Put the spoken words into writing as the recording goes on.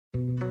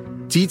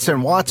Dietz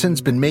and Watson's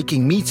been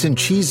making meats and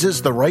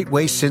cheeses the right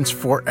way since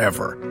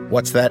forever.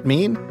 What's that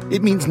mean?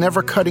 It means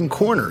never cutting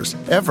corners,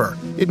 ever.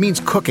 It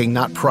means cooking,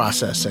 not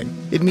processing.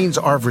 It means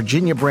our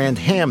Virginia brand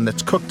ham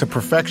that's cooked to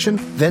perfection,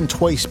 then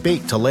twice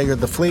baked to layer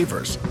the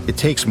flavors. It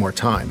takes more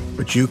time,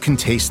 but you can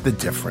taste the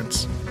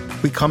difference.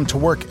 We come to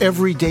work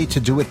every day to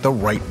do it the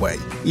right way,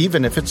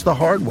 even if it's the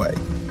hard way.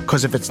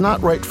 Because if it's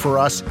not right for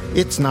us,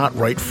 it's not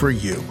right for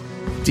you.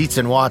 Dietz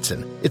and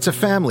Watson, it's a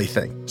family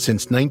thing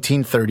since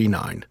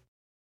 1939.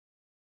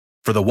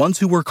 For the ones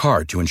who work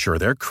hard to ensure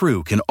their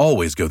crew can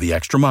always go the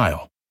extra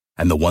mile,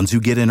 and the ones who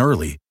get in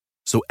early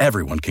so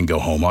everyone can go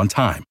home on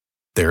time,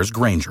 there's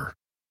Grainger,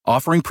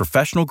 offering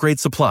professional-grade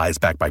supplies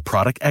backed by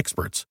product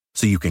experts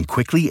so you can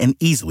quickly and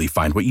easily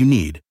find what you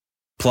need.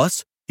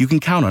 Plus, you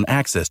can count on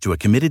access to a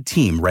committed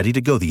team ready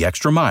to go the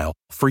extra mile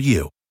for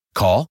you.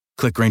 Call,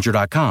 click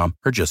Grainger.com,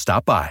 or just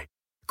stop by.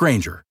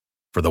 Grainger,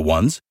 for the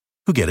ones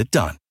who get it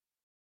done.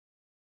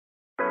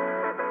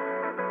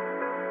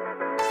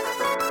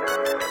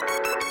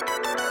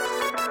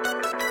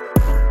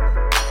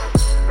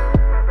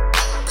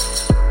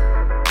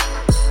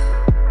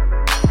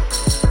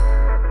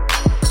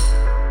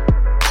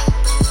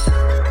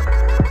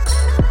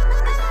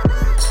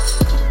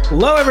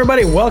 Hello,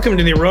 everybody. Welcome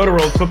to the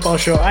Roto-World Football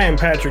Show. I am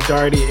Patrick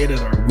Daugherty. It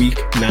is our Week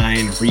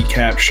 9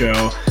 recap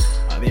show.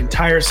 The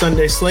entire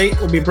Sunday slate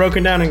will be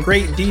broken down in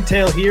great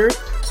detail here.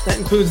 That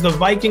includes the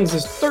Vikings'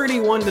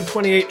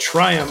 31-28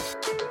 triumph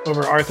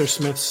over Arthur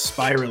Smith's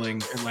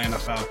spiraling Atlanta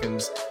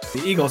Falcons,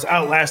 the Eagles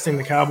outlasting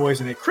the Cowboys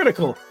in a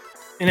critical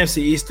NFC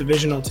East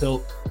divisional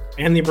tilt,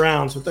 and the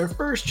Browns with their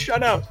first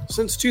shutout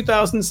since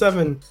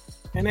 2007.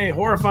 In a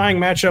horrifying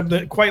matchup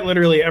that quite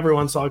literally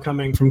everyone saw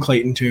coming from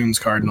Clayton Tune's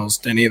Cardinals.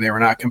 Denny, they were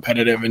not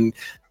competitive, and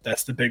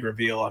that's the big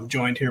reveal. I'm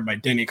joined here by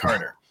Denny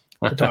Carter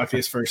to talk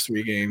these first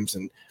three games.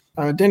 And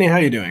Denny, how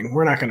are you doing?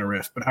 We're not going to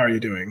riff, but how are you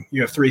doing?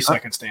 You have 3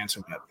 seconds to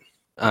answer that.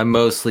 I'm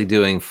mostly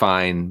doing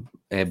fine,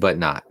 but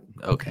not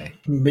okay.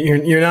 But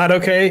you're not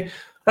okay?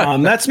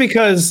 That's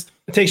because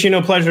it takes you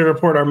no pleasure to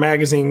report our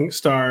magazine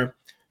star,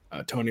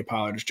 Tony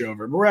Pollard, is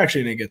Jover. But we're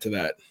actually going to get to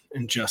that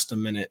in just a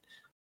minute.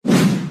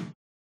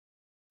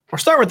 We'll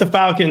start with the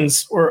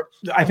Falcons, or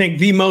I think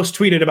the most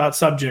tweeted about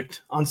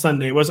subject on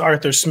Sunday was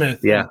Arthur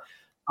Smith. Yeah.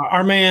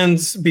 Our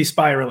man's be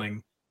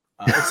spiraling.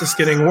 It's just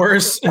getting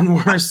worse and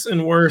worse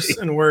and worse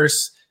and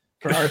worse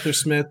for Arthur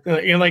Smith.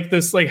 Like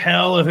this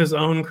hell of his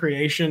own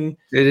creation.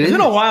 It's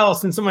been a while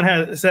since someone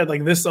had said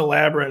like this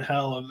elaborate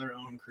hell of their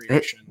own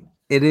creation.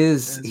 It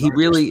is. He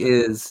really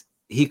is.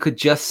 He could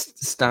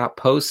just stop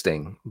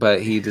posting,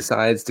 but he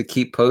decides to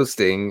keep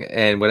posting.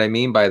 And what I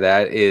mean by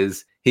that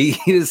is he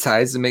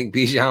decides to make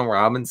Bijan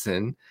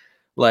Robinson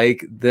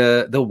like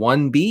the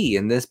 1B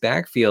in this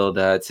backfield.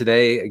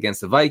 Today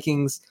against the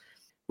Vikings,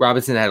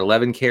 Robinson had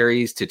 11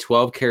 carries to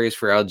 12 carries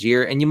for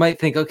Algier. And you might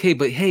think, okay,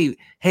 but hey,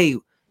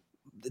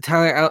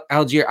 Tyler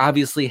Algier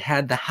obviously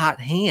had the hot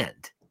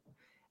hand.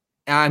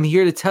 I'm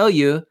here to tell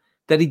you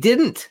that he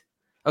didn't.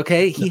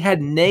 Okay, he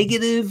had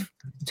negative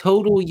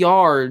total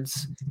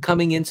yards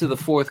coming into the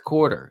fourth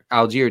quarter.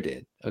 Algier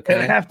did. Okay,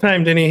 at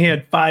halftime, Denny, he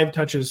had 5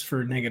 touches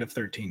for negative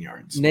 13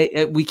 yards.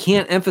 We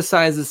can't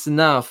emphasize this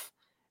enough.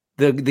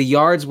 The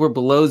yards were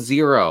below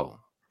 0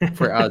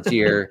 for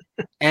Algier,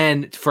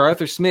 and for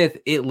Arthur Smith,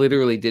 it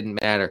literally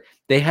didn't matter.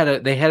 They had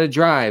a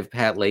drive,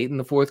 Pat, late in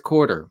the fourth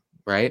quarter,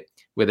 right,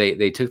 where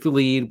they took the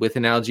lead with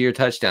an Algier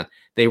touchdown.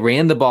 They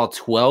ran the ball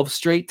 12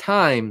 straight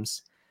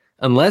times.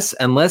 Unless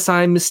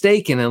I'm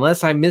mistaken,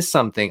 unless I missed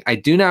something, I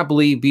do not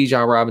believe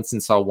Bijan Robinson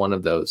saw one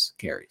of those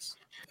carries.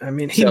 I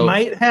mean, he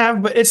might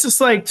have, but it's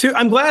just like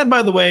I'm glad,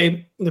 by the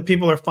way, that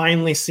people are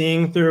finally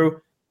seeing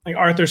through like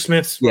Arthur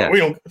Smith's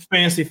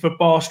fantasy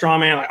football straw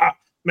man. Like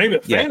maybe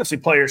the fantasy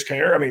players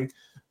care. I mean,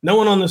 no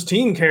one on this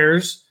team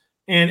cares,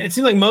 and it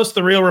seems like most of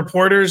the real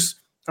reporters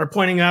are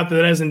pointing out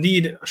that is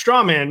indeed a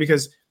straw man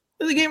because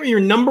this is a game where your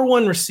number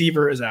one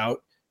receiver is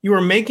out. You are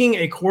making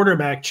a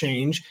quarterback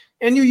change.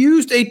 And you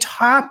used a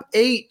top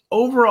 8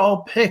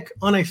 overall pick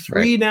on a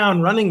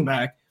 3-down running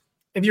back.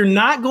 If you're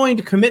not going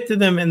to commit to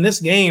them in this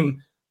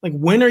game, like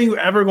when are you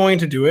ever going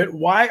to do it?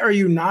 Why are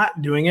you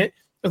not doing it?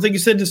 It's like you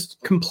said,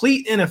 just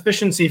complete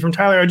inefficiency from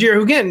Tyler Algier,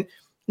 who again,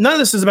 none of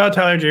this is about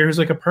Tyler Algier, who's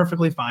like a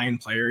perfectly fine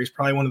player. He's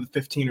probably one of the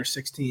 15 or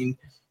 16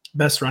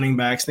 best running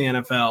backs in the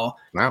NFL.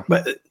 Wow.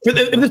 But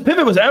if this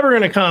pivot was ever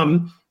going to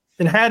come,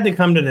 it had to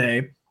come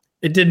today.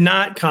 It did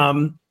not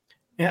come.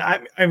 Yeah,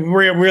 I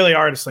really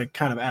are just like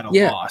kind of at a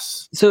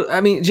loss. So, I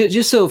mean,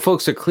 just so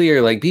folks are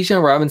clear, like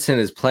Bijan Robinson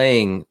is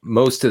playing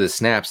most of the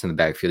snaps in the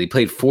backfield. He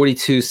played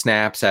 42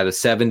 snaps out of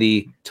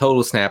 70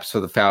 total snaps for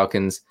the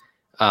Falcons.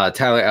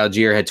 Tyler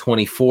Algier had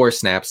 24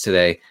 snaps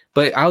today,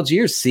 but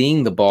Algier's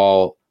seeing the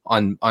ball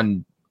on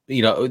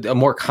a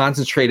more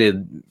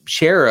concentrated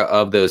share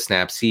of those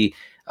snaps. He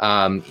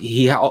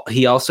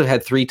also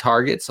had 3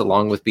 targets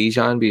along with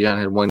Bijan. Bijan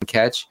had 1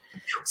 catch.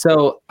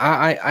 So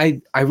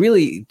I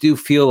really do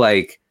feel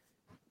like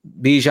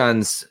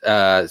Bijan's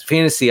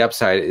fantasy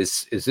upside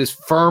is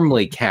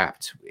firmly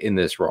capped in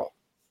this role.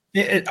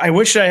 I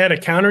wish I had a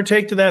counter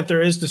take to that.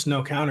 There is just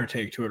no counter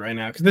take to it right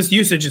now because this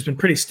usage has been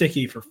pretty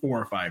sticky for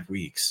 4 or 5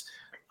 weeks.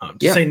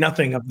 To say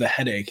nothing of the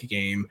headache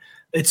game.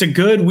 It's a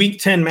good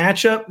Week 10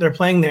 matchup. They're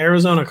playing the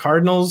Arizona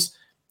Cardinals,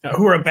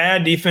 who are a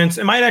bad defense.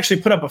 It might actually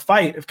put up a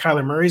fight if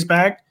Kyler Murray's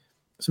back.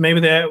 So maybe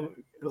they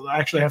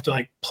actually have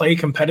to play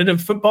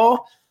competitive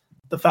football,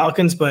 the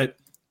Falcons. But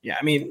yeah,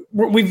 I mean,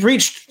 we've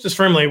reached just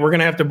firmly. We're going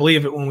to have to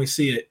believe it when we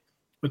see it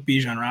with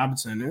Bijan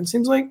Robinson. And it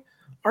seems like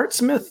Art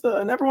Smith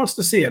never wants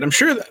to see it. I'm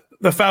sure that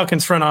the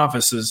Falcons front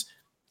office is,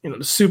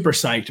 super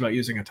psyched about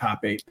using a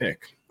top 8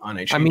 pick on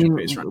a change of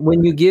pace run.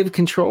 When you give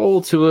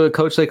control to a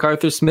coach like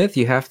Arthur Smith,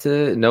 you have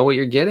to know what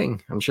you're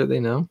getting. I'm sure they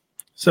know.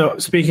 So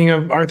speaking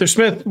of Arthur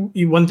Smith,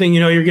 one thing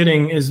you're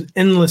getting is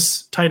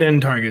endless tight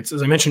end targets.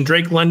 As I mentioned,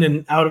 Drake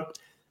London out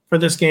for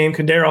this game,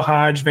 Kadarius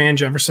Hodge, Van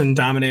Jefferson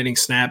dominating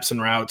snaps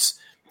and routes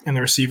and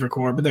the receiver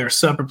core, but they're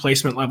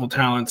sub-replacement level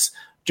talents.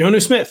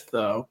 Jonnu Smith,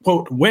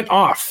 quote, went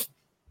off.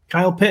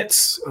 Kyle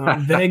Pitts,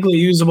 vaguely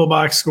usable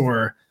box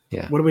score.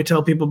 Yeah. What do we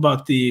tell people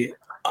about the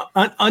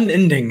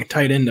unending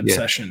tight end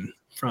obsession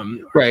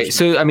from right?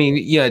 So, I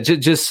mean,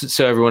 just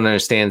so everyone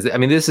understands, I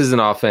mean, this is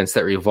an offense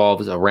that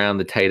revolves around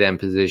the tight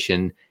end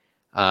position.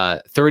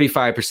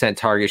 35%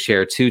 target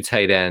share, 2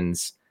 tight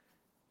ends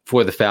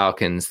for the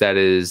Falcons. That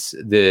is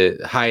the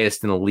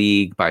highest in the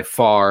league by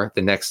far.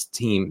 The next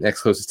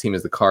closest team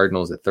is the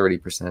Cardinals at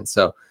 30%.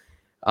 So,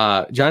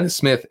 Jonnu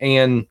Smith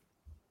and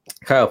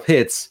Kyle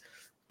Pitts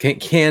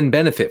can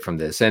benefit from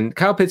this. And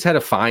Kyle Pitts had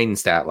a fine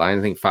stat line,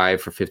 I think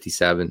 5 for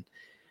 57.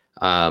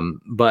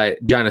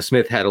 But Jonnu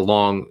Smith had a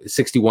long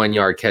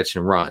 61-yard catch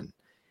and run.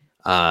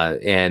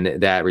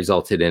 And that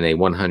resulted in a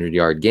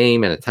 100-yard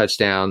game and a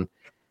touchdown.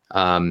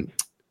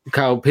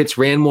 Kyle Pitts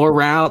ran more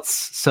routes.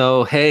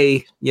 So,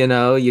 hey,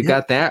 you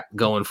got that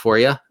going for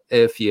you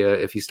if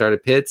you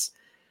started Pitts.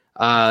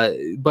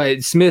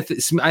 But Smith,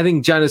 I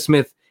think Jonnu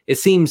Smith, it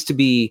seems to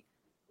be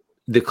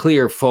the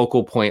clear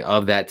focal point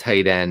of that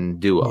tight end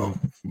duo.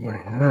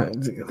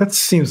 That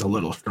seems a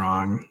little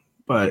strong,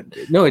 but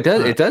no, it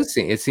does.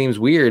 It seems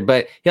weird,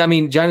 but yeah, I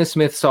mean, Jonnu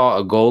Smith saw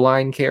a goal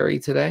line carry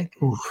today.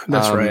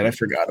 That's right. I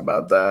forgot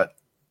about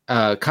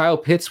that. Kyle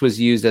Pitts was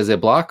used as a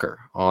blocker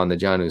on the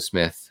Jonnu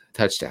Smith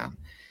touchdown.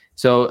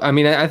 So, I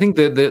mean, I think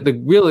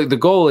the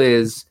goal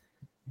is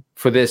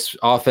for this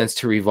offense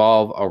to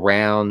revolve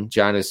around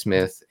Jonnu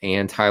Smith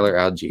and Tyler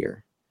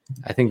Algier.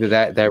 I think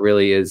that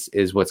really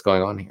is what's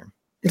going on here.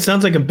 It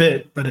sounds like a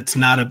bit, but it's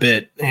not a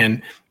bit.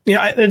 And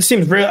it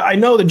seems real. I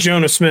know that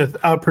Jonnu Smith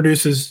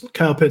outproduces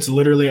Kyle Pitts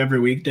literally every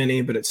week,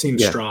 Denny, but it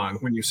seems strong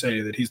when you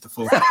say that he's the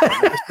full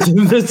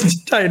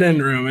this tight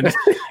end room. It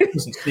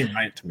doesn't seem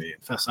right to me.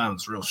 It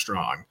sounds real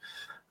strong.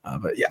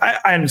 But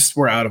yeah,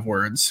 we're out of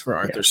words for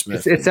Arthur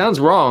Smith. It sounds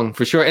wrong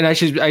for sure. And I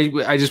just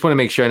want to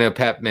make sure. I know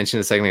Pat mentioned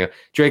a second ago.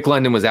 Drake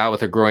London was out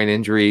with a groin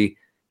injury,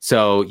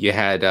 so you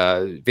had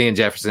Van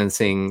Jefferson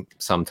seeing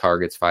some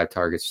targets, 5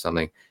 targets or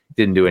something.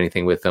 Didn't do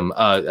anything with them.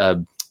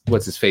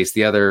 What's his face?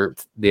 The other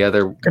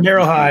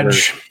Kadarius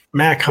Hodge,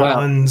 Mac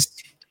Hollins.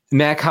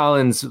 Mac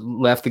Hollins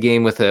left the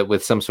game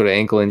with some sort of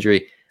ankle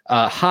injury.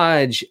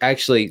 Hodge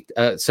actually.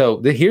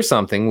 So here's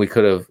something would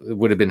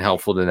have been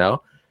helpful to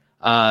know.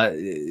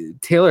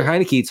 Taylor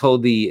Heineke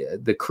told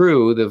the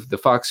crew, the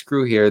Fox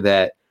crew here,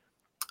 that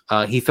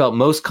he felt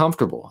most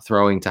comfortable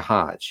throwing to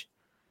Hodge,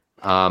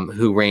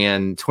 who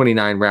ran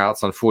 29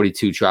 routes on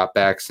 42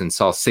 dropbacks and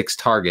saw 6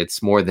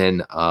 targets, more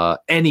than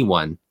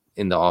anyone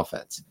in the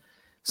offense.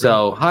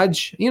 So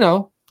Hodge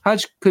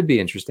could be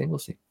interesting. We'll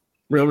see.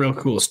 Real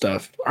cool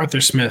stuff.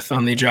 Arthur Smith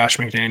on the Josh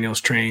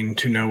McDaniels train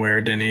to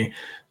nowhere, Denny.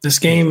 This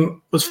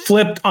game was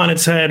flipped on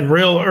its head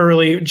real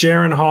early.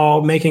 Jaron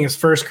Hall making his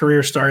first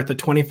career start. The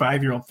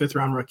 25-year-old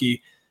 5th-round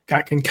rookie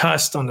got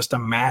concussed on just a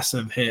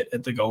massive hit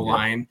at the goal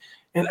line.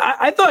 And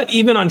I thought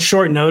even on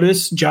short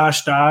notice,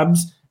 Josh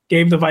Dobbs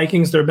gave the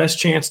Vikings their best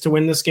chance to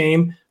win this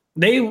game.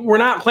 They were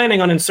not planning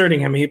on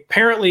inserting him. He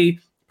apparently,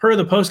 per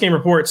the post-game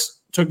reports,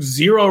 took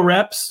 0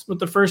 reps with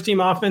the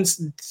first-team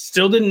offense.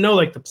 Still didn't know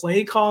the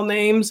play call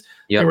names.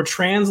 They were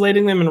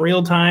translating them in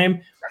real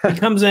time. He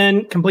comes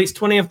in, completes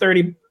 20 of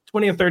 30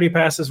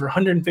 passes for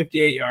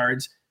 158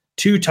 yards,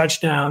 2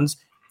 touchdowns.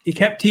 He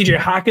kept TJ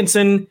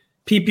Hawkinson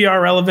PPR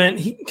relevant.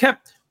 He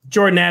kept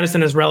Jordan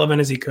Addison as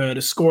relevant as he could,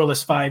 a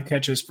scoreless 5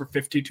 catches for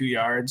 52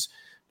 yards.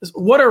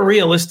 What are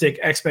realistic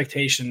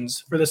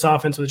expectations for this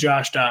offense with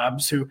Josh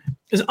Dobbs, who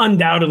is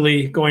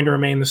undoubtedly going to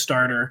remain the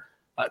starter?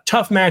 A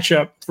tough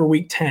matchup for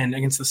Week 10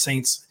 against the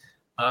Saints'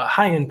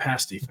 high-end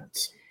pass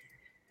defense.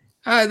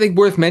 I think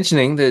worth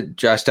mentioning that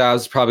Josh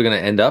Dobbs is probably going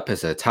to end up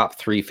as a top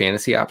 3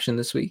 fantasy option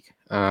this week,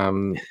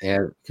 and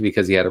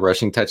because he had a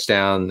rushing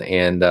touchdown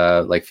and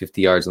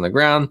 50 yards on the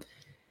ground.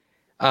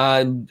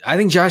 I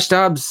think Josh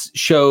Dobbs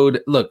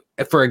showed, look,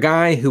 for a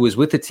guy who was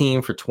with the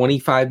team for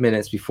 25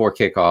 minutes before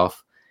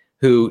kickoff,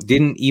 who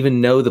didn't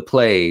even know the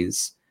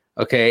plays.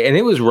 Okay, and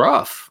it was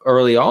rough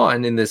early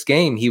on in this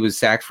game. He was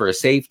sacked for a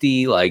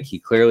safety. He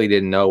clearly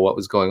didn't know what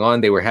was going on.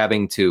 They were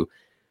having to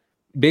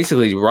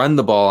basically run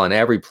the ball on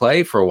every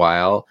play for a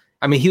while.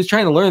 I mean, he was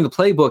trying to learn the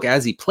playbook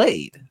as he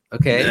played.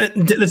 Okay.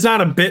 It's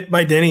not a bit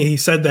by Denny. He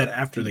said that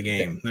after the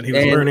game, that he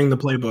was learning the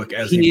playbook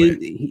as he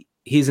went.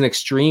 He's an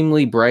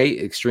extremely bright,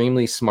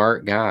 extremely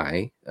smart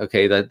guy.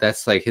 Okay.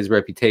 That's like his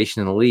reputation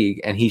in the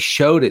league. And he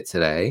showed it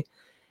today.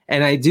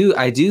 And I do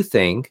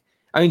think,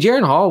 I mean,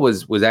 Jaren Hall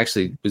was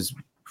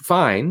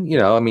fine. You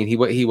know, I mean,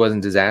 he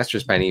wasn't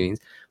disastrous by any means,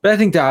 but I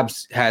think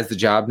Dobbs has the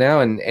job now.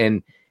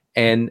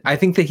 And I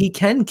think that he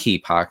can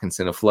keep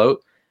Hockenson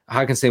afloat.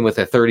 Hockenson with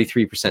a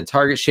 33%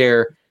 target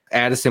share,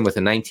 Addison with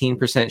a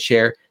 19%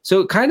 share.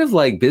 So kind of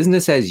like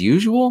business as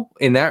usual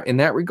in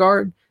that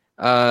regard.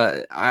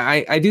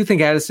 I do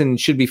think Addison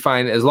should be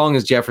fine as long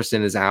as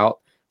Jefferson is out.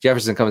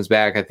 Jefferson comes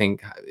back, I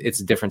think it's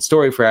a different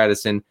story for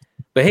Addison.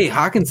 But hey,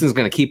 Hawkinson's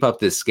going to keep up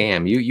this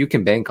scam. You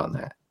can bank on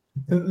that.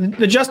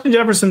 The Justin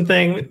Jefferson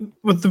thing,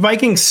 with the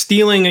Vikings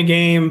stealing a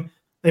game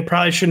they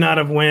probably should not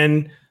have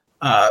won.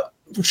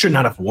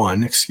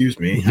 Excuse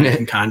me. I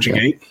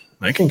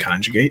can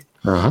conjugate.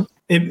 Uh-huh.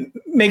 It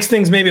makes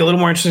things maybe a little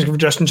more interesting for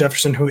Justin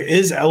Jefferson, who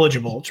is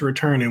eligible to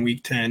return in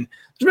Week 10.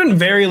 There's been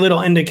very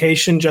little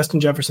indication Justin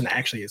Jefferson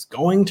actually is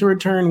going to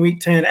return Week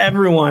 10.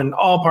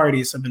 All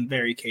parties have been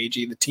very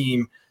cagey. The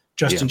team,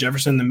 Justin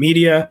Jefferson, the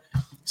media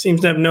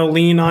seems to have no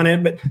lean on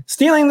it. But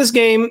stealing this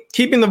game,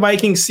 keeping the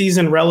Vikings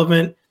season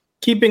relevant,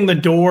 keeping the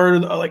door to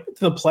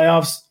the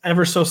playoffs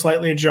ever so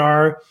slightly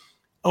ajar,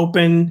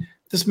 open.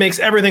 This makes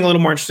everything a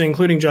little more interesting,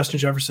 including Justin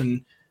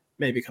Jefferson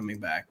maybe coming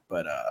back,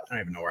 but I don't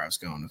even know where I was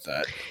going with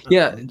that.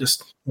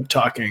 Just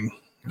talking.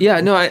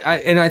 No,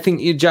 I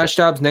think Josh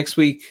Dobbs next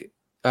week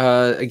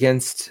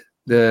against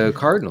the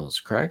Cardinals,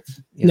 correct?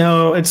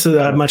 No, it's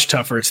much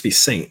tougher. It's the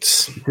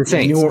Saints.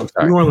 New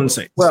Orleans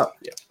Saints. Well,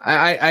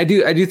 I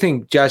do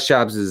think Josh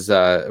Dobbs'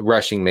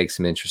 rushing makes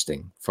him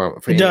interesting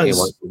for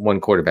one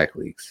quarterback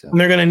league. So. And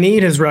they're going to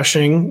need his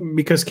rushing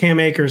because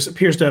Cam Akers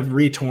appears to have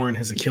retorn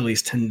his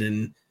Achilles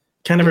tendon.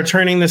 Kind of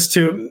returning this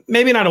to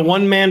maybe not a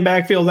one-man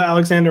backfield to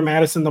Alexander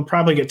Mattison. They'll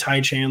probably get Ty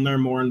Chandler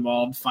more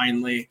involved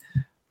finally.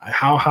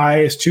 How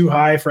high is too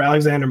high for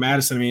Alexander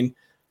Mattison? I mean,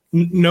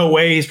 no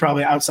way he's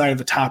probably outside of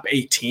the top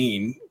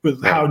 18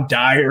 with how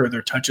dire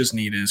their touches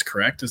need is,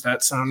 correct? Does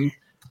that sound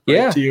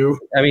right to you?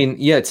 I mean,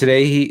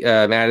 today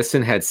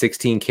Mattison had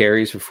 16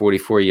 carries for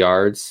 44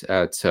 yards,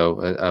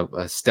 so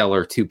a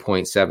stellar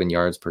 2.7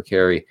 yards per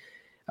carry.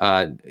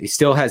 He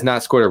still has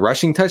not scored a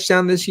rushing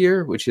touchdown this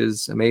year, which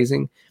is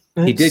amazing.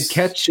 He did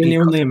catch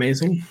genuinely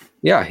amazing.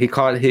 Yeah, he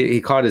caught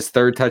his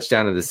third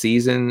touchdown of the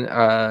season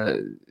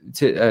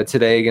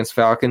today against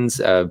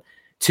Falcons.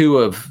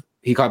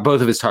 He caught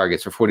both of his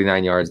targets for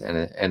 49 yards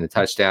and a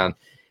touchdown.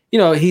 You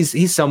know,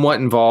 he's somewhat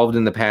involved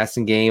in the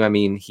passing game. I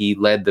mean, he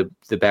led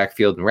the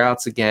backfield in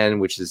routes again,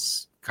 which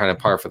is kind of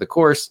par for the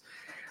course.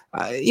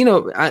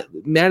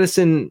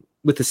 Madison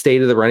with the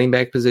state of the running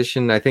back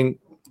position, I think,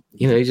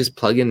 you just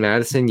plug in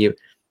Madison. You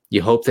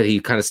hope that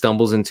he kind of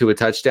stumbles into a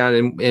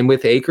touchdown, and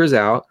with Akers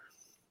out,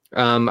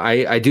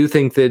 I do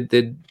think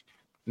that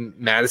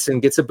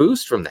Madison gets a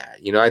boost from that.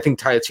 I think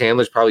Ty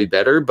Chandler's probably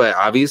better, but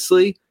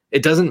obviously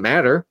it doesn't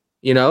matter.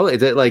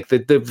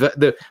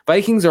 The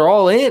Vikings are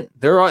all in.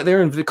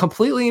 They're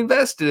completely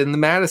invested in the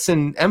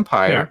Madison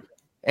empire,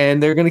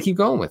 and they're going to keep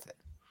going with it.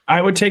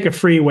 I would take a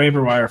free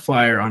waiver wire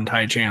flyer on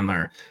Ty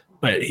Chandler,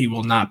 but he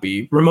will not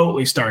be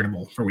remotely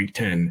startable for Week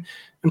 10,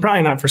 and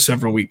probably not for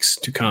several weeks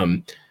to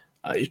come.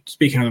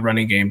 Speaking of the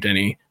running game,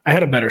 Denny, I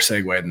had a better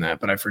segue than that,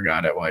 but I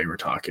forgot it while you were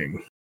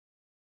talking.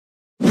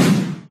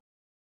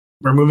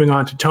 We're moving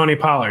on to Tony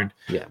Pollard,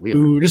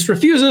 who just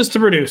refuses to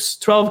produce.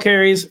 12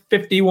 carries,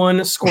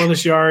 51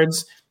 scoreless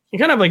yards. He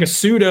kind of like a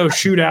pseudo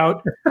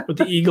shootout with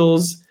the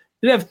Eagles.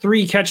 Did have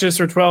 3 catches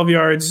for 12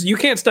 yards. You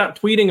can't stop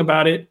tweeting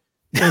about it,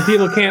 and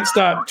people can't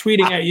stop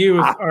tweeting at you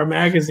with our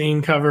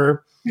magazine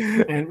cover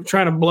and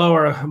trying to blow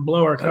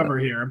our cover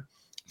here.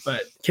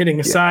 But kidding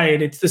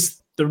aside, it's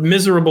just the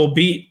miserable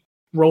beat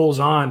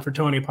rolls on for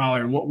Tony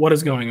Pollard. What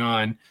is going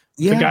on?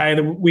 The guy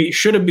that we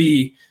should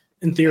be,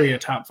 in theory, a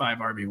top 5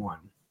 RB1.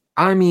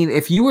 I mean,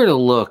 if you were to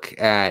look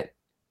at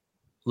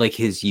like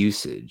his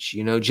usage,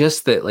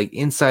 just the like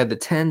inside the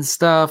 10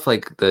 stuff,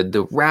 like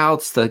the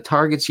routes, the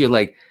targets, you're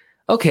like,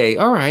 okay,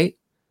 all right.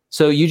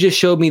 So you just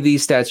showed me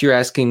these stats. You're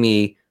asking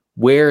me,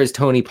 where is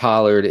Tony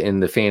Pollard in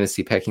the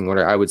fantasy pecking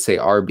order? I would say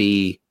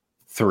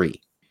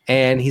RB3,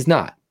 and he's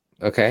not.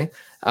 Okay.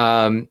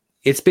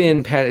 It's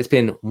been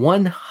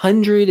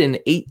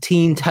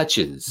 118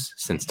 touches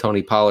since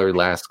Tony Pollard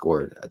last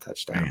scored a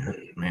touchdown.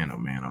 Man, oh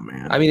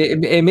man. I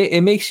mean,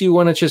 it makes you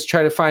want to just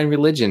try to find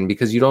religion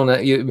because you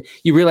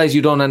realize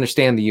you don't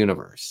understand the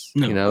universe.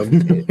 No.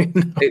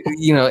 And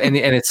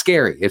it's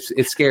scary.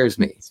 It scares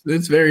me.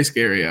 It's very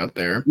scary out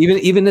there.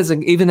 Even as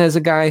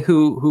a guy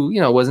who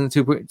wasn't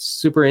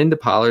super into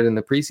Pollard in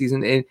the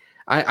preseason, and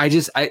I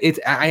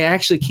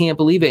actually can't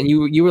believe it. And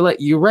you were like,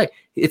 you're right.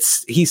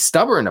 He's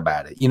stubborn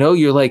about it.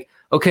 You're like,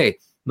 okay,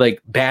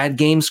 like bad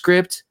game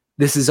script.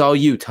 This is all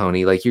you,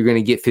 Tony. Like you're going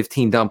to get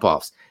 15 dump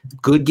offs.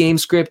 Good game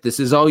script. This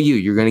is all you.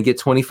 You're going to get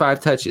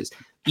 25 touches.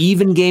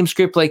 Even game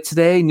script like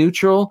today,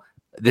 neutral.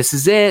 This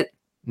is it.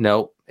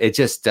 No, it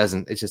just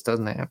doesn't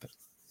happen.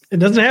 It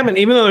doesn't happen,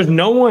 even though there's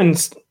no one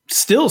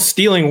still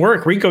stealing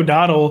work. Rico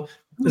Dowdle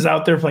is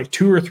out there for like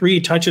 2 or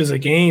 3 touches a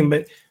game,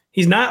 but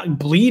he's not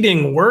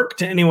bleeding work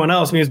to anyone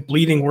else. I mean, he's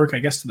bleeding work, I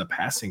guess, to the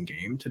passing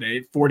game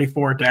today.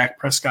 44 Dak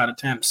Prescott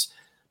attempts.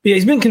 But yeah,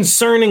 he's been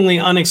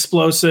concerningly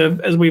unexplosive,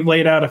 as we've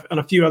laid out on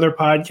a few other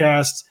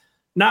podcasts,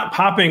 not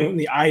popping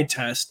the eye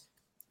test,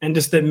 and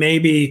just that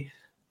maybe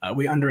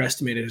we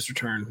underestimated his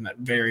return from that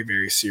very,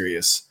 very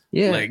serious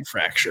leg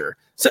fracture.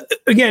 So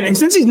again, and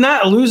since he's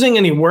not losing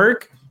any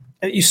work,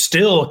 you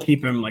still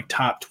keep him like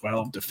top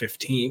 12 to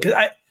 15. Because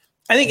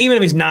I think even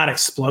if he's not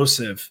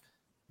explosive,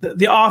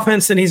 the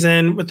offense that he's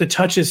in with the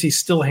touches he's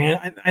still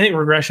I think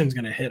regression is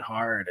going to hit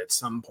hard at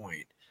some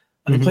point.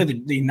 They play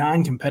the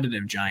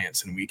non-competitive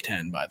Giants in Week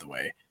 10, by the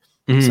way.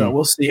 So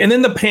we'll see. And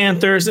then the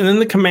Panthers, and then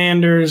the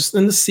Commanders,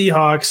 then the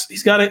Seahawks.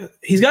 He's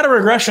got a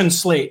regression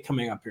slate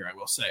coming up here, I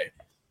will say.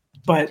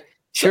 But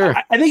sure,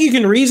 I think you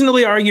can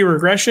reasonably argue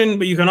regression,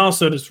 but you can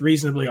also just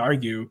reasonably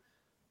argue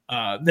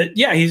that,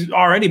 he's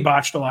already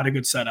botched a lot of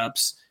good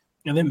setups,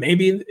 and then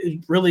maybe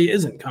it really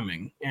isn't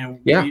coming, and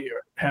we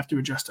have to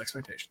adjust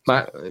expectations.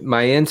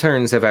 My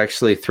interns have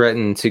actually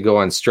threatened to go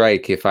on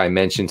strike if I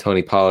mention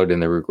Tony Pollard in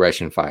the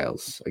regression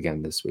files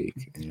again this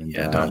week. And,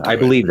 I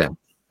believe them.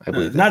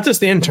 Not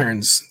just the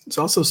interns. It's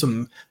also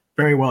some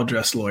very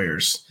well-dressed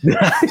lawyers.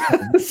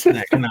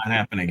 That cannot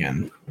happen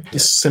again.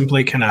 This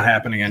simply cannot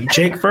happen again.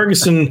 Jake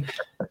Ferguson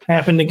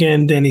happened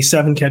again, Danny.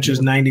 7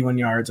 catches, 91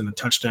 yards, and a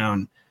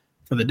touchdown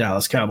for the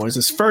Dallas Cowboys.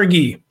 It's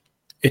Fergie,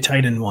 a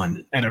tight end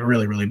 1 at a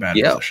really, really bad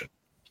position.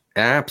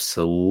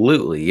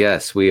 Absolutely.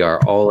 Yes, we are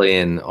all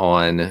in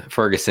on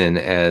Ferguson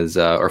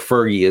or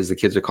Fergie, as the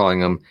kids are calling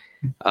him,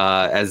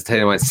 as a tight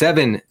end 1.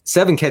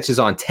 Seven catches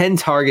on 10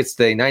 targets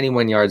today,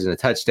 91 yards and a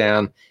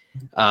touchdown.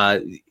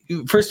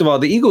 First of all,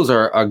 the Eagles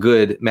are a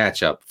good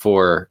matchup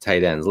for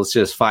tight ends. Let's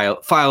just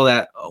file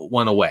that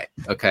one away.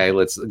 Okay,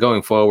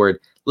 going forward.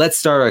 Let's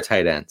start our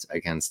tight ends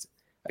against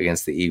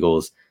the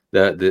Eagles.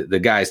 The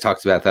guys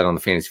talked about that on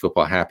the Fantasy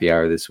Football Happy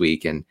Hour this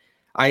week, and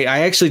I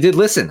actually did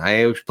listen.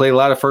 I played a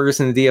lot of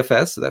Ferguson in the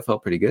DFS, so that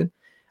felt pretty good.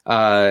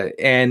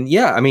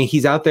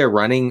 He's out there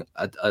running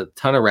a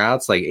ton of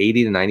routes, like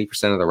 80 to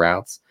 90% of the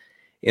routes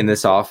in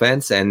this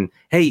offense. And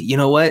hey, you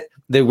know what?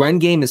 The run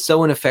game is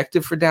so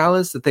ineffective for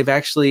Dallas that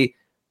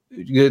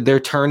they're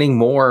turning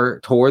more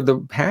toward the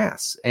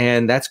pass,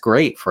 and that's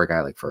great for a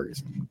guy like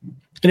Ferguson.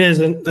 It is,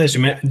 and as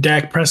you mentioned,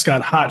 Dak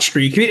Prescott hot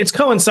streak. It's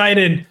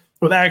coincided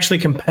with actually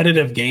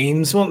competitive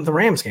games. Well, the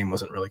Rams game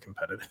wasn't really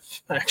competitive,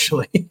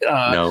 actually.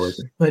 No,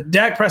 but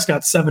Dak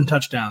Prescott 7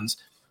 touchdowns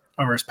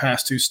over his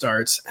past 2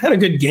 starts. Had a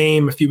good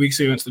game a few weeks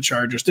ago against the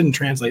Chargers. Didn't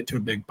translate to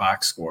a big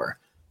box score.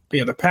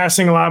 But they're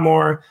passing a lot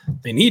more.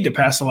 They need to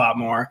pass a lot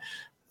more.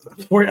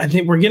 I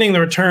think we're getting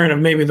the return of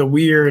maybe the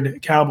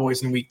weird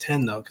Cowboys in Week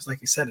 10, though, because like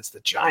you said, it's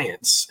the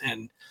Giants.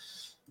 And,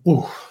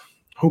 oh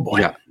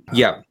boy.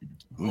 Yeah.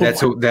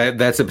 That's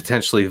a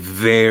potentially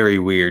very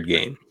weird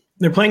game.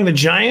 They're playing the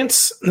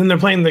Giants, then they're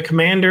playing the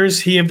Commanders.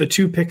 He have the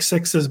 2 pick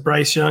sixes,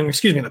 Bryce Young,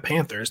 the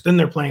Panthers. Then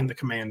they're playing the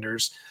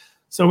Commanders.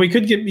 So we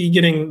could be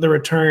getting the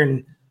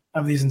return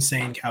of these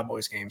insane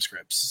Cowboys game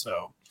scripts.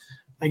 So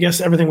I guess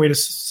everything we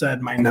just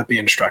said might not be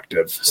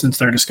instructive, since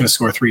they're just going to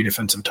score 3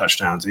 defensive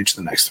touchdowns each of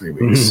the next 3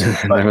 weeks.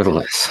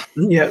 Nevertheless.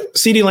 Yeah.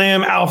 CeeDee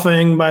Lamb,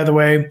 alphaing, by the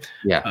way.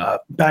 Yeah.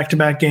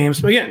 Back-to-back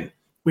games. But again,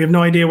 we have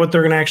no idea what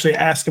they're going to actually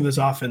ask of this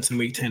offense in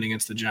Week 10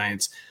 against the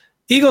Giants.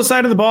 Eagles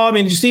side of the ball, I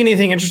mean, did you see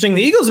anything interesting?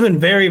 The Eagles have been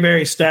very,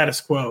 very status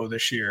quo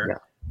this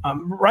year. Yeah.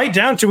 Right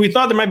down to, we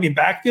thought there might be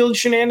backfield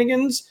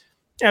shenanigans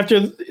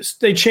after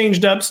they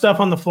changed up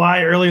stuff on the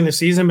fly early in the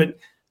season, but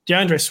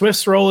DeAndre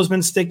Swift's role has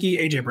been sticky.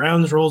 A.J.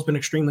 Brown's role has been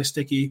extremely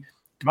sticky.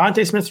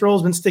 Devontae Smith's role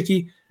has been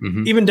sticky.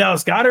 Mm-hmm. Even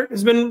Dallas Goedert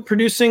has been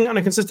producing on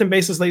a consistent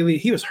basis lately.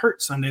 He was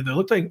hurt Sunday, though. It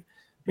looked like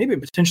maybe a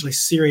potentially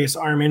serious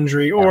arm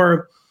injury,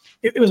 or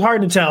it was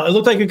hard to tell. It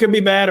looked like it could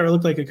be bad, or it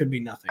looked like it could be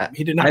nothing.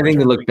 He did not. I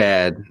think it looked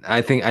bad.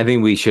 I think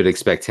we should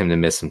expect him to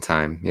miss some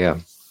time. Yeah.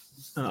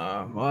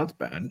 Well, that's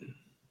bad.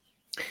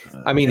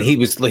 I mean, he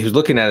was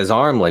looking at his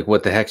arm like,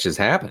 what the heck just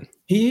happened?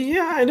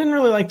 I didn't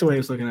really like the way he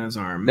was looking at his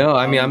arm. No,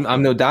 I mean,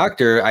 I'm no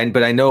doctor,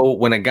 but I know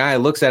when a guy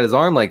looks at his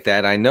arm like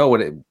that, I know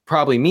what it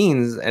probably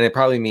means, and it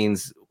probably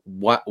means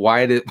why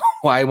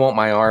won't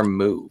my arm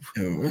move?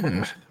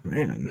 Oh,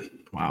 man.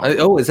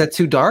 Wow. Is that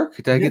too dark?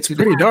 Did I get too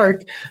pretty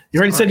dark? You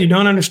already said you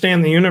don't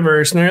understand the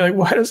universe, and you're like,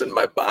 why doesn't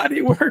my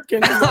body work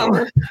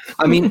anymore?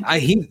 I mean,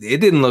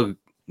 it didn't look.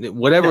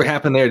 Whatever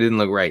happened there didn't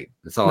look right.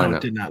 That's all I know.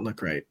 It did not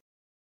look right.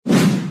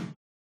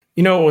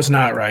 You know what was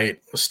not right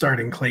was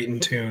starting Clayton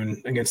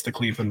Tune against the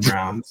Cleveland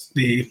Browns,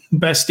 the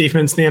best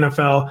defense in the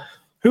NFL.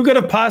 Who could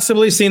have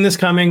possibly seen this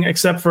coming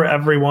except for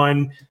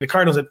everyone? The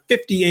Cardinals had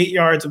 58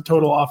 yards of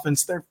total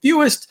offense, their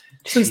fewest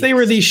since they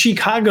were the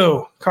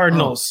Chicago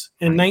Cardinals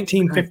in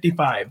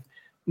 1955.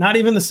 Not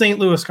even the St.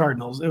 Louis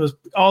Cardinals. It was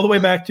all the way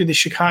back to the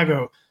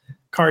Chicago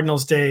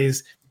Cardinals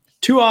days.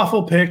 2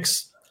 awful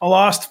picks, a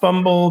lost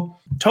fumble,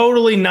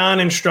 totally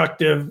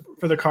non-instructive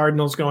for the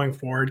Cardinals going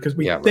forward, because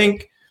we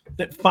think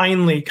that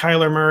finally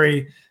Kyler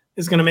Murray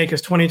is going to make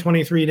his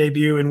 2023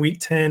 debut in Week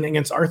 10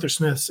 against Arthur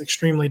Smith's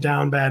extremely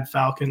down bad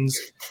Falcons.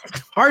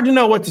 Hard to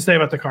know what to say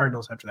about the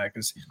Cardinals after that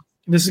because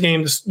this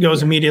game just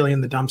goes immediately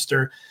in the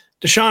dumpster.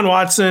 Deshaun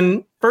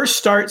Watson, first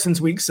start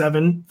since Week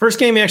 7. First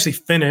game he actually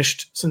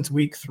finished since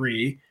Week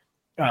 3.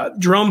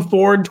 Jerome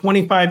Ford,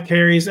 25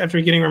 carries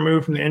after getting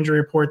removed from the injury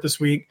report this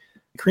week.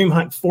 Kareem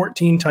Hunt,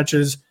 14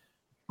 touches.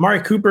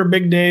 Amari Cooper,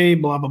 big day,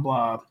 blah, blah,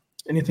 blah.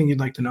 Anything you'd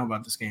like to know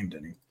about this game,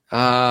 Denny?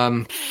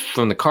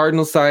 From the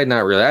Cardinals side,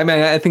 not really. I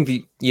mean, I think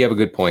you have a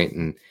good point,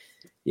 and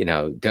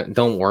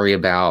don't worry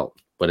about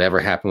whatever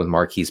happened with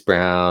Marquise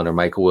Brown or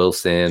Michael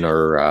Wilson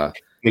or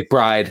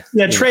McBride.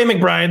 Yeah, Trey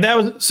McBride. That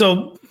was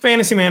so.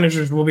 Fantasy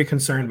managers will be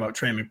concerned about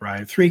Trey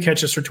McBride. 3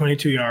 catches for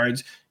 22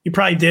 yards. You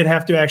probably did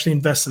have to actually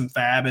invest some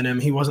fab in him.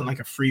 He wasn't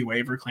like a free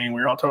waiver claim. We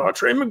were all talking about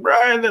Trey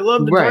McBride. They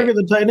love to target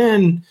the tight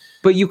end.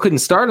 But you couldn't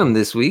start him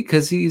this week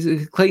because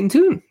he's Clayton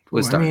Tune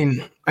was starting. I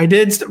mean, I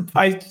did.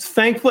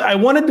 Thankfully, I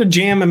wanted to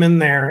jam him in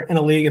there in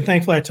a league, and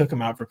thankfully, I took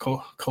him out for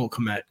Cole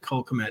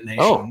Kmet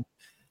Nation.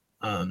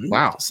 Oh,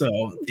 wow!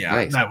 So yeah,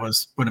 nice. That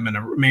would have been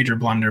a major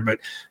blunder. But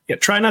yeah,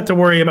 try not to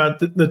worry about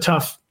the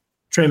tough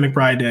Trey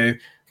McBride day.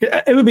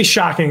 It would be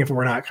shocking if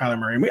we're not Kyler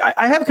Murray.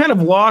 I have kind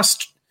of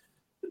lost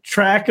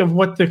track of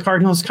what the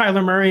Cardinals'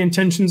 Kyler Murray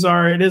intentions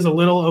are. It is a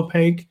little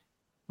opaque.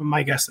 But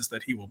my guess is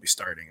that he will be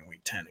starting in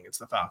Week 10 against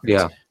the Falcons.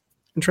 Yeah.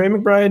 And Trey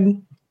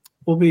McBride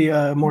will be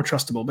more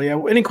trustable. But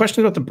yeah, any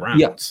questions about the Browns?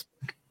 Yeah.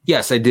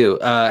 Yes, I do.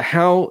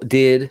 How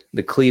did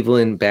the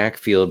Cleveland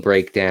backfield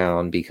break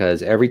down?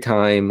 Because every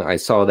time I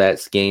saw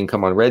that game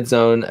come on Red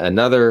Zone,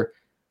 another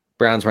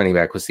Browns running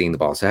back was seeing the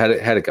ball. So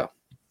how'd it go?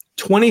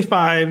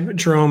 25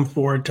 Jerome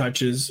Ford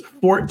touches,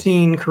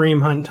 14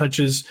 Kareem Hunt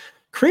touches.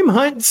 Kareem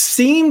Hunt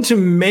seemed to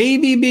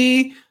maybe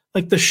be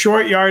like the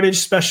short yardage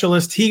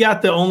specialist. He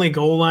got the only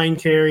goal line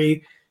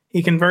carry.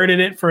 He converted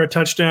it for a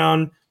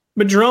touchdown.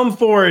 But Jerome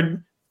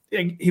Ford,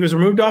 he was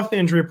removed off the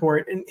injury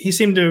report, and he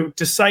seemed to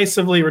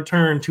decisively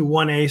return to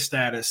 1A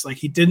status. Like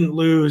he didn't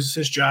lose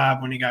his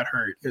job when he got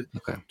hurt.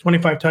 Okay.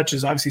 25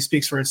 touches obviously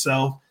speaks for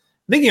itself.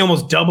 I think he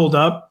almost doubled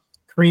up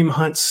Kareem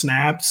Hunt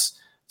snaps.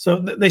 So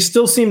they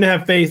still seem to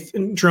have faith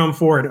in Jerome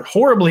Ford.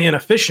 Horribly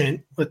inefficient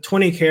with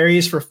 20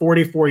 carries for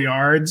 44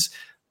 yards,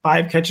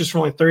 5 catches for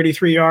only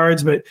 33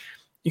 yards. But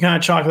you kind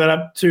of chalk that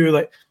up to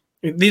like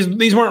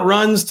these weren't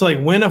runs to like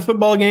win a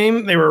football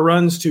game. They were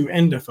runs to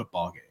end a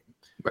football game,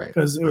 right?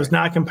 Because it was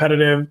not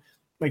competitive.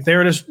 Like they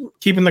were just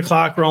keeping the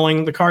clock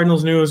rolling. The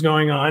Cardinals knew what was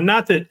going on.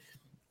 Not that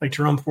like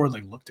Jerome Ford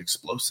like looked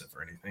explosive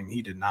or anything.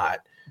 He did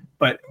not.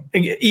 But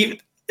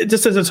it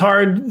just as it's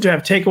hard to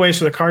have takeaways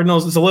for the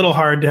Cardinals, it's a little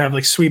hard to have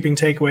like sweeping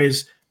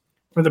takeaways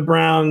for the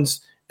Browns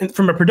and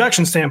from a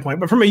production standpoint.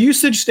 But from a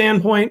usage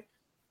standpoint,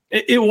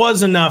 it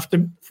was enough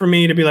for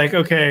me to be like,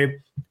 okay,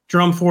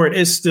 Jerome Ford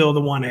is still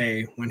the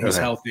 1A when he's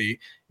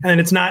healthy. And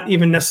it's not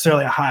even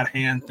necessarily a hot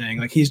hand thing.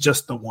 Like he's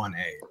just the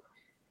 1A.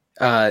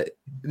 And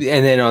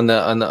then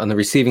on the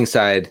receiving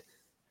side,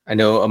 I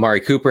know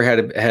Amari Cooper had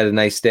a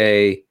nice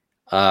day.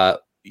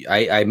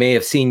 I may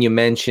have seen you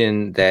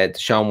mention that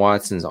Deshaun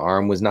Watson's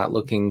arm was not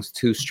looking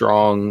too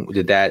strong.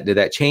 Did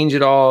that change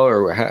at all,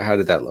 or how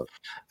did that look?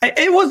 It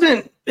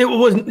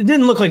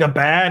didn't look like a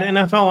bad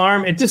NFL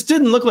arm. It just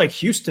didn't look like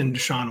Houston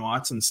Deshaun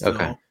Watson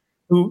still,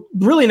 who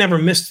really never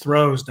missed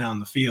throws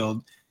down the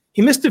field.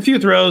 He missed a few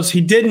throws.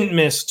 He didn't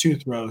miss 2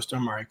 throws to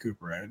Amari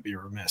Cooper. I would be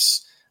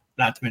remiss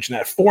not to mention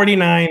that.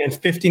 49 and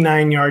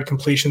 59-yard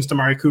completions to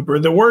Amari Cooper.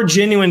 There were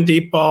genuine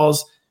deep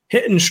balls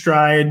hit in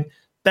stride.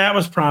 That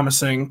was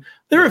promising.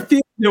 There were a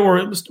few that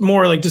were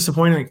more like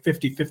disappointing, like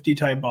 50-50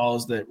 type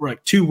balls that were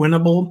like too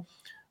winnable.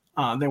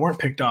 They weren't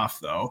picked off,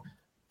 though.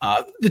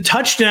 The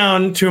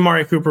touchdown to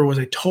Amari Cooper was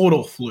a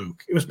total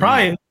fluke. It was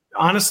probably,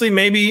 honestly,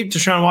 maybe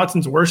Deshaun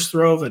Watson's worst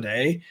throw of the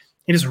day.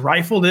 He just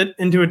rifled it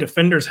into a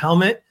defender's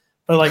helmet,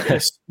 but like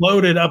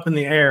exploded up in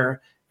the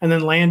air and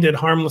then landed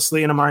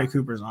harmlessly in Amari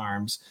Cooper's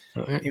arms.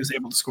 He was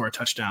able to score a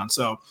touchdown.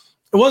 So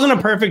it wasn't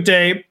a perfect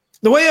day.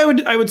 The way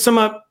I would sum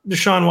up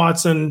Deshaun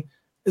Watson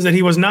is that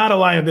he was not a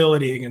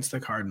liability against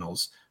the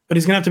Cardinals, but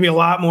he's going to have to be a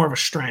lot more of a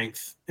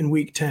strength in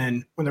Week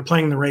 10 when they're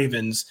playing the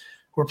Ravens,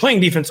 who are playing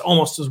defense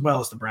almost as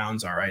well as the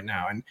Browns are right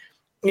now. And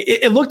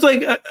it looked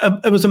like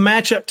it was a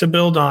matchup to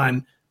build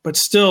on, but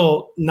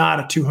still not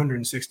a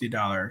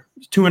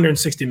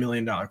 $260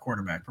 million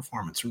quarterback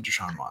performance from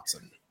Deshaun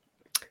Watson.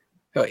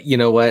 You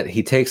know what?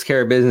 He takes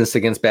care of business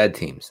against bad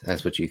teams.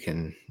 That's what you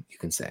can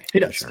say. He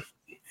does. Sure.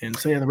 And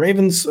so, yeah, the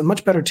Ravens, a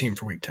much better team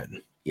for Week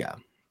 10. Yeah.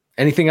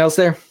 Anything else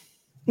there?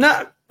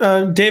 David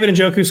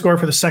Njoku scored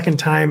for the second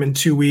time in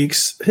 2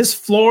 weeks. His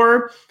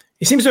floor,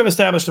 he seems to have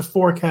established a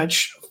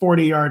 4-catch,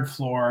 40-yard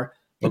floor.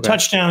 The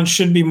touchdown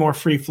should be more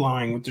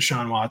free-flowing with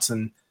Deshaun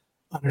Watson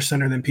under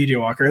center than P.J.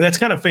 Walker. That's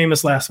kind of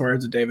famous last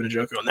words of David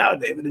Njoku. Well, now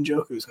David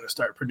Njoku is going to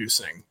start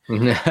producing.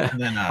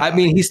 Then, I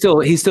mean, he's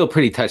still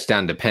pretty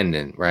touchdown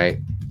dependent, right?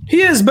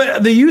 He is,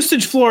 but the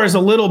usage floor is a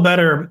little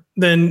better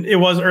than it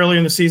was earlier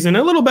in the season.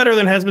 A little better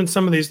than has been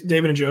some of these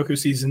David Njoku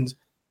seasons.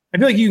 I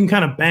feel like you can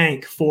kind of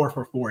bank 4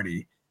 for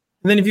 40.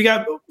 And then if you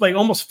got like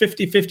almost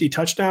 50-50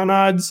 touchdown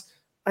odds,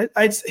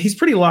 he's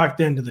pretty locked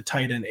into the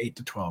tight end 8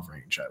 to 12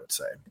 range, I would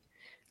say.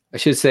 I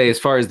should say, as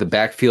far as the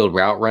backfield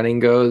route running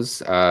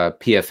goes,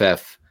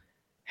 PFF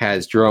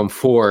has Jerome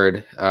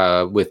Ford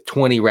with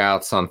 20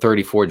 routes on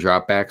 34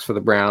 dropbacks for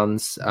the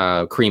Browns.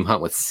 Kareem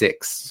Hunt with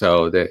 6.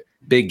 So the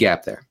big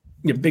gap there.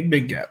 Yeah,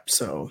 big gap.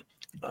 So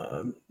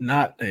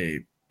not a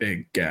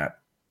big gap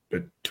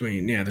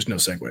between. Yeah, there's no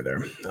segue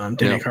there.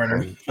 Danny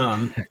Carter.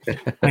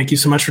 Thank you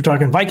so much for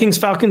talking Vikings,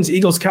 Falcons,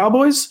 Eagles,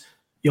 Cowboys.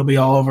 You'll be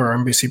all over our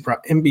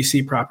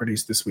NBC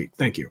properties this week.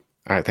 Thank you.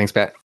 All right. Thanks,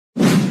 Pat.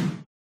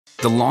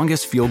 The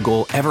longest field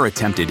goal ever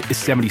attempted is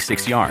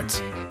 76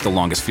 yards. The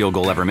longest field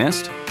goal ever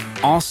missed?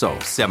 Also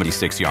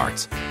 76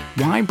 yards.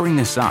 Why bring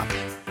this up?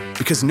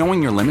 Because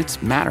knowing your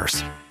limits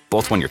matters,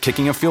 both when you're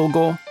kicking a field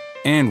goal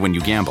and when you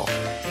gamble.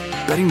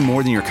 Betting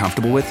more than you're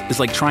comfortable with is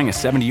like trying a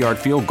 70-yard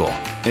field goal.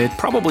 It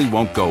probably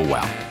won't go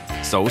well.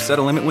 So set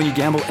a limit when you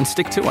gamble and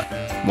stick to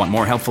it. Want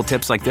more helpful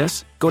tips like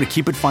this? Go to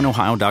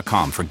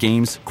keepitfunohio.com for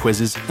games,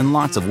 quizzes, and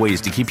lots of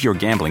ways to keep your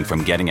gambling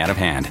from getting out of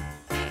hand.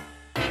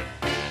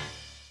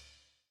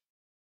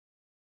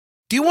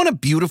 Do you want a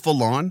beautiful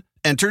lawn?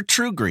 Enter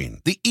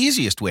TruGreen, the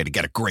easiest way to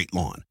get a great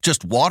lawn.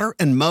 Just water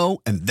and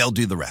mow, and they'll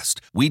do the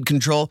rest. Weed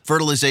control,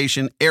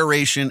 fertilization,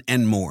 aeration,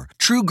 and more.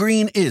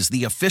 TruGreen is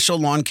the official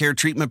lawn care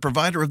treatment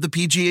provider of the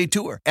PGA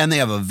Tour, and they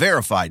have a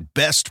verified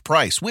best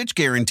price, which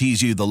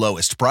guarantees you the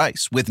lowest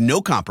price with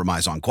no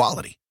compromise on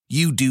quality.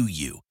 You do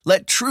you.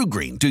 Let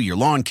TruGreen do your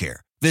lawn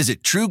care.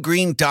 Visit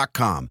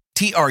TruGreen.com,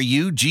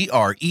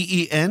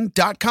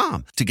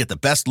 TruGreen.com, to get the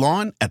best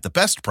lawn at the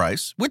best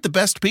price with the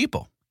best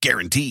people.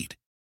 Guaranteed.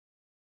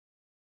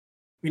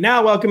 We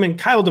now welcome in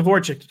Kyle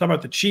Dvorchak to talk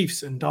about the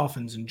Chiefs and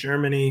Dolphins in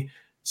Germany.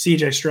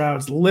 CJ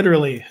Stroud's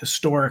literally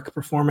historic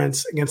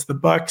performance against the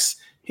Bucs.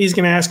 He's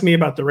going to ask me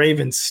about the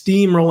Ravens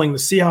steamrolling the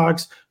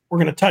Seahawks. We're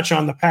going to touch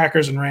on the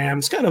Packers and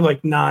Rams, kind of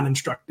like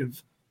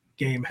non-instructive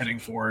game heading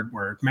forward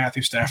where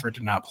Matthew Stafford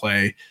did not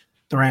play.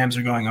 The Rams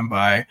are going on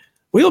by.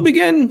 We'll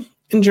begin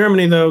in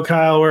Germany, though,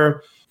 Kyle,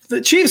 where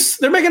the Chiefs,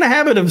 they're making a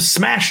habit of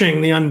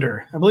smashing the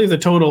under. I believe the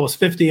total was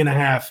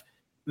 50.5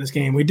 in this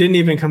game. We didn't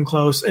even come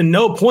close, and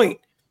no point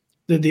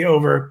did the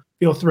over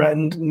feel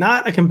threatened.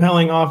 Not a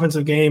compelling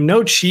offensive game.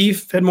 No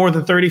Chief had more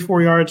than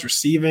 34 yards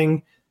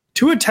receiving.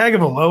 Tua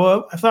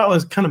Tagovailoa, I thought,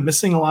 was kind of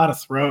missing a lot of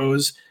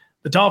throws.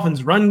 The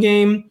Dolphins' run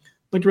game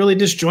looked really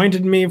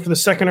disjointed to me for the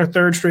second or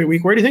third straight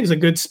week. Where do you think is a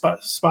good spot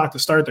to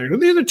start there?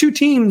 These are two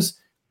teams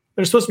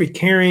that are supposed to be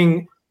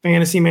carrying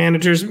fantasy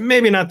managers.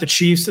 Maybe not the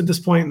Chiefs at this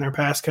point in their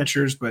pass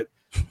catchers, but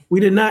we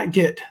did not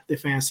get the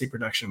fantasy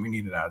production we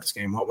needed out of this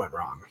game. What went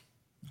wrong?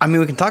 I mean,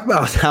 we can talk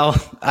about how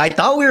I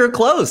thought we were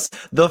close.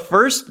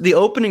 The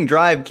opening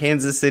drive,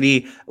 Kansas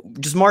City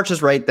just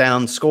marches right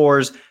down,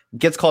 scores,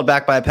 gets called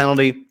back by a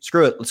penalty.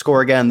 Screw it. Let's score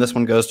again. This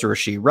one goes to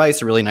Rashee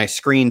Rice, a really nice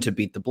screen to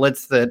beat the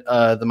blitz that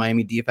the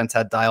Miami defense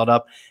had dialed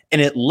up.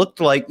 And it looked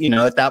like,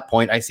 at that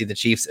point, I see the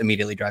Chiefs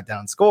immediately drive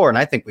down and score. And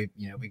I think we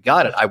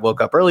got it. I woke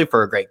up early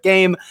for a great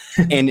game.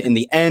 And in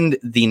the end,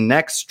 the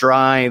next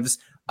drives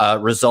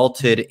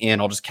resulted in,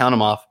 I'll just count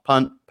them off,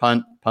 punt,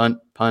 punt, punt,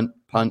 punt,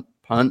 punt,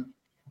 punt.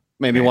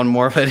 Maybe one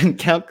more if I didn't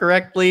count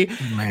correctly.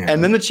 Man.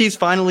 And then the Chiefs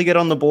finally get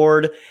on the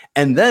board.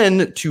 And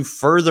then to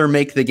further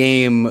make the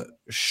game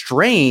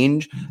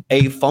strange,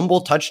 a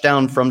fumble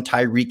touchdown from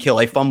Tyreek Hill,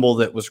 a fumble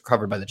that was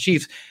recovered by the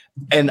Chiefs.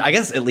 And I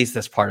guess at least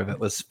this part of it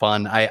was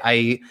fun.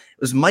 It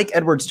was Mike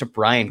Edwards to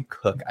Brian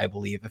Cook, I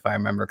believe, if I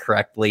remember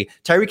correctly.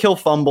 Tyreek Hill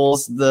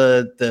fumbles.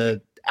 The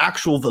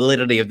actual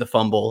validity of the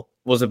fumble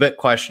was a bit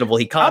questionable.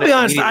 I'll be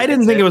honest, I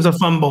didn't think it was a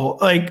fumble.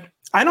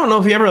 I don't know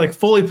if he ever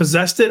fully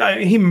possessed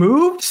it. He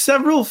moved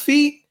several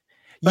feet.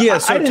 Yeah,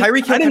 so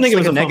Tyreek Hill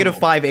catches a negative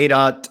 5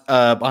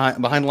 ADOT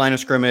behind the line of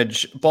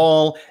scrimmage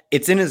ball.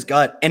 It's in his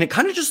gut, and it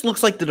kind of just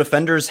looks like the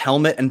defender's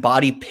helmet and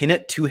body pin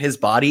it to his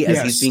body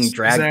as he's being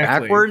dragged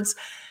backwards.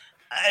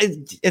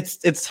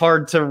 It's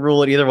hard to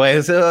rule it either way.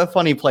 It's a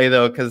funny play,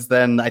 though, because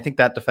then I think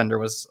that defender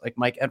was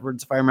Mike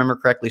Edwards, if I remember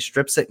correctly,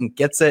 strips it and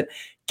gets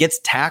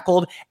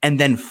tackled, and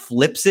then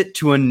flips it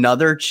to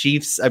another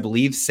Chiefs, I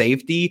believe,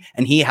 safety,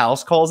 and he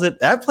house calls it.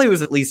 That play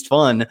was at least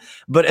fun.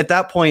 But at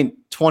that point,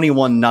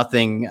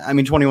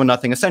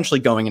 21-0, essentially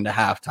going into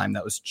halftime.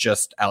 That was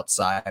just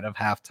outside of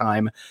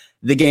halftime.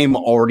 The game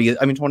already,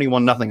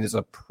 21-0 is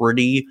a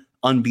pretty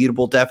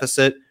unbeatable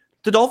deficit.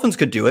 The Dolphins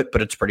could do it,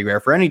 but it's pretty rare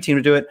for any team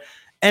to do it.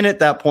 And at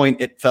that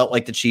point, it felt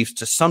like the Chiefs,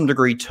 to some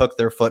degree, took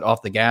their foot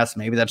off the gas.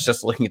 Maybe that's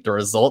just looking at the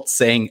results,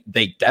 saying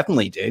they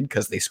definitely did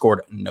because they scored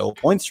no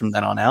points from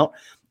then on out.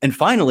 And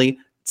finally, at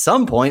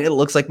some point, it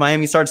looks like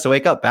Miami starts to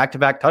wake up.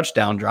 Back-to-back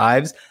touchdown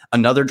drives.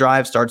 Another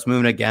drive starts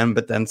moving again,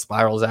 but then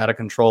spirals out of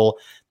control.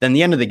 Then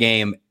the end of the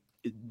game,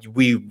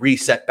 we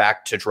reset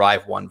back to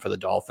drive one for the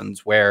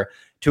Dolphins, where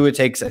Tua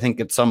takes, I think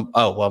it's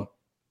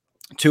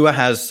Tua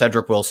has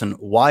Cedric Wilson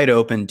wide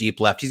open, deep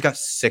left. He's got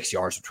 6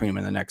 yards between him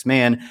and the next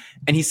man.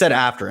 And he said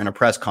after, in a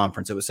press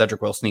conference, it was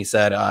Cedric Wilson. He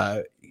said,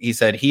 he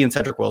said he and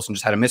Cedric Wilson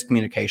just had a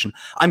miscommunication.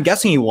 I'm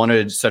guessing he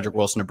wanted Cedric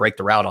Wilson to break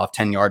the route off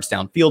 10 yards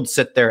downfield,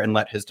 sit there and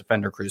let his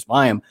defender cruise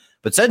by him.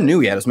 But Ced knew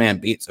he had his man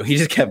beat, so he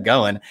just kept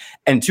going.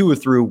 And Tua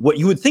threw what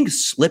you would think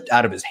slipped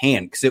out of his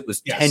hand because it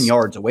was 10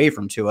 yards away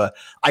from Tua.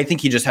 I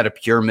think he just had a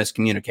pure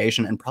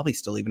miscommunication and probably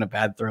still even a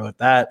bad throw at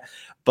that.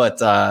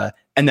 But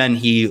and then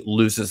he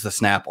loses the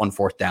snap on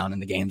 4th down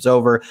and the game's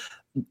over.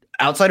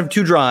 Outside of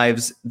 2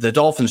 drives, the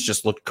Dolphins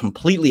just looked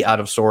completely out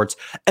of sorts.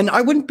 And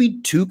I wouldn't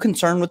be too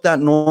concerned with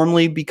that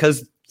normally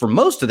because for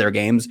most of their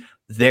games,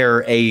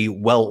 they're a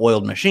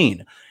well-oiled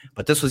machine.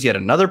 But this was yet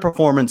another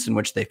performance in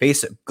which they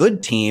face a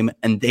good team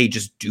and they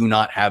just do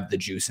not have the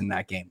juice in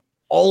that game.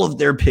 All of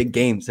their big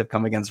games have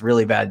come against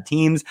really bad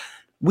teams.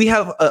 We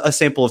have a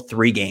sample of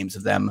 3 games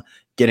of them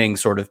getting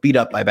sort of beat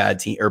up by bad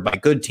team or by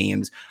good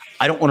teams.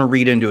 I don't want to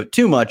read into it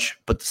too much,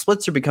 but the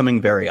splits are becoming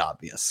very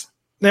obvious.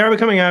 They are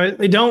becoming out.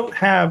 They don't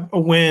have a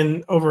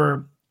win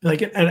over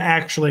like an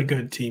actually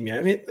good team yet.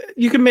 I mean,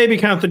 you can maybe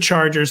count the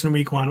Chargers in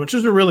week 1, which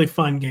was a really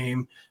fun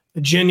game,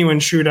 a genuine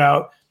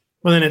shootout.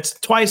 But then it's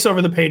twice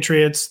over the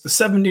Patriots, the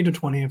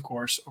 70-20, of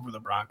course, over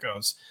the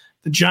Broncos,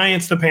 the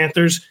Giants, the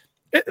Panthers.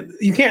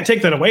 You can't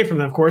take that away from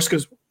them, of course,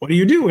 because what do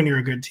you do when you're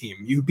a good team?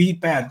 You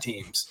beat bad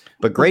teams.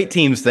 But great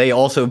teams, they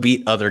also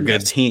beat other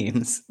good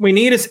teams. We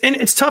need it. And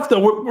it's tough,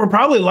 though. We're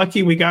probably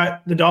lucky we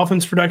got the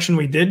Dolphins production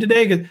we did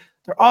today because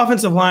their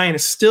offensive line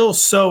is still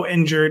so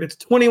injured. It's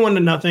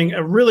 21-0,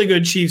 a really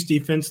good Chiefs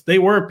defense. They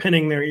were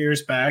pinning their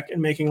ears back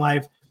and making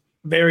life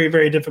very,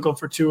 very difficult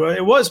for Tua.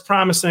 It was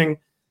promising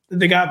that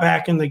they got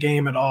back in the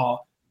game at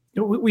all.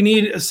 We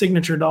need a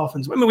signature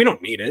Dolphins. I mean, we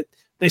don't need it.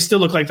 They still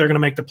look like they're going to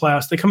make the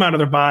playoffs. They come out of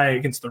their bye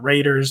against the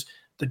Raiders,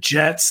 the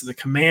Jets, the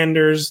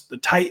Commanders, the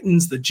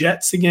Titans, the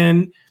Jets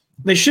again.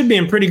 They should be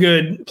in pretty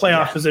good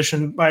playoff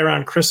position by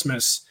around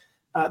Christmas.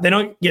 They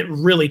don't get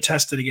really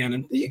tested again.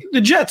 And the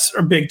Jets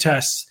are big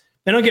tests.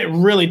 They don't get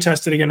really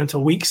tested again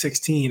until week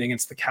 16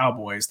 against the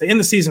Cowboys. They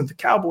end the season with the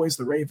Cowboys,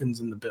 the Ravens,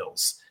 and the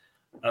Bills.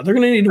 They're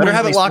going to need to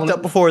have it locked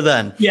up before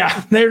then.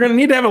 Yeah, they're going to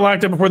need to have it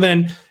locked up before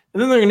then.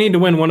 And then they're going to need to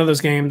win one of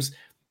those games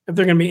if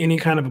they're going to be any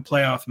kind of a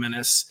playoff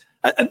menace.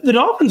 The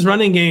Dolphins'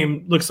 running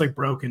game looks like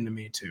broken to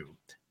me, too.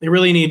 They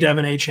really need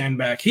Devin Achane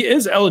back. He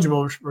is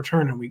eligible to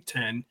return in week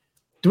 10.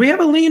 Do we have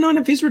a lean on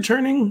if he's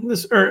returning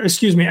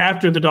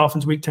after the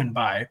Dolphins' week 10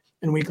 bye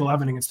in week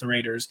 11 against the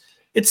Raiders?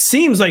 It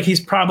seems like he's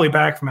probably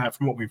back from that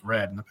from what we've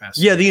read in the past.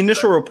 Yeah, the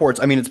initial reports,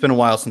 I mean, it's been a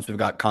while since we've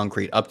got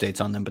concrete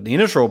updates on them, but the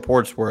initial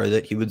reports were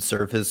that he would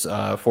serve his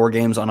 4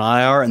 games on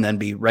IR and then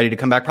be ready to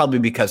come back, probably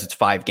because it's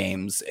 5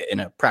 games in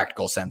a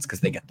practical sense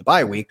because they get the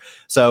bye week.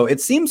 So it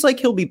seems like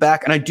he'll be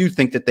back, and I do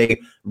think that they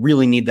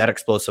really need that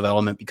explosive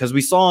element because we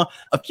saw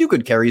a few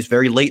good carries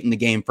very late in the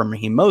game from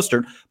Raheem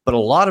Mostert, but a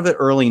lot of it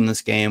early in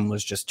this game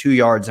was just 2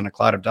 yards in a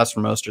cloud of dust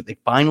for Mostert. They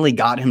finally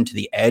got him to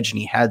the edge, and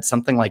he had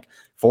something like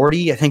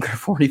 40, I think, or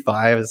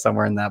 45 is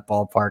somewhere in that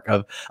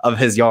ballpark of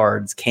his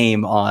yards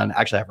came on,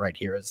 actually I have right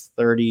here is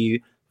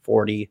 30,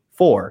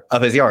 44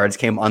 of his yards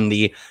came on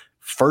the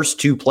first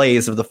 2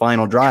 plays of the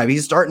final drive.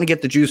 He's starting to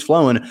get the juice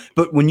flowing,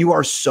 but when you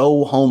are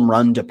so home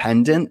run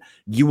dependent,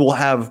 you will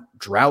have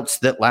droughts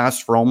that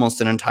last for almost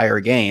an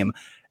entire game.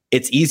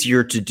 It's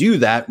easier to do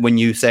that when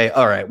you say,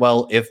 all right,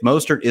 well, if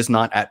Mostert is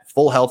not at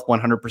full health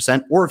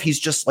 100%, or if he's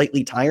just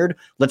slightly tired,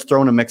 let's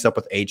throw in a mix up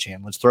with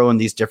Achane. Let's throw in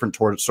these different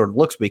sort of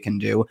looks we can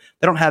do.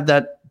 They don't have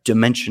that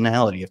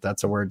dimensionality, if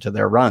that's a word, to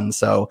their run.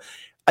 So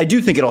I do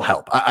think it'll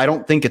help. I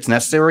don't think it's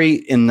necessary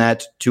in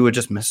that Tua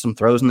just missed some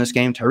throws in this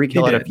game. Tyreek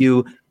Hill had a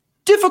few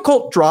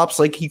difficult drops,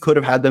 like he could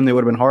have had them. They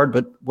would have been hard,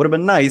 but would have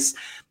been nice.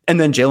 And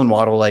then Jalen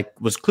Waddle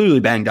was clearly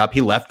banged up. He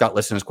left, got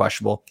listed as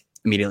questionable.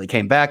 Immediately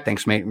came back.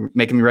 Thanks for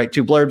making me write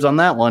 2 blurbs on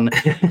that one.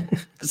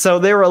 So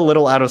they were a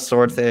little out of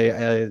sorts.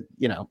 They,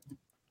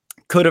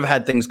 could have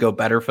had things go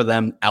better for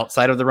them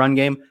outside of the run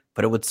game,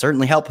 but it would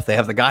certainly help if they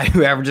have the guy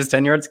who averages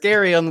 10 yards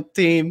carry on the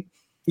team.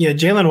 Yeah,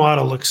 Jalen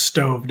Waddle looks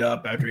stoved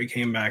up after he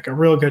came back. A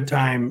real good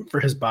time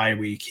for his bye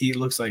week. He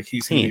looks like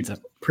he's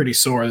pretty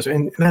sore.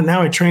 And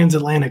now a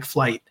transatlantic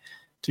flight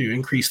to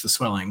increase the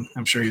swelling.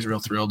 I'm sure he's real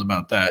thrilled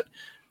about that.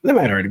 They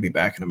might already be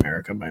back in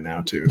America by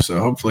now, too. So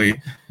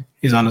hopefully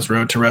he's on his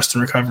road to rest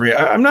and recovery.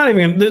 I'm not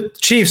even – the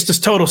Chiefs,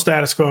 just total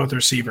status quo with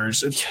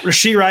receivers. It's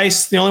Rashee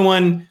Rice, the only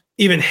one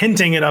even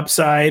hinting at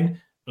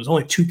upside. There's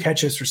only 2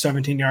 catches for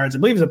 17 yards. I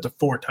believe he's up to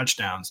 4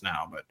 touchdowns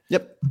now. But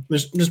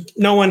there's just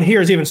no one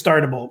here is even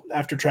startable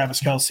after Travis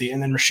Kelce.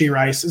 And then Rashee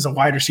Rice is a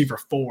wide receiver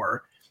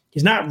 4.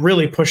 He's not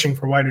really pushing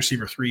for wide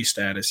receiver 3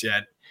 status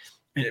yet.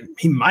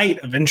 He might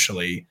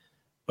eventually –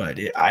 but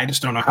I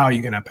just don't know how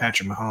you can have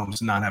Patrick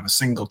Mahomes and not have a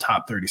single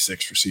top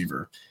 36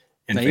 receiver.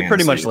 You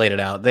pretty much laid it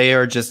out. They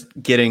are just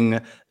getting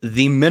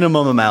the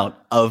minimum amount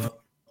of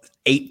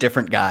 8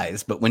 different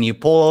guys. But when you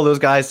pull all those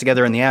guys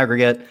together in the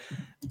aggregate,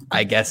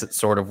 I guess it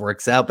sort of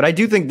works out. But I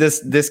do think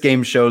this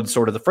game showed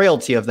sort of the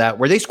frailty of that,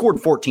 where they scored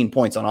 14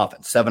 points on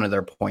offense. 7 of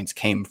their points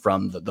came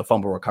from the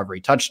fumble recovery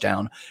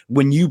touchdown.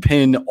 When you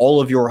pin all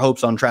of your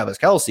hopes on Travis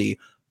Kelce,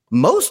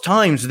 most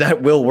times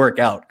that will work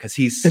out because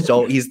he's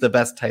the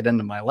best tight end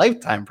of my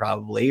lifetime,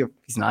 probably. If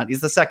he's not,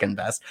 he's the second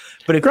best.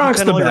 But if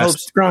Gronk's the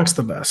best. Gronk's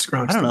the best.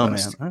 I don't know,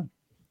 man.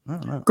 I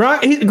don't know.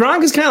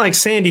 Gronk is kind of like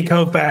Sandy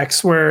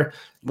Koufax, where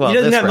he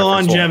doesn't have the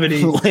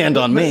longevity. Land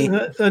on me.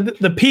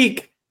 The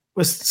peak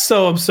was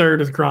so absurd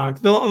with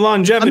Gronk. The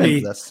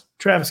longevity,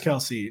 Travis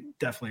Kelce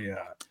definitely.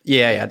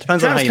 Yeah.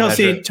 Depends Travis on how you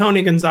Kelce, measure.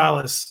 Tony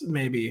Gonzalez,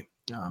 maybe.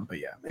 But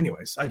yeah.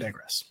 Anyways, I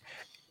digress.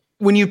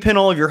 When you pin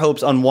all of your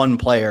hopes on one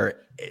player,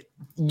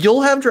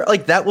 you'll have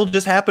that will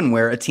just happen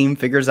where a team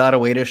figures out a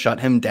way to shut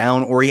him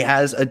down, or he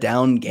has a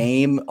down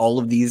game. All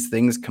of these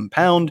things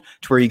compound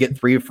to where you get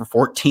 3 for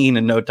 14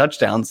 and no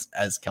touchdowns,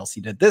 as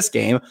Kelce did this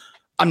game.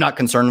 I'm not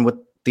concerned with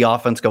the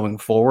offense going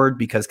forward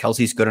because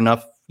Kelce's good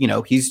enough.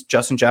 He's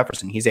Justin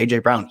Jefferson. He's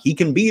AJ Brown. He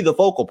can be the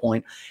focal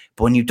point.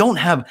 But when you don't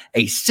have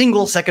a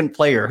single second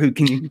player who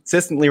can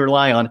consistently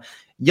rely on,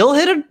 you'll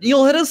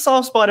hit a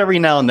soft spot every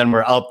now and then.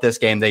 We're up this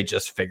game. They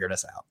just figured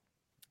us out.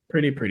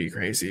 Pretty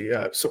crazy.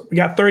 So we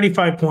got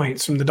 35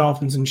 points from the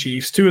Dolphins and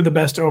Chiefs, 2 of the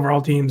best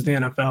overall teams in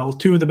the NFL,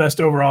 2 of the best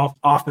overall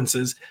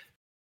offenses.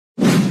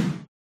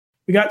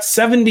 We got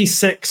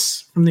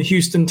 76 from the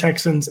Houston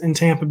Texans and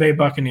Tampa Bay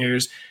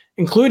Buccaneers,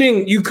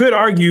 including, you could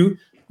argue,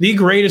 the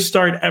greatest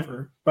start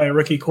ever by a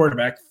rookie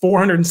quarterback.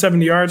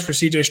 470 yards for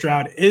CJ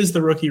Stroud is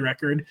the rookie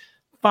record.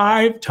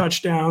 5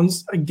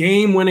 touchdowns, a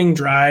game-winning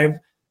drive.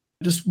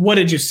 Just what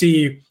did you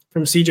see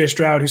from CJ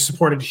Stroud, who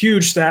supported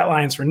huge stat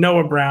lines for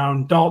Noah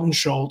Brown, Dalton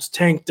Schultz,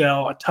 Tank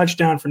Dell, a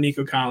touchdown for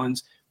Nico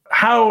Collins?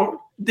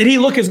 How did he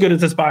look as good as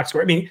this box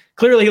score? I mean,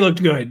 clearly he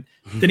looked good.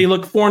 Did he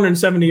look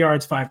 470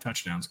 yards, 5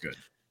 touchdowns good?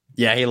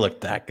 Yeah, he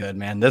looked that good,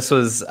 man. This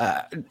was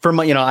I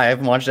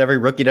haven't watched every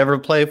rookie to ever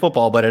play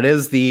football, but it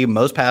is the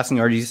most passing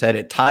yards. You said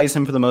it ties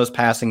him for the most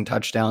passing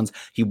touchdowns.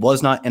 He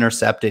was not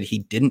intercepted. He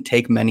didn't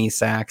take many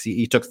sacks.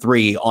 He took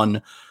 3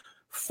 on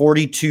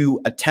 42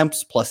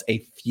 attempts plus a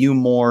few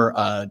more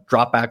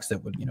dropbacks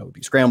that would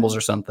be scrambles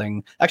or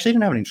something. Actually, he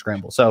didn't have any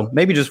scrambles, so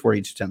maybe just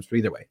 42 attempts. But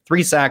either way,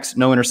 3 sacks,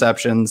 no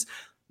interceptions,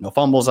 no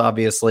fumbles.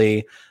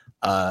 Obviously,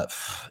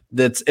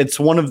 it's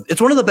one of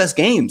the best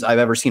games I've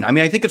ever seen. I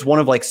mean, I think it's one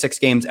of 6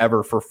 games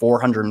ever for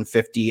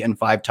 450 and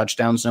 5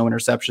 touchdowns, no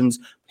interceptions.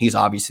 He's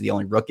obviously the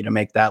only rookie to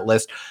make that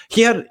list.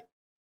 He had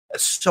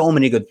so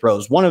many good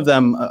throws. One of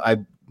them,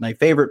 my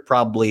favorite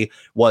probably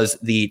was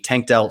the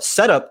Tank Dell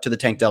setup to the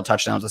Tank Dell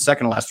touchdowns, the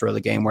second to last throw of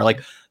the game, where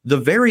the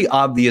very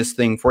obvious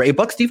thing for a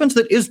Bucs defense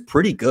that is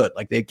pretty good.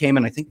 They came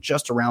in, I think,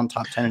 just around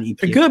top 10 in EP.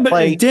 They're good,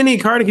 but Denny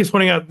Carter keeps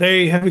pointing out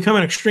they have become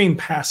an extreme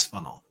pass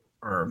funnel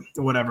for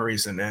whatever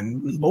reason.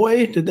 And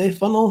boy, did they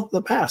funnel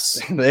the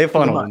pass. They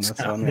funneled in this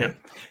one. Yeah.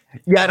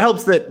 Yeah, it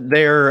helps that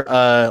they're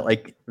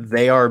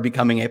they are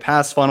becoming a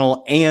pass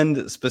funnel,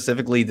 and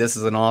specifically, this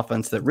is an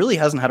offense that really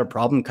hasn't had a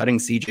problem cutting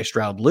CJ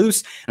Stroud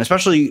loose, and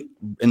especially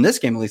in this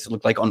game, at least it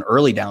looked like on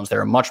early downs,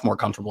 they're much more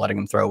comfortable letting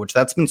him throw. Which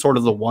that's been sort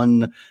of the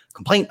one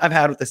complaint I've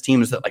had with this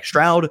team is that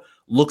Stroud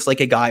looks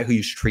like a guy who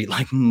you should treat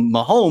like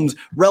Mahomes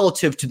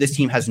relative to this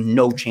team has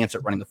no chance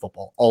at running the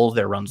football. All of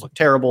their runs look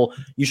terrible.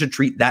 You should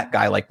treat that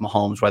guy like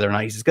Mahomes, whether or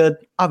not he's as good.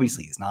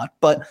 Obviously, he's not.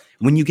 But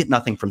when you get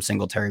nothing from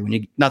Singletary, when you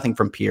get nothing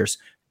from Pierce,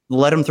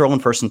 let him throw in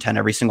 1st and 10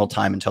 every single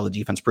time until the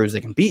defense proves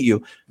they can beat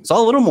you.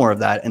 Saw a little more of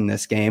that in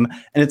this game.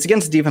 And it's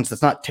against a defense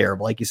that's not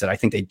terrible. Like you said, I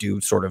think they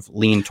do sort of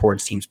lean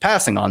towards teams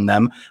passing on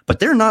them, but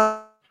they're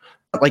not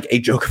a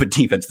joke of a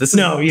defense. This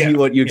is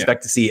what you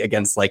expect to see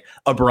against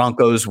a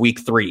Broncos week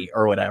 3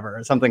 or whatever,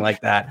 or something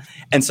like that.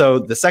 And so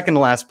the second to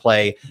last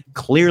play,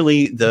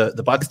 clearly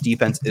the Bucs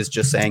defense is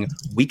just saying,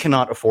 we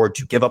cannot afford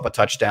to give up a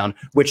touchdown,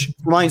 which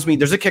reminds me,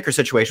 there's a kicker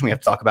situation we have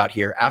to talk about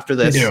here after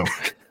this.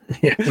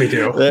 Yeah, we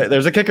do.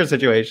 There's a kicker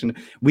situation.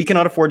 We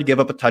cannot afford to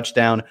give up a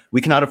touchdown. We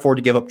cannot afford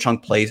to give up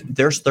chunk plays.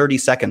 There's 30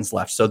 seconds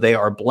left. So they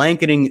are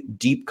blanketing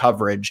deep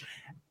coverage,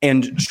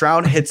 and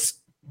Stroud hits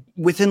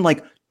within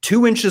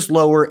 2 inches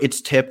lower.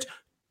 It's tipped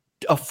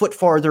a foot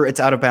farther. It's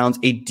out of bounds.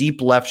 A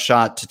deep left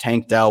shot to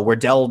Tank Dell, where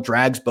Dell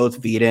drags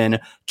both feet in.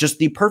 Just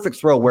the perfect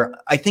throw where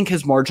I think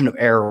his margin of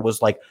error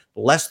was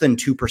less than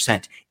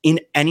 2% in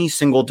any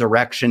single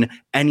direction,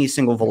 any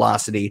single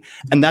velocity.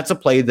 And that's a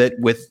play that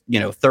with,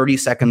 30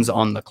 seconds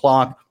on the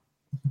clock,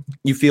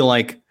 you feel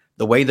like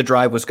the way the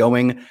drive was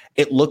going,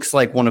 it looks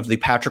like one of the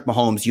Patrick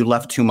Mahomes, you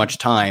left too much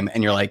time.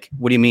 And you're like,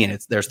 what do you mean?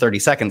 There's 30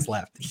 seconds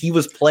left. He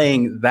was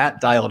playing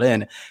that dialed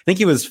in. I think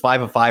he was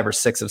 5 of 5 or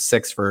 6 of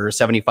 6 for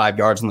 75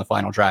 yards on the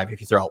final drive. If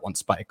you throw out one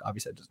spike,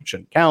 obviously it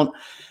shouldn't count.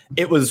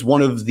 It was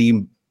one of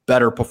the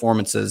better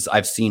performances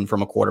I've seen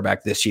from a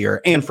quarterback this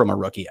year and from a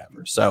rookie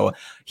ever. So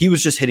he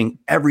was just hitting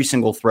every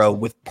single throw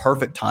with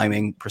perfect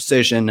timing,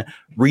 precision,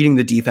 reading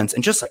the defense,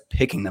 and just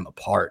picking them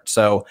apart.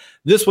 So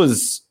this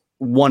was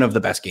one of the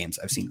best games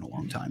I've seen in a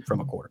long time from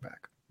a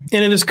quarterback.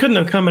 And it just couldn't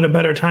have come at a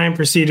better time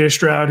for CJ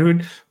Stroud,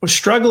 who was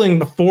struggling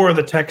before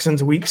the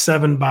Texans week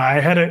 7 bye,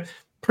 had a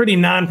pretty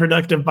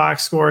non-productive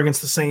box score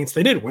against the Saints.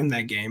 They did win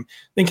that game.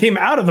 Then came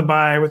out of the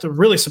bye with a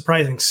really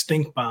surprising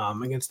stink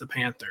bomb against the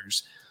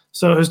Panthers.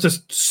 So it was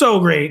just so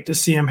great to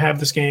see him have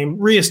this game,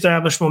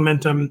 reestablish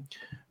momentum,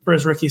 for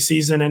his rookie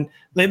season. And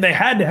they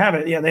had to have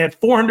it. Yeah, they had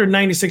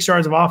 496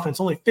 yards of offense.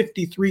 Only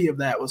 53 of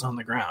that was on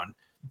the ground.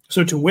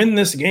 So to win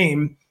this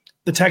game,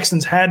 the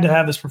Texans had to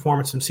have this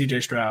performance from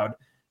CJ Stroud,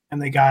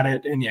 and they got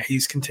it. And yeah,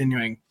 he's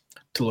continuing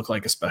to look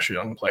like a special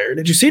young player.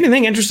 Did you see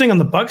anything interesting on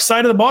the Bucs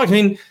side of the ball? I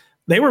mean,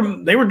 they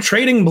were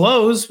trading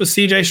blows with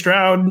CJ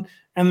Stroud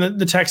and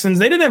the Texans.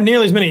 They didn't have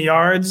nearly as many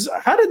yards.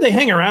 How did they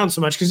hang around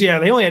so much? Because yeah,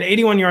 they only had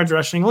 81 yards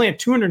rushing, only had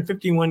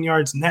 251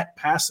 yards net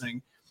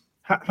passing.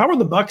 How were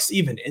the Bucs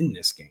even in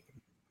this game?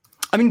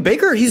 I mean,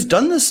 Baker, he's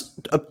done this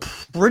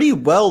pretty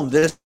well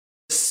this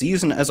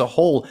season as a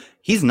whole.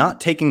 He's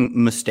not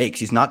taking mistakes.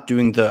 He's not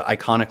doing the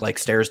iconic like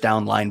stares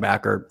down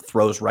linebacker,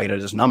 throws right at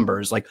his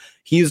numbers. Like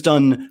he's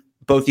done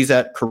both. He's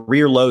at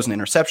career lows in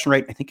interception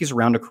rate. I think he's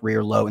around a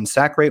career low in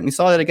sack rate. And we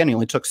saw that again. He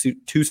only took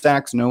 2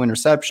 sacks, no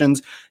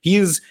interceptions.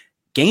 He's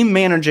game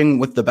managing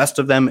with the best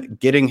of them,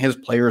 getting his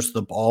players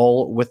the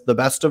ball with the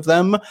best of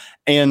them.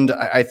 And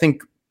I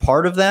think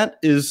part of that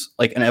is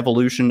like an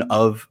evolution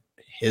of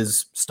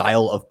his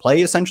style of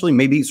play, essentially,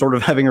 maybe sort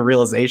of having a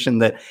realization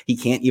that he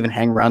can't even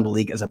hang around the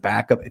league as a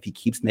backup if he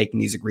keeps making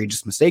these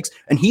egregious mistakes.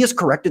 And he has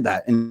corrected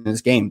that in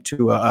his game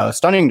to a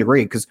stunning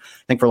degree, because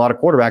I think for a lot of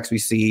quarterbacks we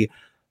see,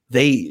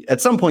 they at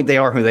some point they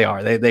are who they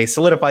are. They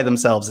solidify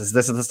themselves as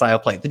this is the style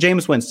of play. The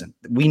Jameis Winston,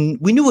 we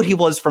knew what he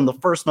was from the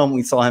first moment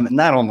we saw him, and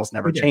that almost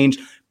never changed.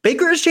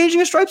 Baker is changing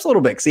his stripes a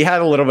little bit because he had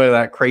a little bit of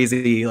that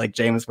crazy like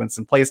Jameis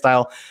Winston play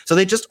style. So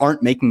they just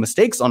aren't making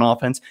mistakes on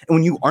offense. And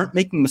when you aren't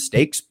making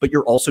mistakes, but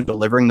you're also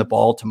delivering the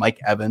ball to Mike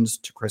Evans,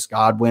 to Chris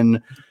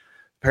Godwin,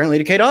 apparently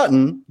to Kate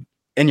Otten,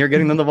 and you're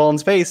getting them the ball in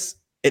space,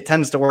 it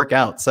tends to work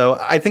out. So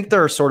I think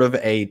they're sort of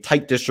a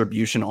tight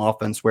distribution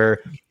offense where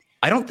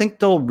I don't think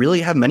they'll really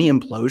have many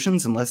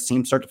implosions unless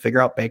teams start to figure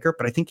out Baker,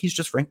 but I think he's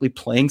just frankly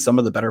playing some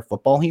of the better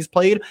football he's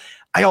played.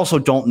 I also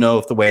don't know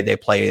if the way they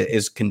play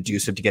is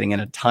conducive to getting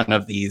in a ton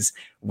of these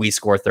we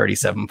score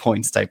 37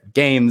 points type of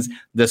games.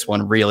 This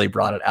one really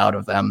brought it out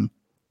of them.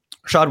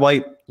 Rachaad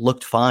White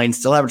looked fine,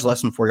 still averaged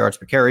less than 4 yards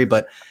per carry,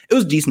 but it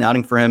was a decent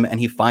outing for him, and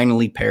he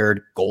finally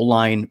paired goal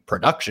line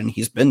production.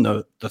 He's been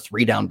the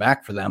 3-down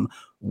back for them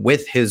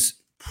with his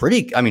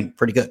pretty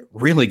good,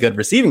 really good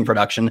receiving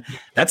production.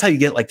 That's how you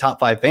get like top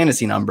 5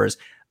 fantasy numbers.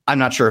 I'm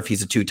not sure if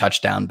he's a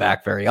 2-touchdown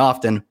back very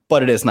often,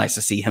 but it is nice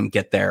to see him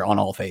get there on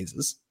all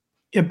phases.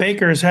 Yeah,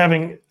 Baker is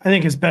having, I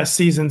think, his best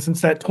season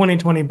since that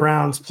 2020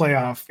 Browns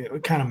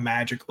playoff kind of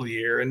magical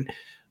year. And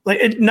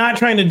like, not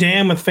trying to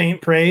damn with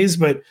faint praise,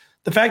 but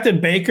the fact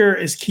that Baker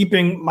is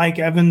keeping Mike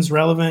Evans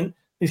relevant,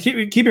 he's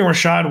keeping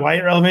Rachaad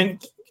White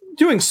relevant,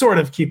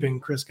 keeping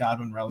Chris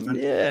Godwin relevant.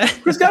 Yeah.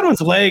 Chris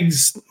Godwin's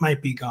legs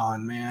might be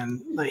gone, man.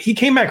 Like, he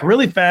came back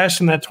really fast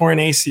from that torn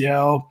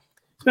ACL.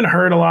 He's been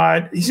hurt a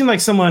lot. He seemed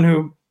like someone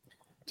who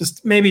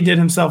just maybe did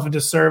himself a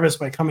disservice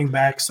by coming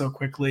back so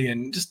quickly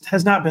and just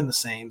has not been the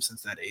same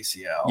since that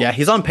ACL. Yeah,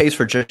 he's on pace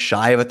for just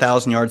shy of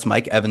 1,000 yards.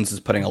 Mike Evans is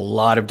putting a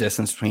lot of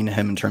distance between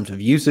him in terms of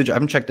usage. I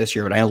haven't checked this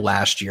year, but I know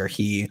last year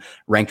he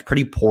ranked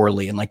pretty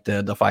poorly in like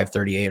the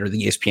 538 or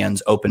the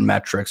ESPN's open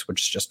metrics,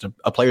 which is just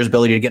a player's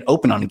ability to get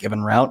open on a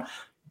given route.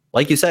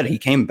 Like you said, he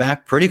came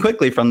back pretty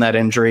quickly from that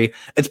injury.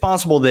 It's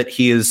possible that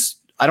he is,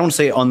 I don't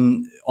say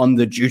on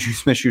the Juju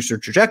Smith-Schuster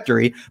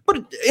trajectory,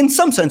 but in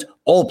some sense,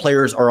 all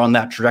players are on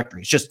that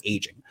trajectory. It's just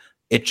aging.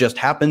 It just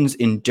happens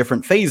in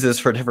different phases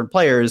for different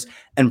players.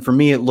 And for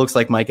me, it looks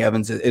like Mike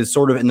Evans is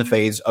sort of in the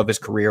phase of his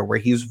career where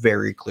he's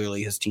very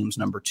clearly his team's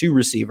number 2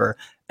 receiver.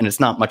 And it's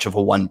not much of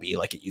a 1B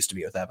like it used to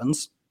be with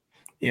Evans.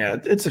 Yeah,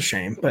 it's a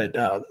shame. But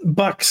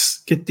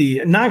Bucs get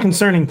the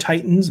non-concerning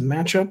Titans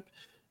matchup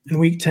in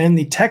Week 10.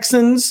 The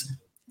Texans,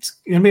 it's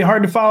going to be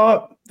hard to follow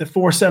up. The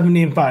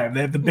 4-70-5.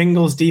 They have the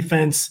Bengals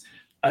defense,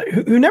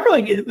 who never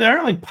they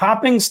aren't like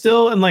popping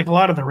still in like a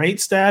lot of the rate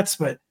stats,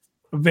 but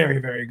a very,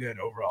 very good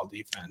overall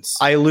defense.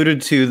 I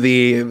alluded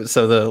to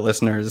so the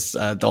listeners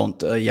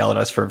don't yell at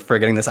us for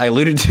forgetting this. I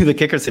alluded to the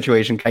kicker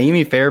situation.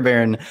 Kaimi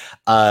Fairbairn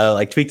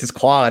tweaked his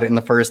quad in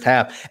the first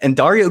half, and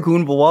Dario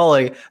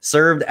Ogunbowale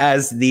served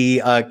as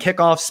the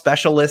kickoff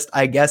specialist,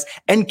 I guess,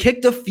 and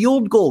kicked a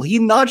field goal. He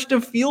notched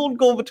a field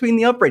goal between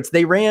the uprights.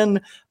 They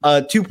ran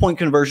 2-point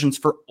conversions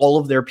for all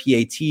of their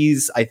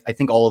PATs. I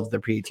think all of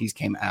their PATs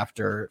came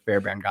after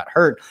Fairbairn got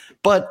hurt,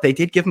 but they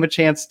did give him a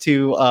chance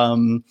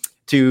to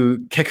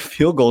kick a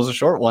field goal as a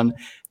short one,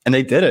 and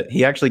they did it.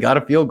 He actually got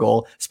a field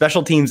goal.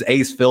 Special teams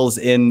ace fills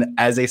in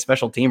as a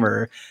special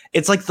teamer.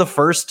 It's like the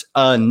first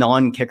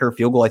non-kicker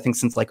field goal, I think,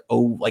 since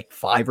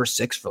 5 or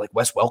 6 for like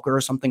Wes Welker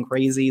or something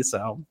crazy.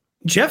 So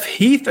Jeff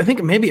Heath, I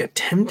think, maybe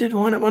attempted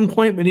one at one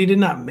point, but he did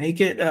not make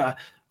it. That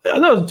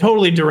was a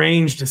totally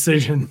deranged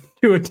decision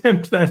to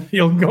attempt that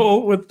field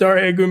goal with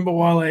Dario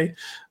Ogunbowale.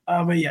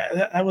 But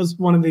yeah, that was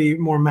one of the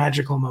more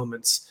magical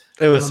moments.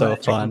 It was so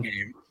fun.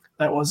 Game.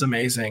 That was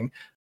amazing.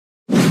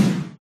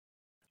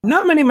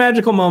 Not many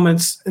magical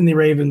moments in the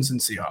Ravens and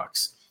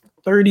Seahawks.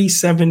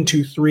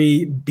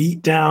 37-3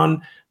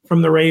 beatdown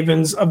from the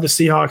Ravens of the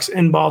Seahawks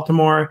in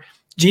Baltimore.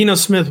 Geno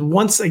Smith,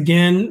 once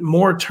again,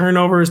 more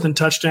turnovers than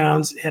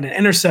touchdowns. He had an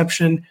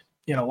interception.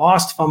 He had a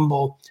lost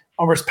fumble.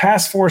 Over his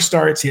past 4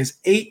 starts, he has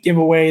 8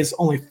 giveaways,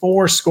 only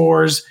 4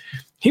 scores.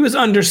 he was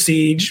under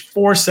siege,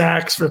 4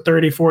 sacks for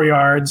 34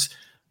 yards,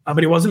 but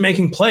he wasn't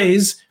making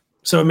plays.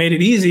 So it made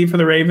it easy for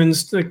the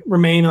Ravens to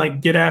remain like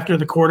get after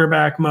the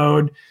quarterback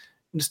mode.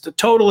 Just a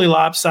totally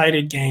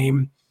lopsided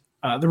game.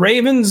 The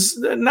Ravens,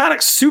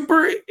 not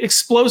super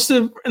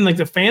explosive in like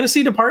the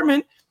fantasy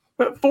department,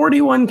 but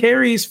 41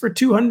 carries for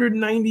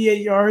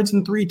 298 yards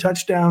and 3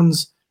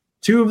 touchdowns.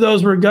 2 of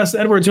those were Gus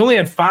Edwards. He only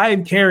had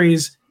 5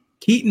 carries.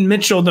 Keaton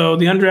Mitchell, though,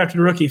 the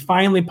undrafted rookie,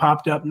 finally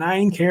popped up.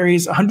 9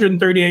 carries,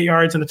 138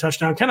 yards and a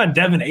touchdown. Kind of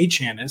Devin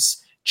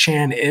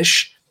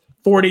Chan-ish.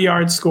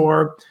 40-yard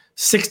score,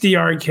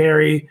 60-yard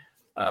carry.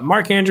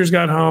 Mark Andrews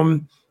got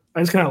home.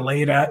 I just kind of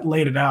laid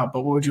it out.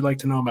 But what would you like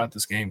to know about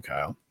this game,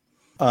 Kyle?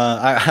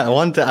 I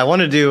want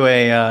to do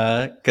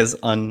because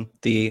on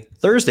the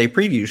Thursday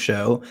preview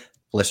show,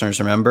 listeners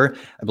remember,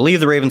 I believe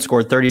the Ravens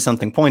scored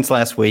 30-something points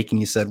last week, and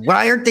you said,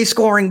 why aren't they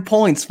scoring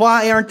points?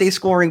 Why aren't they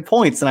scoring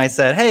points? And I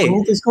said, hey, why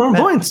aren't they scoring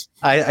points?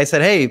 I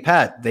said, hey,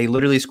 Pat, they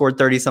literally scored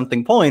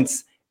 30-something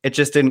points. It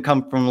just didn't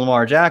come from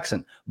Lamar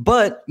Jackson.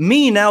 But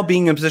me now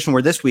being in a position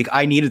where this week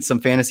I needed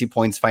some fantasy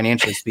points,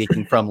 financially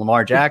speaking, from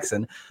Lamar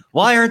Jackson.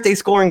 Why aren't they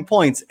scoring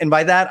points? And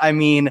by that, I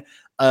mean,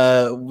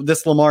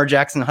 this Lamar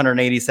Jackson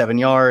 187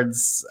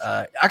 yards,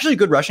 actually a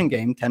good rushing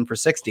game, 10 for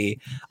 60.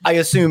 I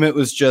assume it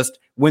was just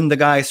when the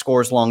guy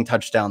scores long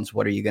touchdowns,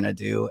 what are you going to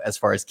do as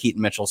far as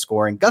Keaton Mitchell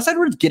scoring? Gus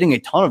Edwards getting a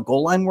ton of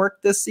goal line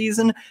work this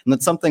season. And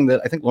that's something that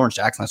I think Lawrence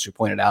Jackson actually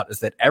pointed out, is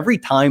that every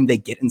time they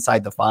get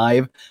inside the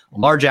 5,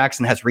 Lamar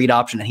Jackson has read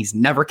option, and he's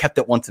never kept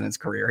it once in his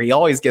career. He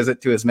always gives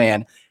it to his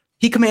man.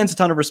 He commands a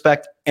ton of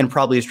respect and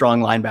probably a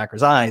strong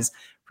linebacker's eyes.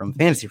 From a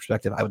fantasy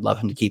perspective, I would love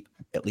him to keep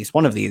at least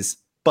one of these.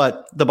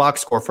 But the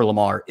box score for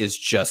Lamar is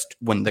just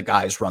when the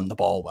guys run the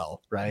ball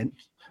well, right?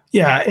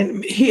 Yeah,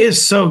 and he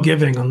is so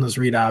giving on those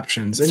read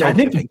options. And I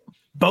think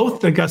both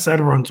the Gus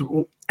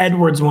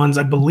Edwards ones,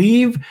 I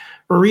believe,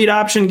 were read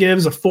option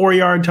gives a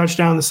 4-yard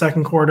touchdown in the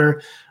second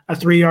quarter, a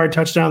 3-yard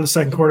touchdown in the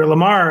second quarter.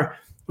 Lamar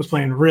was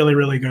playing really,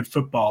 really good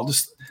football.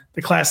 Just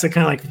the classic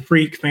kind of like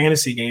freak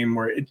fantasy game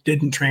where it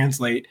didn't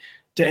translate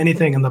to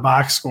anything in the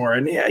box score.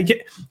 And yeah,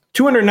 get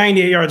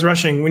 298 yards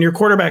rushing. When your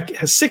quarterback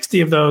has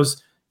 60 of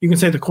those, you can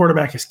say the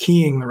quarterback is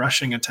keying the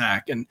rushing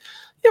attack. And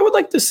yeah, I would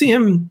like to see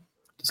him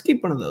just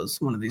keep one of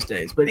those one of these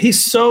days. But he's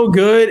so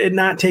good at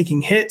not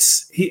taking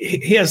hits.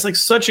 He has like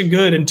such a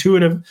good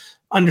intuitive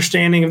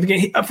understanding of the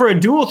game. For a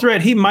dual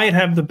threat, he might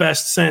have the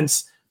best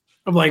sense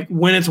of like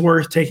when it's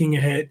worth taking a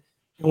hit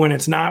and when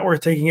it's not worth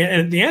taking it.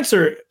 And the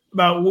answer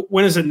about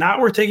when is it not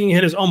worth taking a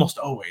hit is almost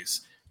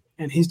always.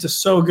 And he's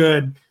just so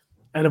good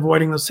at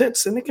avoiding those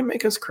hits, and it can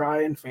make us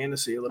cry in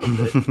fantasy a little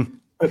bit.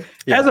 But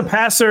as a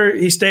passer,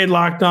 he stayed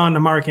locked on to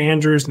Mark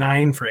Andrews,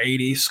 9 for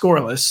 80,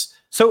 scoreless.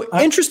 So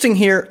interesting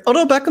here.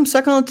 Odell Beckham,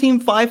 second on the team,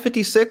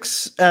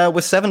 556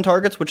 with 7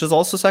 targets, which is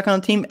also second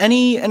on the team.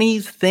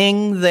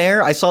 Anything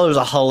there? I saw there was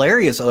a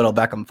hilarious Odell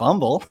Beckham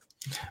fumble.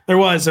 There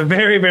was a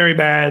very, very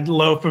bad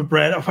loaf of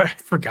bread. Oh, I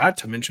forgot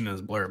to mention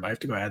his blurb. I have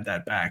to go add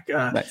that back.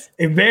 Nice.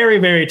 A very,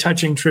 very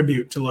touching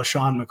tribute to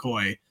LaShawn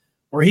McCoy,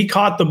 where he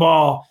caught the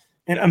ball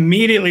and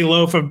immediately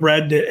loaf of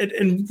bread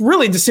and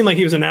really just seemed like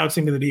he was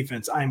announcing to the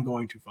defense, I am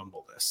going to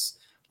fumble this.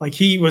 Like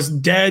he was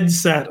dead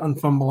set on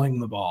fumbling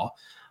the ball.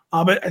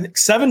 But I think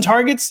 7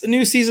 targets, a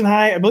new season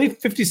high. I believe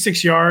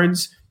 56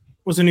 yards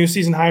was a new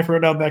season high for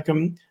Odell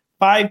Beckham.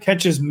 5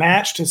 catches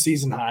matched his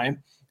season high.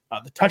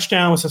 The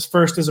touchdown was his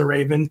first as a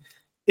Raven.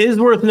 It is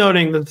worth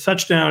noting that the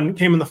touchdown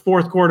came in the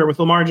fourth quarter with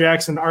Lamar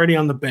Jackson already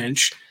on the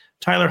bench.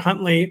 Tyler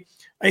Huntley,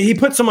 he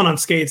put someone on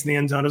skates in the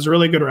end zone. It was a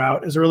really good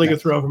route. It was a really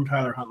good throw from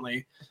Tyler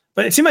Huntley.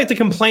 But it seemed like the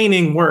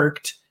complaining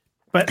worked,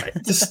 but I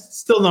just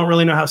still don't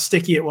really know how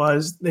sticky it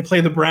was. They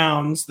play the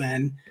Browns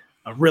then,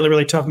 a really,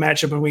 really tough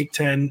matchup in Week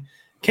 10.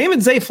 Came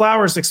at Zay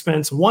Flowers'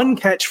 expense, 1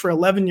 catch for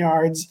 11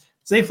 yards.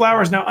 Zay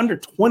Flowers now under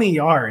 20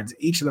 yards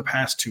each of the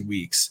past 2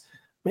 weeks.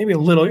 Maybe a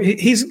little.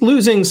 He's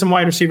losing some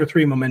wide receiver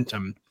 3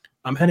 momentum.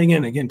 I'm heading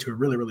in again to a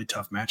really, really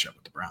tough matchup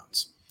with the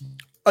Browns.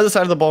 Other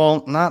side of the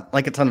ball, not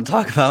like a ton to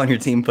talk about when your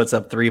team puts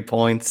up 3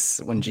 points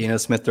when Geno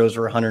Smith throws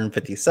for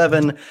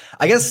 157.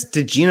 I guess,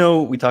 did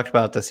Geno, we talked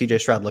about the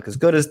CJ Stroud look as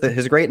good as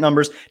his great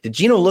numbers. Did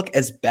Geno look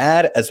as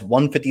bad as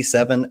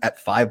 157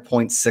 at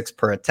 5.6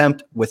 per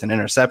attempt with an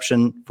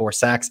interception, 4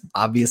 sacks,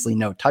 obviously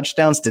no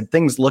touchdowns? Did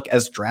things look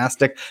as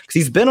drastic? Because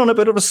he's been on a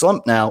bit of a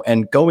slump now,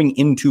 and going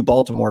into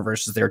Baltimore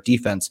versus their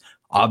defense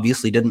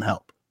obviously didn't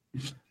help.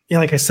 Yeah,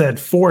 like I said,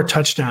 4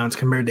 touchdowns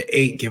compared to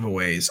 8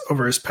 giveaways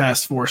over his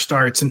past 4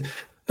 starts. And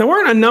there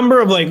weren't a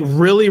number of like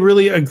really,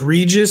 really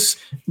egregious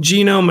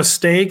Geno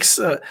mistakes.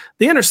 The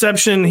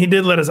interception, he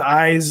did let his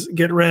eyes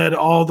get red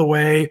all the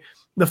way.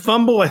 The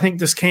fumble, I think,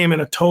 just came in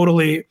a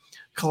totally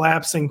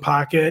collapsing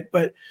pocket,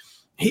 but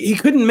he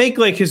couldn't make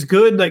like his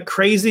good, like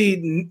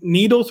crazy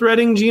needle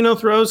threading Geno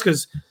throws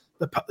because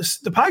the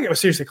pocket was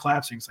seriously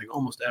collapsing. It's like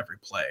almost every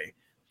play.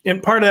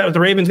 And part of that, the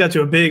Ravens got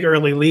to a big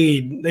early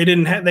lead. They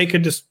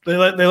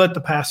let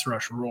the pass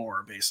rush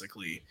roar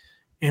basically,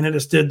 and it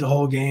just did the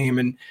whole game.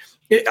 And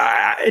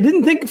I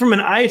didn't think from an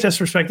eye test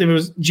perspective it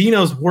was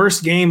Geno's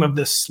worst game of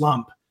this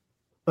slump,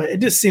 but it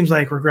just seems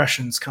like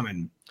regression's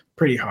coming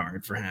pretty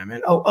hard for him.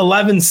 And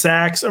 11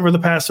 sacks over the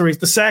past 3 weeks.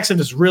 The sacks have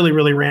just really,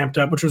 really ramped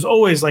up, which was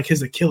always like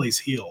his Achilles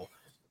heel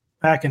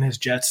back in his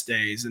Jets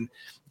days. And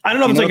I don't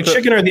know if it's like a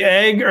chicken or the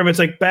egg, or if it's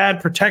like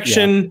bad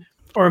protection,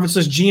 or if it's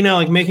just Gino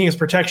like making his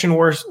protection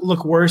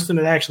look worse than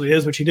it actually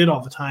is, which he did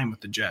all the time with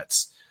the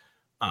Jets.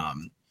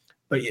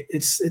 But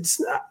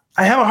it's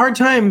I have a hard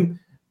time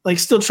like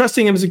still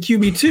trusting him as a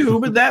QB2.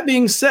 But that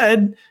being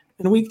said,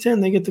 in week 10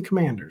 they get the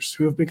Commanders,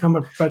 who have become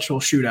a perpetual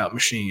shootout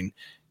machine,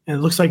 and it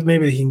looks like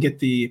maybe he can get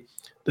the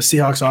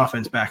Seahawks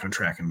offense back on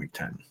track in week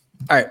 10.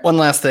 All right, one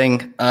last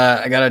thing.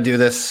 I got to do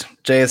this.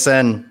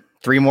 JSN,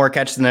 3 more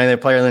catches than any other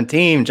player on the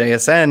team.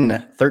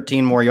 JSN,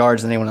 13 more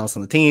yards than anyone else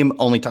on the team.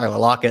 Only Tyler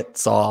Lockett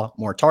saw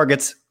more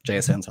targets.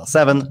 JSN saw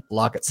 7.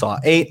 Lockett saw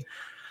 8.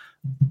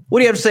 What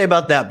do you have to say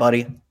about that,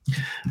 buddy?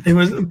 It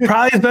was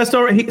probably his best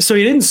over. So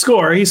he didn't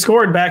score. He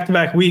scored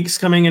back-to-back weeks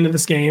coming into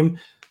this game.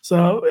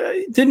 So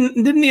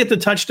didn't get the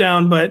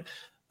touchdown, but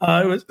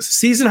it was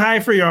season high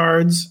for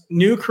yards,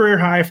 new career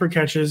high for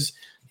catches.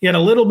 He had a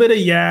little bit of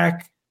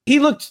yak. He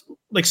looked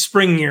like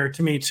spring year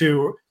to me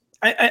too.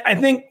 I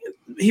think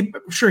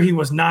I'm sure he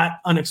was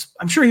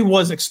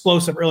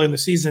explosive early in the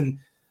season,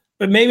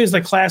 but maybe it's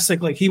like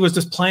classic, like he was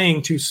just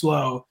playing too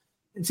slow.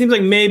 It seems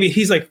like maybe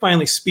he's like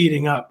finally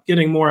speeding up,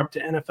 getting more up to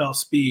NFL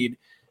speed,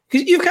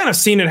 because you've kind of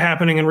seen it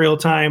happening in real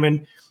time.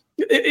 And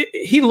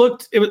it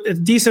was a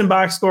decent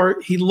box score.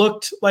 He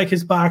looked like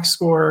his box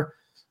score.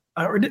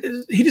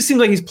 He just seems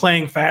like he's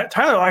playing fat.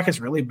 Tyler Lockett's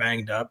really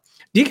banged up.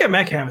 DK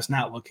Metcalf is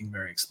not looking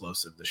very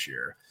explosive this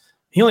year.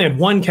 He only had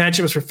 1 catch.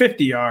 It was for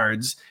 50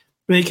 yards.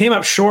 But he came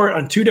up short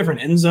on 2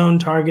 different end zone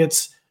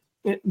targets.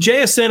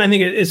 JSN, I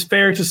think it is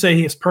fair to say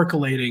he is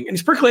percolating. And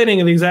he's percolating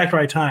at the exact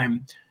right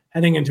time,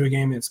 heading into a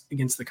game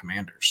against the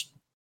Commanders.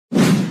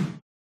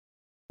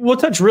 We'll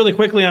touch really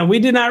quickly on, we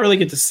did not really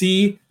get to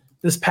see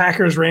this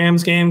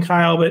Packers-Rams game,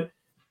 Kyle, but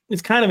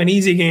it's kind of an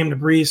easy game to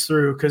breeze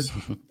through because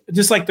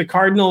just like the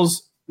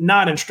Cardinals,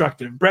 not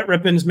instructive. Brett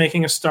Rippon's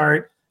making a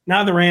start.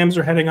 Now the Rams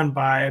are heading on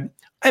bye.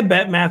 I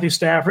bet Matthew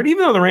Stafford,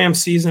 even though the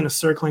Rams season is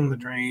circling the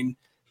drain,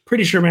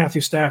 pretty sure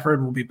Matthew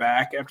Stafford will be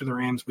back after the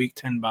Rams week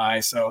 10 bye.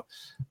 So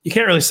you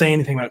can't really say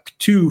anything about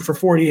 2 for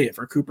 48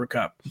 for Cooper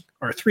Kupp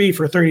or 3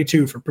 for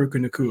 32 for Puka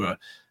Nacua.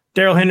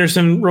 Darrell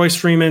Henderson, Royce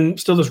Freeman,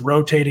 still just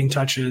rotating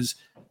touches.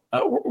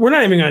 We're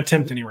not even going to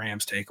attempt any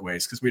Rams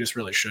takeaways because we just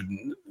really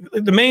shouldn't.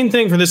 The main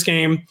thing for this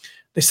game,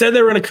 they said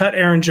they were going to cut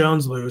Aaron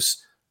Jones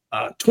loose.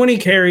 20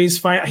 carries.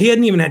 He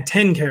hadn't even had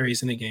 10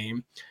 carries in a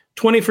game.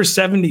 20 for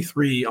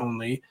 73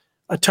 only.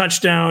 A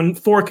touchdown,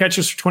 4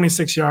 catches for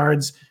 26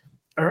 yards.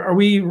 Are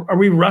we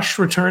rush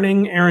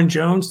returning Aaron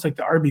Jones to like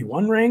the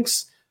RB1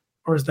 ranks,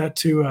 or is that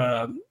too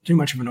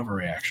much of an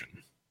overreaction?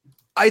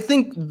 I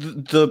think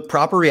the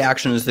proper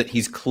reaction is that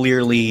he's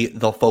clearly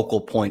the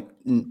focal point,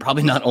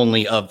 probably not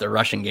only of the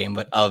rushing game,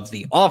 but of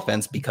the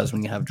offense, because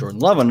when you have Jordan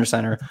Love under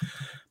center,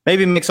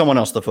 maybe make someone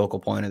else the focal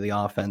point of the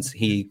offense.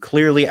 He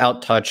clearly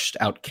out-touched,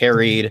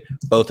 out-carried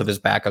both of his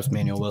backups,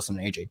 Manuel Wilson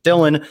and A.J.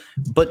 Dillon.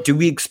 But do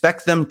we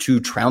expect them to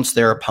trounce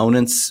their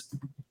opponents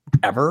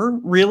ever,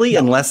 really?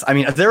 Unless, I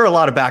mean, there are a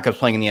lot of backups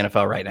playing in the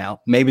NFL right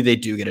now. Maybe they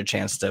do get a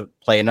chance to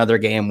play another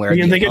game where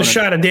they get a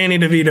shot at Danny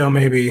DeVito,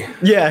 maybe.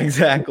 Yeah,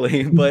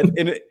 exactly. But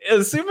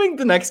assuming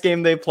the next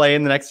game they play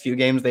and the next few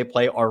games they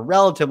play are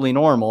relatively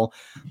normal,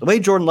 the way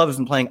Jordan Love has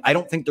been playing, I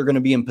don't think they're going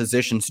to be in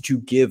positions to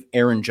give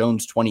Aaron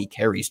Jones 20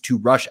 carries to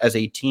rush as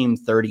a team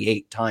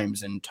 38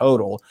 times in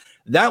total.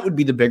 That would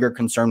be the bigger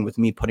concern with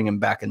me putting him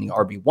back in the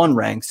RB1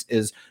 ranks.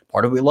 Is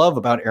part of what we love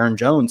about Aaron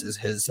Jones is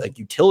his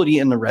utility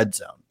in the red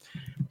zone.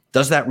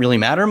 Does that really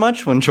matter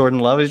much when Jordan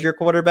Love is your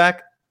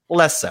quarterback?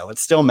 Less so. It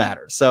still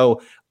matters. So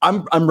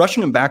I'm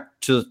rushing him back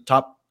to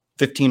top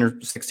 15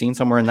 or 16,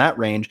 somewhere in that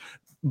range.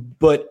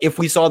 But if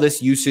we saw this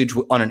usage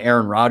on an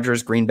Aaron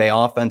Rodgers Green Bay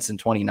offense in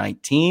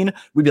 2019,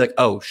 we'd be like,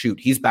 oh, shoot,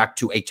 he's back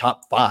to a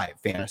top 5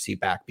 fantasy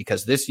back,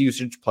 because this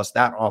usage plus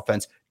that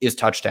offense is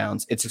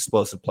touchdowns. It's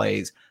explosive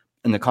plays.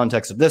 In the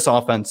context of this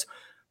offense,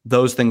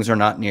 those things are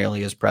not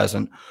nearly as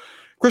present.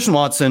 Christian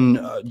Watson,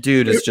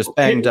 dude, is just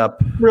banged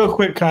up. Real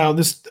quick, Kyle,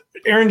 this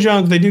Aaron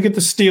Jones, they do get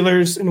the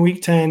Steelers in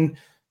week 10.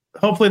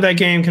 Hopefully that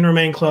game can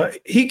remain close.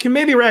 He can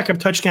maybe rack up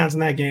touchdowns in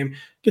that game.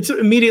 Gets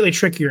immediately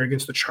trickier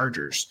against the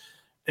Chargers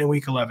in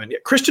week 11. Yeah,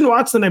 Christian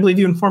Watson, I believe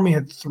you informed me,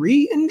 had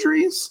 3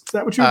 injuries. Is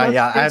that what you were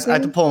yeah, I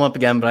had to pull him up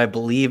again, but I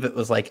believe it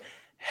was like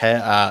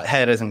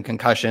head as in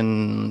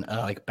concussion,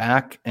 like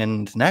back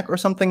and neck or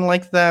something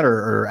like that,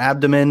 or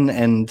abdomen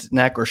and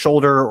neck or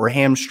shoulder or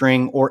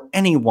hamstring or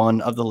any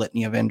one of the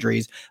litany of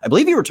injuries. I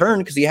believe he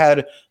returned because he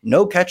had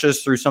no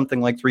catches through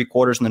something like 3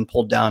 quarters and then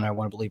pulled down, I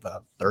want to believe,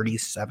 a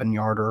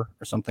 37-yarder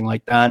or something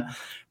like that.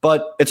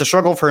 But it's a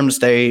struggle for him to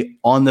stay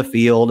on the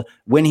field.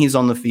 When he's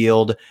on the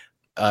field,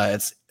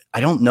 I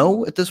don't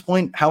know at this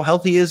point how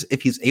healthy he is,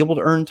 if he's able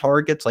to earn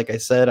targets. Like I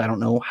said, I don't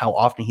know how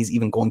often he's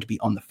even going to be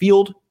on the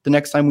field the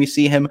next time we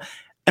see him.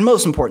 And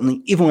most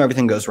importantly, even when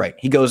everything goes right,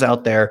 he goes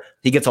out there,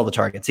 he gets all the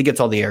targets, he gets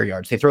all the air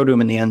yards, they throw to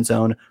him in the end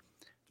zone.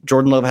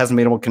 Jordan Love hasn't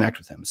been able to connect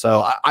with him.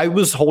 So I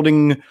was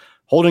holding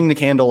holding the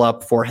candle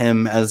up for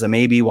him as a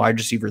maybe wide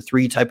receiver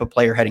 3 type of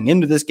player heading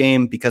into this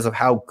game because of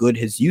how good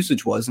his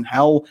usage was and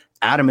how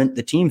adamant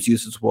the team's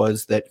usage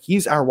was that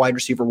he's our wide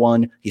receiver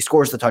 1. He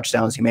scores the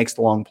touchdowns. He makes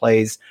the long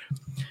plays.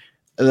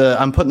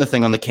 I'm putting the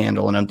thing on the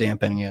candle and I'm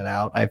dampening it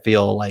out. I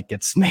feel like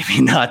it's maybe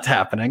not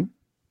happening.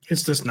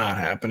 It's just not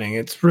happening.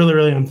 It's really,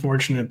 really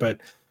unfortunate, but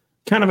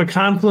kind of a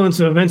confluence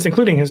of events,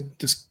 including his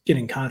just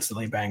getting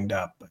constantly banged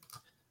up. But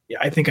yeah,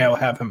 I think I will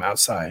have him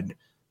outside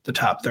the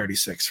top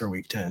 36 for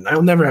week 10. I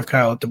will never have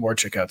Kyle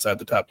Dvorak outside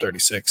the top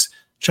 36.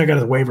 Check out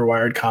the waiver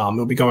wired column.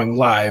 It'll be going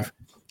live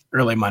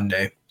early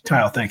Monday.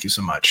 Kyle, thank you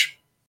so much.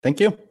 Thank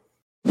you.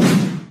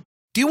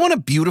 Do you want a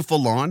beautiful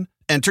lawn?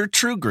 Enter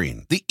True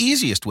Green, the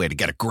easiest way to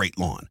get a great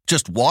lawn.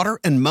 Just water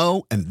and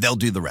mow, and they'll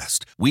do the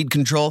rest. Weed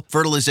control,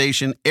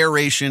 fertilization,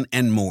 aeration,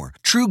 and more.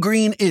 True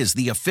Green is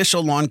the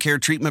official lawn care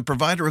treatment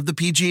provider of the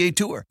PGA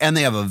Tour, and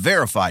they have a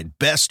verified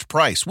best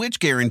price,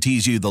 which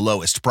guarantees you the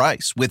lowest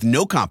price with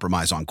no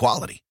compromise on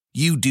quality.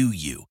 You do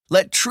you.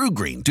 Let True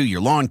Green do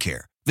your lawn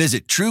care.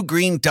 Visit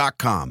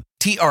truegreen.com,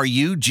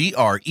 TRUGREEN.com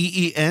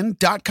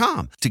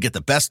to get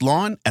the best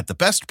lawn at the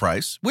best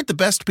price with the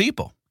best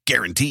people.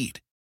 Guaranteed.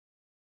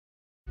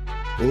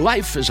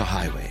 Life is a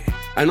highway,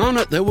 and on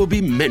it there will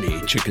be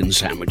many chicken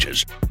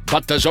sandwiches.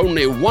 But there's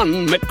only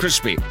one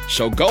McCrispy.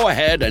 So go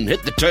ahead and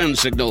hit the turn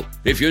signal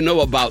if you know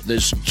about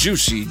this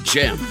juicy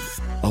gem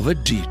of a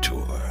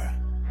detour.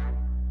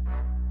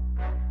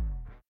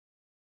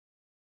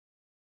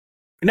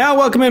 Now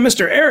welcome in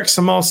Mr. Eric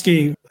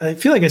Samolsky. I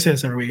feel like I say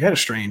this every week. He had a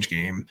strange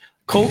game.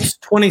 Colts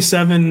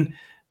 27,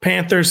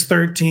 Panthers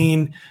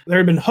 13. There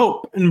had been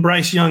hope in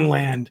Bryce Young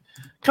land.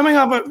 Coming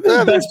off of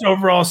his best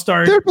overall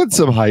start. There'd been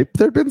some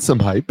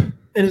hype.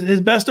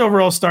 His best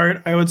overall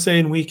start, I would say,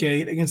 in week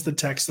 8 against the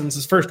Texans.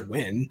 His first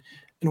win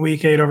in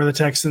week 8 over the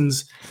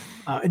Texans.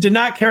 It did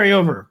not carry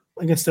over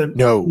against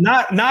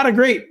not a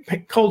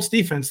great Colts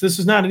defense. This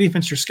is not a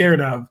defense you're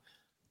scared of.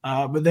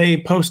 But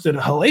they posted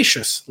a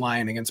hellacious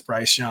line against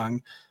Bryce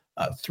Young.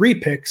 3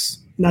 picks,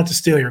 not to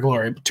steal your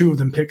glory, but 2 of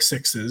them pick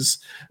sixes,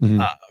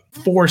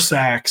 4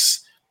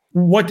 sacks.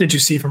 What did you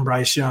see from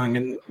Bryce Young?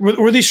 And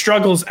were these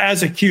struggles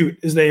as acute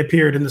as they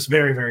appeared in this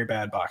very, very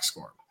bad box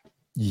score?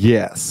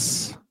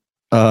 Yes.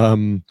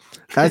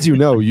 As you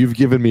know, you've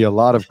given me a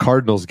lot of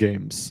Cardinals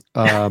games.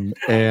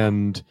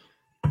 And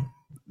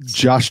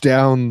Josh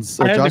Downs.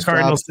 I had the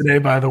Cardinals today,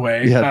 by the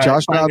way. Yeah,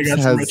 Josh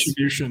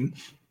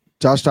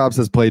Dobbs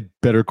has played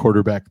better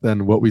quarterback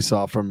than what we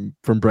saw from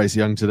Bryce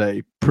Young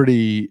today,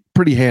 pretty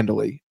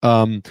handily.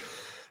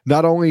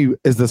 Not only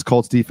is this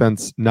Colts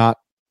defense not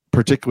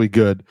particularly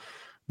good,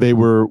 they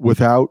were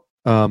without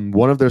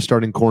one of their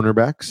starting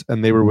cornerbacks,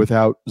 and they were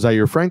without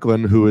Zaire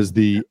Franklin, who is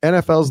the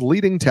NFL's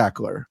leading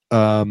tackler.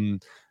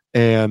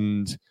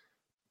 And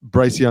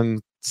Bryce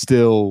Young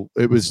still,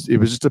 it was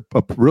just a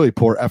really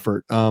poor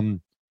effort.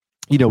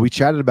 We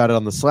chatted about it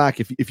on the Slack.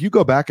 If you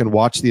go back and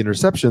watch the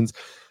interceptions,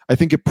 I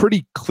think it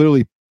pretty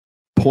clearly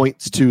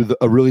points to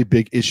a really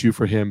big issue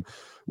for him,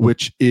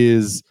 which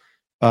is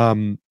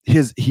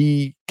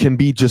he can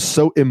be just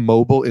so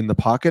immobile in the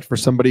pocket for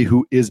somebody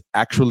who is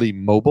actually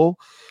mobile.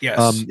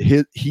 Yes.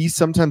 He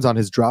sometimes on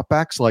his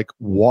dropbacks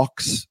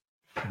walks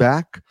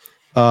back,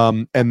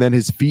 and then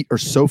his feet are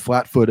so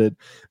flat-footed,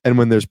 and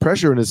when there's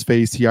pressure in his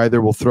face, he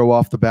either will throw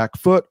off the back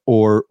foot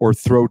or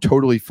throw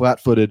totally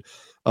flat-footed.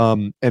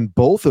 And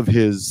both of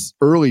his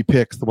early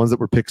picks, the ones that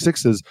were pick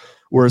sixes,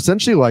 were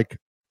essentially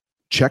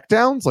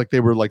checkdowns, they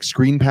were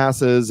screen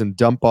passes and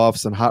dump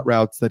offs and hot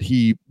routes that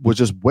he was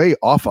just way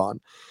off on.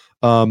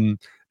 And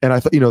I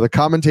thought, the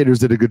commentators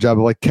did a good job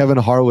of Kevin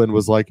Harlan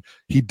was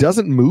he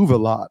doesn't move a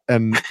lot.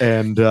 And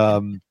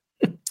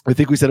I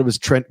think we said it was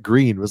Trent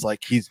Green was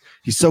he's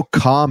so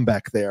calm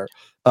back there.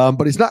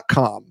 But he's not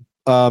calm.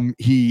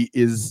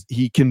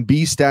 He can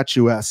be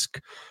statuesque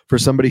for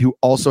somebody who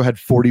also had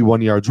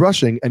 41 yards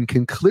rushing and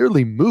can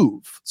clearly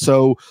move.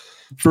 So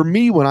for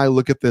me, when I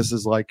look at this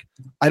is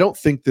I don't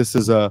think this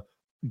is a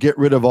get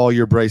rid of all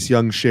your Bryce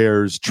Young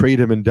shares, trade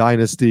him in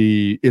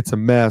Dynasty. It's a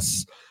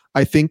mess.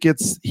 I think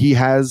he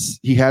has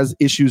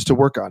issues to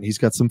work on. He's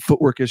got some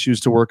footwork issues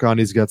to work on.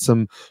 He's got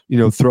some,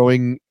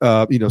 throwing,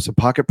 some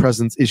pocket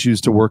presence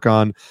issues to work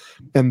on.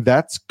 And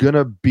that's going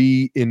to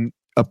be in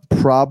a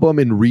problem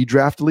in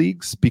redraft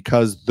leagues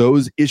because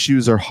those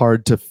issues are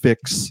hard to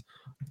fix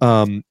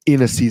in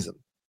a season.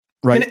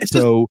 Right. It's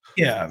going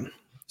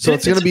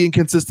to be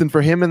inconsistent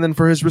for him and then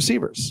for his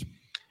receivers.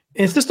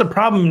 It's just a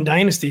problem in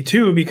Dynasty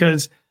too,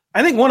 because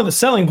I think one of the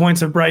selling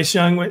points of Bryce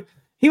Young,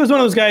 he was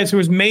one of those guys who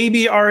was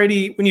maybe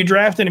already, when you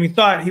drafted him, you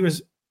thought he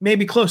was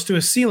maybe close to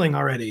a ceiling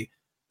already,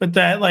 but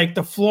that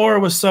the floor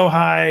was so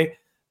high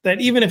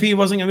that even if he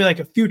wasn't going to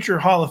be a future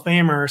Hall of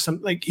Famer or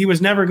something, he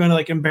was never going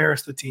to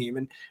embarrass the team.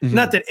 And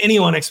not that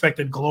anyone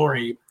expected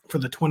glory for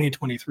the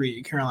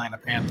 2023 Carolina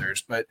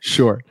Panthers, but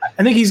sure,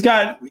 I think he's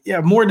got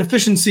more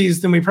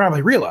deficiencies than we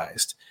probably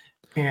realized.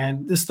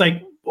 And just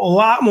a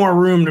lot more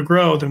room to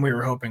grow than we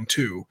were hoping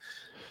to.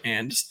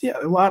 And just,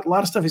 a lot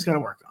of stuff he's got to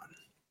work on.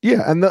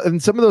 Yeah,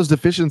 and some of those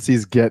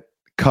deficiencies get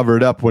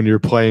covered up when you're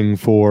playing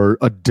for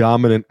a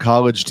dominant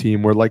college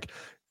team where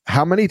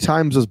how many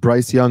times was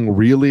Bryce Young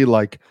really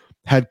like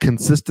had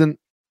consistent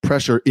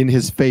pressure in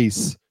his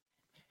face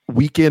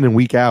week in and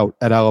week out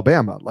at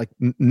Alabama? Like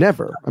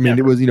never. I mean,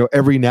 it was,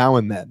 every now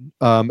and then.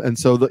 And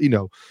so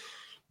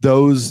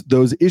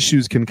those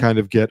issues can kind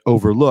of get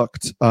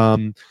overlooked.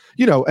 And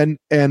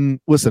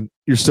listen,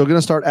 you're still going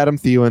to start Adam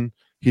Thielen.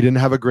 He didn't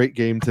have a great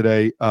game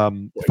today.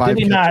 Did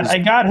he not? I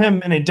got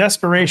him in a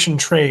desperation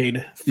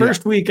trade.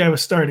 First week I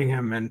was starting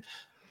him and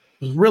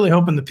was really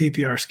hoping the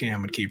PPR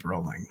scam would keep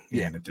rolling.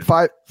 Yeah, and it did.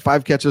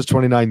 Five catches,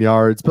 29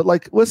 yards. But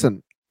like,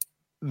 listen,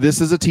 this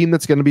is a team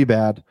that's going to be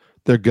bad.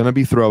 They're going to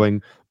be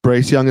throwing.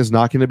 Bryce Young is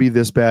not going to be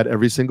this bad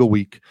every single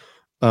week.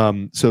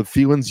 So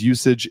Thielen's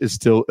usage is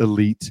still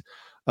elite.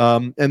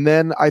 And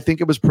then I think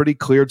it was pretty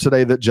clear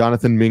today that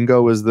Jonathan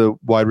Mingo is the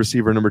wide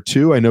receiver number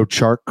 2. I know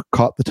Chark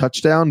caught the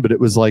touchdown, but it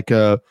was like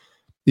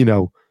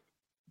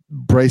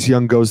Bryce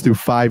Young goes through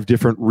 5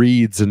 different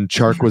reads and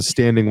Chark was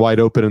standing wide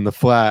open in the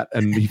flat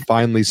and he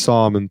finally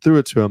saw him and threw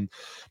it to him.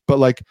 But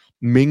like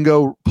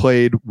Mingo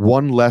played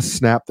 1 less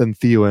snap than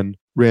Thielen,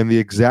 ran the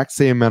exact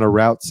same amount of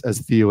routes as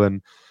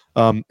Thielen.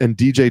 And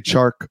DJ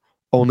Chark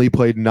only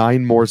played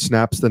 9 more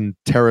snaps than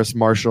Terrace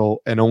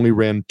Marshall and only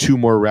ran 2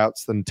 more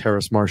routes than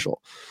Terrace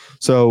Marshall.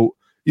 So,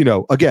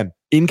 again,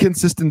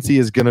 inconsistency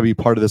is going to be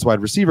part of this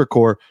wide receiver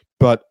core,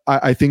 but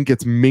I think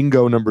it's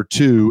Mingo number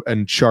 2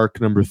 and Chark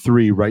number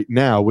 3 right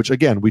now, which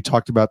again, we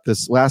talked about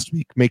this last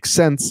week, makes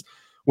sense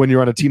when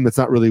you're on a team that's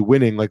not really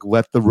winning. Like,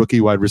 let the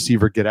rookie wide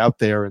receiver get out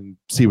there and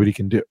see what he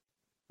can do.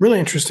 Really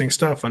interesting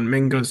stuff on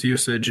Mingo's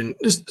usage. And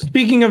just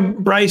speaking of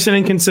Bryce and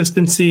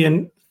inconsistency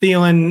and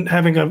Thielen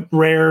having a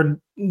rare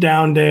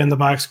down day in the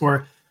box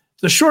score,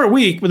 it's a short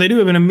week, but they do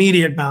have an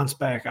immediate bounce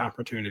back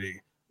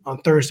opportunity on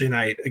Thursday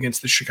night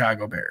against the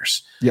Chicago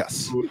Bears.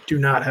 Yes. Who do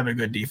not have a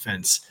good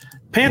defense.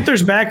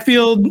 Panthers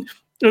backfield,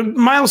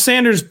 Miles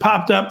Sanders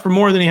popped up for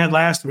more than he had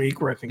last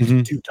week, where I think he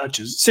had 2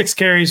 touches, 6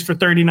 carries for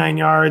 39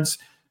 yards,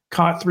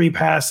 caught 3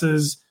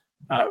 passes.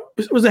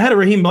 Was ahead of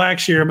Raheem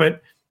Blackshear,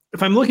 but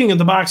if I'm looking at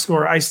the box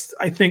score, I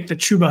think that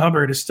Chuba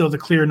Hubbard is still the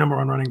clear number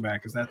 1 running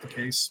back. Is that the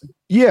case?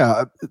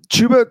 Yeah,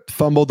 Chuba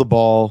fumbled the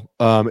ball.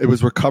 It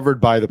was recovered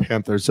by the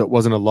Panthers, so it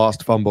wasn't a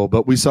lost fumble.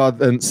 But we saw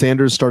then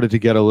Sanders started to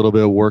get a little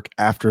bit of work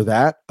after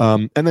that.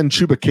 And then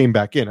Chuba came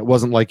back in. It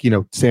wasn't like,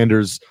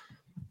 Sanders,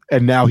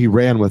 and now he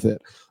ran with it.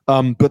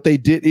 But they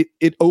did,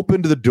 it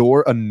opened the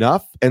door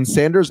enough, and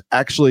Sanders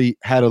actually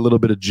had a little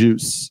bit of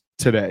juice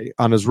today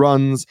on his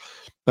runs.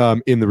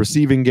 In the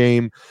receiving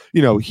game,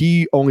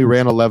 he only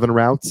ran 11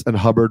 routes and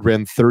Hubbard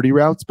ran 30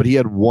 routes, but he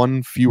had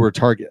 1 fewer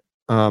target.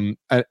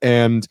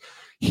 And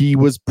he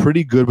was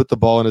pretty good with the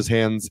ball in his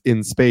hands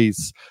in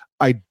space.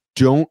 I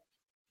don't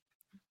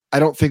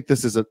think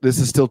this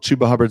is still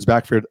Chuba Hubbard's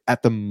backfield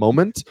at the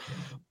moment,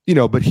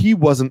 but he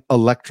wasn't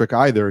electric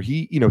either.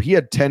 He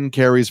had 10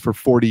 carries for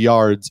 40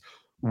 yards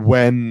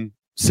when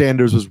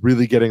Sanders was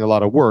really getting a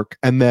lot of work.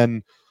 And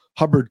then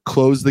Hubbard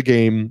closed the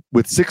game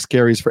with 6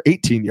 carries for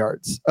 18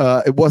 yards.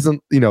 It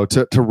wasn't,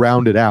 to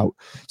round it out.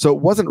 So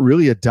it wasn't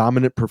really a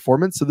dominant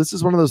performance. So this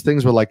is one of those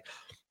things where, like,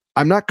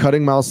 I'm not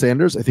cutting Miles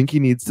Sanders. I think he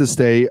needs to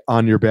stay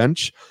on your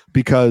bench,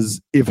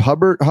 because if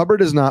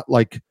Hubbard is not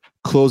like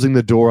closing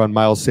the door on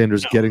Miles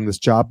Sanders getting this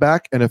job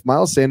back, and if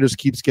Miles Sanders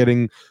keeps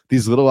getting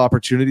these little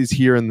opportunities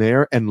here and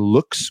there and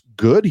looks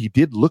good, he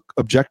did look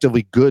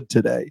objectively good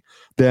today,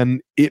 then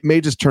it may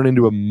just turn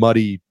into a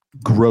muddy,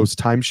 gross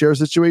timeshare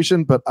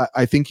situation. But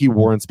I think he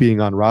warrants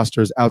being on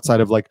rosters outside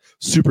of like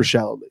super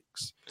shallow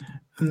leagues.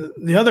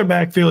 The other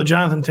backfield,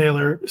 Jonathan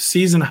Taylor,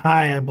 season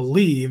high, I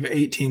believe,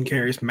 18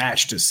 carries,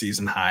 matched his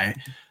season high.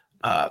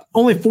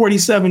 Only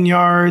 47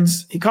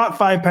 yards. He caught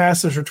 5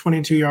 passes for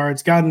 22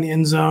 yards, got in the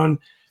end zone.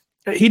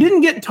 He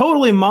didn't get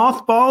totally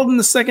mothballed in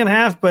the second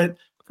half, but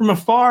from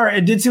afar,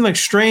 it did seem like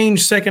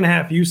strange second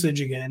half usage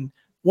again.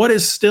 What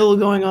is still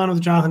going on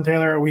with Jonathan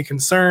Taylor? Are we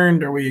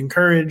concerned? Are we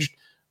encouraged?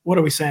 What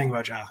are we saying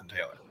about Jonathan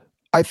Taylor?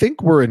 I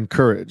think we're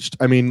encouraged.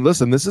 I mean,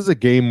 listen, this is a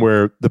game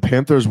where the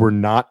Panthers were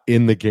not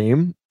in the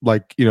game.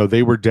 Like,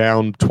 they were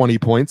down 20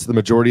 points the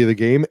majority of the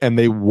game, and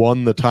they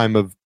won the time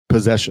of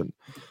possession.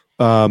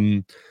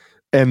 And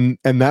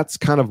that's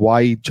kind of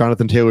why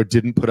Jonathan Taylor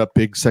didn't put up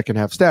big second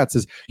half stats.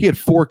 Is he had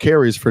 4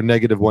 carries for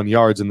 -1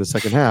 yards in the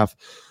second half,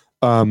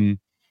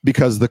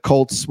 because the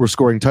Colts were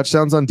scoring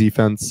touchdowns on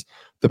defense.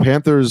 The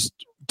Panthers'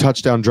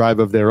 touchdown drive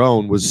of their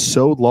own was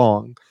so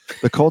long.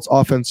 The Colts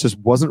offense just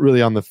wasn't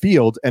really on the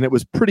field, and it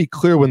was pretty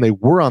clear when they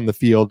were on the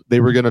field, they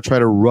were going to try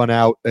to run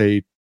out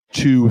a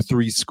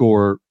 2-3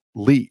 score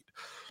lead.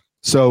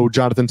 So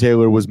Jonathan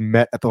Taylor was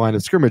met at the line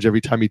of scrimmage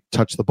every time he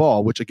touched the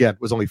ball, which again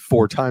was only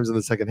 4 times in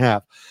the second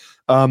half.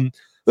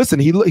 Listen,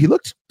 he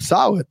looked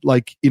solid.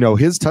 Like,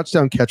 his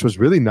touchdown catch was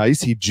really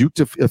nice. He juked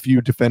a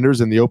few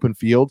defenders in the open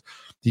field.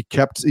 He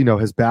kept,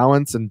 his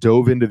balance and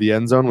dove into the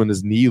end zone when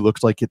his knee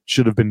looked like it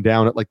should have been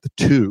down at like the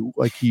 2.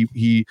 Like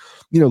he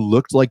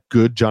looked like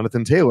good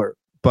Jonathan Taylor,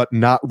 but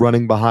not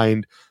running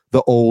behind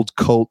the old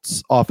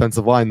Colts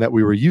offensive line that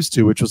we were used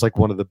to, which was like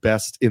one of the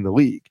best in the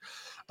league.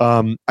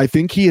 I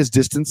think he has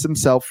distanced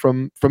himself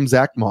from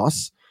Zach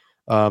Moss.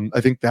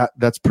 I think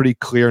that's pretty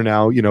clear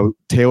now. You know,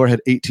 Taylor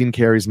had 18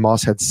 carries,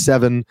 Moss had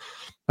 7.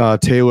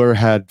 Taylor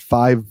had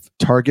 5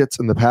 targets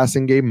in the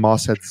passing game.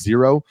 Moss had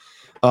 0.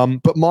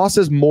 But Moss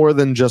is more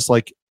than just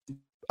like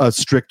a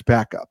strict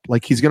backup.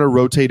 Like, he's going to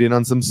rotate in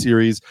on some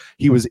series.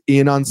 He was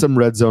in on some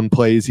red zone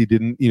plays. He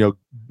didn't,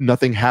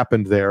 nothing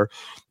happened there,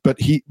 but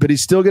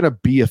he's still going to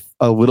be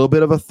a little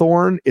bit of a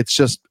thorn. It's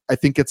just, I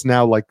think it's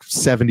now like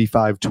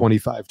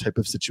 75-25 type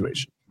of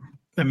situation.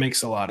 That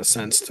makes a lot of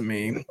sense to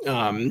me.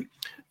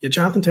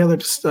 Jonathan Taylor,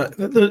 just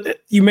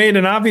you made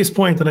an obvious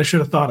point that I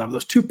should have thought of.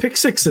 Those 2 pick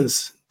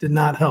sixes did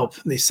not help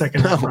the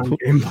second half run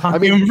game. I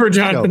mean, for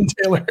Jonathan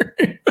Taylor.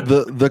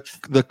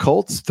 the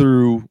Colts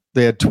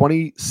they had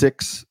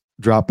 26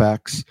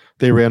 dropbacks.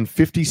 They ran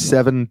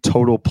 57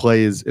 total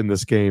plays in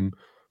this game.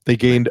 They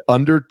gained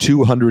under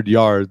 200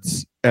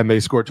 yards and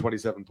they scored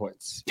 27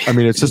 points. I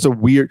mean, it's just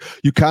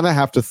you kind of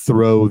have to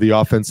throw the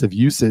offensive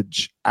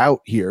usage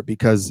out here,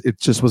 because it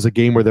just was a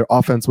game where their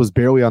offense was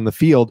barely on the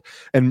field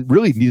and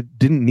really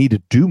didn't need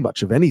to do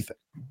much of anything.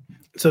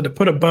 So to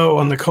put a bow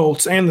on the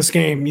Colts and this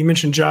game, you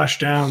mentioned Josh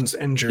Downs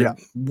injured. Yeah.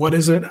 What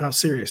is it? How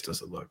serious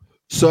does it look?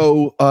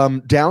 So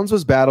Downs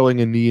was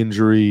battling a knee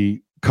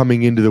injury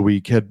coming into the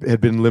week, had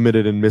been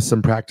limited and missed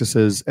some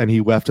practices, and he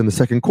left in the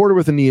second quarter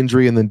with a knee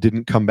injury and then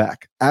didn't come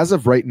back. As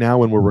of right now,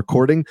 when we're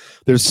recording,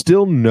 there's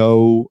still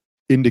no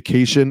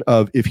indication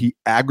of if he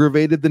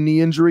aggravated the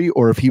knee injury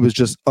or if he was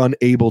just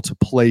unable to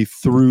play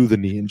through the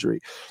knee injury.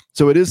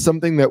 So it is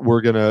something that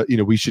we're going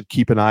to, we should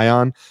keep an eye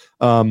on.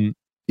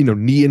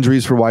 Knee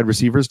injuries for wide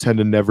receivers tend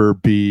to never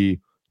be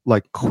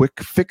like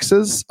quick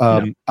fixes.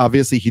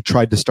 Obviously, he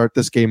tried to start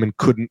this game and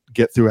couldn't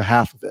get through a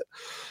half of it.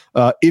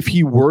 If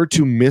he were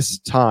to miss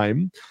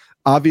time,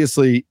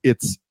 obviously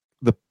it's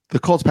the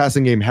Colts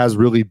passing game has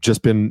really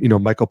just been,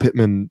 Michael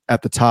Pittman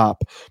at the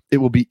top. It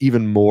will be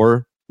even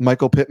more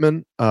Michael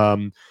Pittman.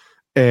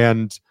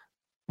 And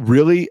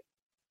really,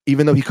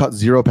 even though he caught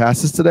 0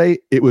 passes today,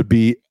 it would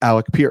be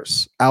Alec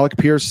Pierce. Alec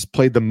Pierce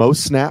played the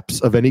most snaps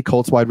of any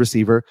Colts wide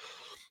receiver.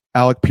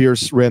 Alec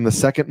Pierce ran the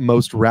second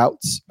most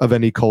routes of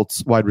any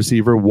Colts wide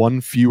receiver, 1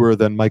 fewer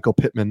than Michael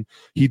Pittman.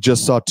 He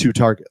just saw 2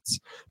 targets.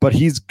 But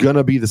he's going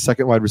to be the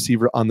second wide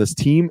receiver on this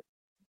team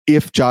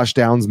if Josh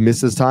Downs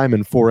misses time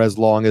and for as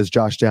long as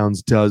Josh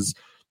Downs does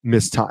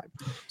miss time.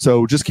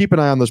 So just keep an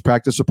eye on those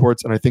practice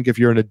reports. And I think if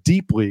you're in a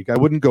deep league, I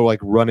wouldn't go like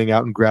running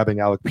out and grabbing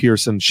Alec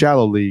Pierce in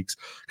shallow leagues,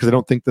 because I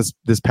don't think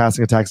this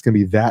passing attack is going to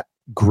be that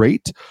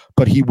great.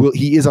 But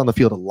he is on the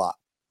field a lot.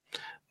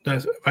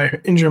 If I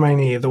injure my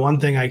knee, the one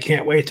thing I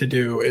can't wait to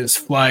do is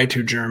fly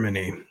to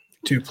Germany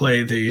to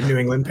play the New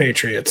England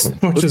Patriots,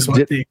 which is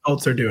what the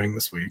Colts are doing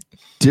this week.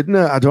 I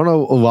don't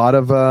know, a lot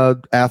of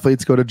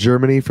athletes go to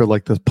Germany for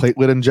like the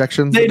platelet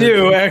injections? They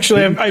do.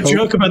 Actually, I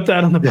joke about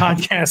that on the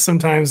podcast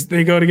sometimes.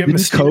 They go to get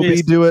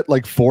mysterious. Kobe do it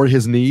like for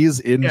his knees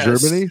in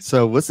Germany?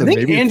 So listen, I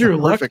think maybe Andrew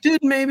Luck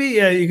did, maybe.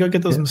 Yeah, you go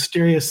get those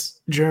mysterious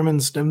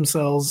German stem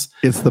cells.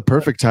 It's the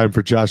perfect time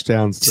for Josh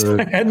Downs to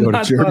go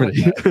to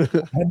Germany.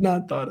 I had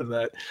not thought of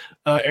that.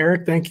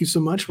 Eric, thank you so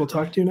much. We'll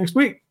talk to you next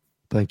week.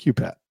 Thank you,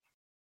 Pat.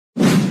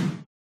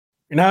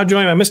 You're now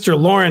joined by Mr.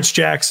 Lawrence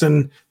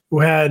Jackson, who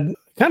had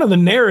kind of the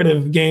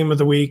narrative game of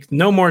the week.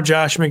 No more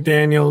Josh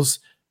McDaniels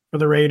for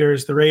the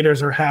Raiders. The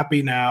Raiders are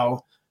happy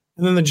now.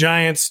 And then the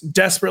Giants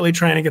desperately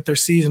trying to get their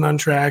season on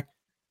track,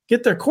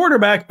 get their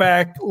quarterback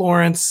back,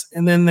 Lawrence,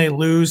 and then they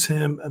lose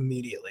him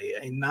immediately.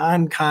 A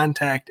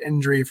non-contact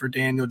injury for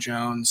Daniel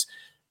Jones.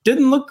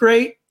 Didn't look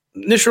great.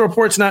 Initial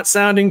reports not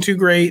sounding too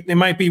great. They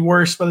might be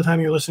worse by the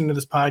time you're listening to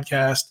this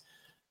podcast.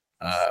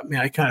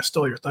 I kind of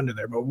stole your thunder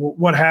there, but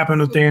what happened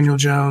with Daniel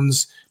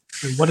Jones?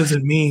 And what does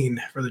it mean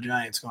for the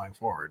Giants going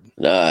forward?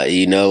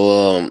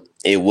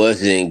 It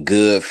wasn't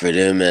good for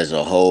them as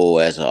a whole,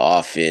 as an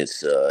offense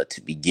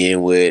to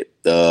begin with.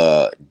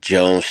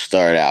 Jones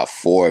started out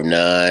 4 of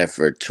 9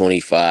 for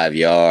 25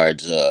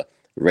 yards.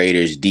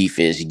 Raiders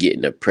defense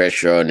getting the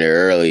pressure on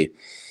there early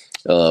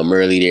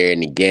there in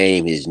the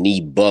game. His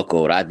knee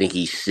buckled. I think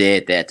he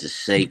said that to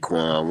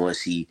Saquon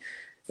once he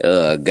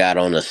got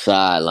on the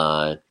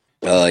sideline.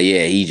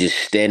 He just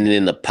standing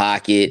in the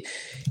pocket.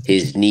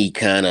 His knee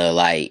kind of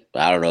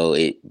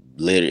it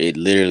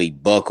literally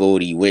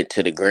buckled. He went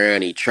to the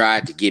ground. He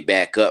tried to get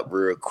back up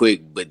real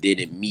quick, but then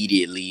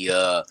immediately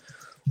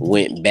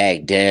went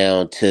back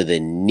down to the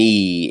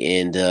knee.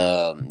 And,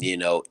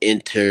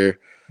 enter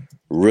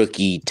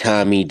rookie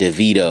Tommy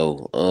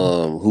DeVito,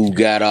 who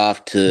got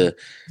off to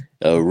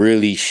a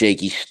really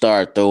shaky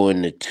start,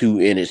 throwing the 2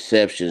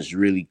 interceptions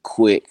really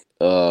quick.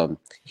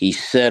 He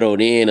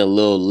settled in a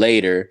little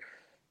later.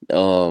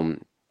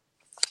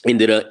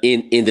 Ended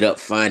up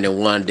finding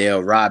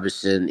Wan'Dale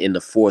Robinson in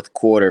the fourth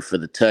quarter for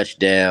the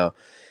touchdown.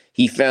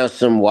 He found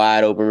some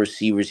wide open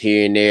receivers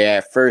here and there.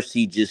 At first,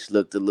 he just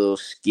looked a little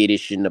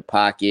skittish in the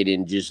pocket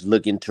and just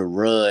looking to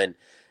run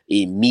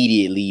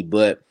immediately,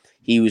 but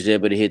he was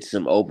able to hit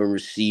some open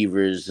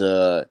receivers,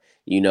 here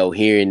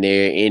and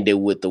there. Ended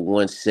with the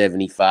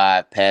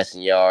 175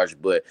 passing yards,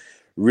 but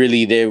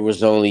really there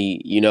was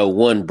only,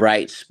 one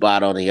bright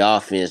spot on the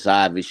offense,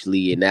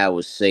 obviously, and that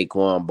was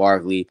Saquon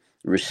Barkley.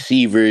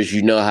 receivers,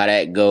 you know how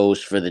that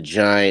goes for the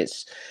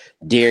Giants.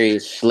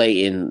 Darius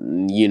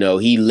Slayton,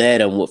 he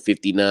led them with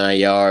 59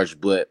 yards,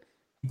 but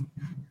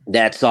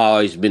that's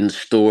always been the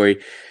story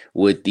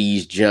with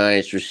these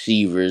Giants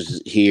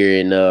receivers here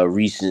in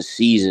recent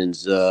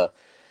seasons.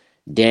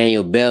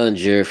 Daniel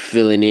Bellinger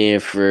filling in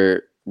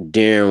for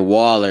Darren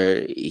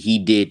Waller, he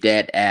did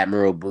that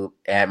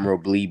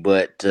admirably,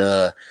 but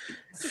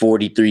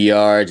 43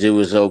 yards, it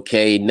was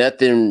okay.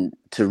 Nothing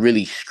to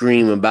really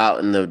scream about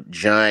in the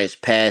Giants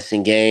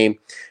passing game.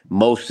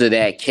 Most of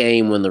that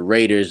came when the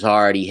Raiders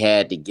already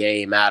had the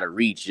game out of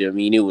reach. I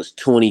mean, it was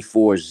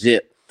 24-0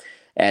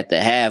 at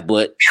the half,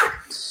 but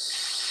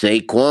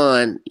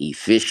Saquon,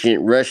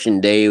 efficient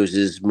rushing day. It was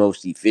his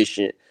most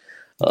efficient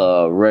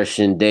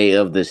rushing day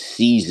of the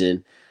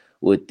season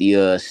with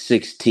the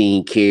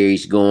 16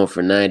 carries going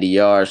for 90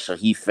 yards. So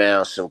he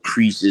found some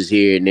creases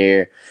here and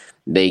there.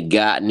 They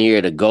got near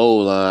the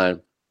goal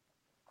line.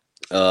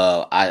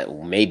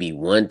 Maybe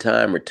one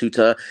time or two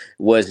times,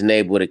 wasn't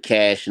able to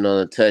cash in on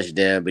a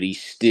touchdown, but he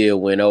still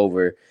went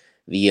over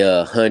the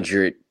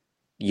 100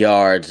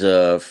 yards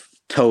of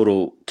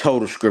total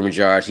scrimmage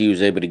yards. He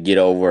was able to get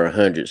over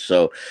 100.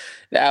 So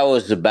that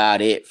was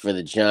about it for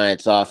the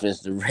Giants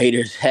offense. The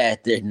Raiders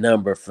had their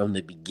number from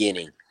the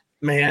beginning.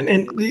 Man,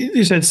 and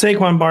you said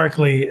Saquon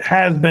Barkley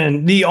has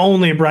been the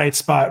only bright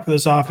spot for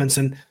this offense,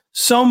 and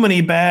so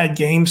many bad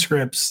game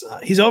scripts.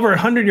 He's over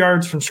 100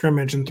 yards from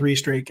scrimmage in 3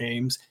 straight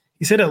games.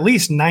 He's hit at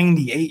least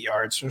 98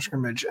 yards from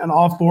scrimmage in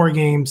all 4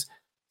 games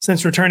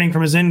since returning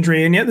from his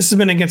injury. And yet this has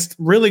been against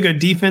really good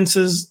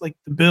defenses like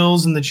the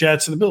Bills and the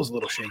Jets. And the Bills are a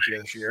little shaky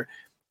this year.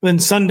 But then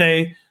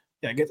Sunday,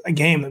 a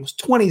game that was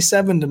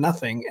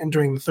 27-0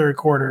 entering the third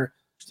quarter.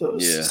 So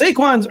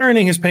Saquon's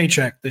earning his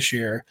paycheck this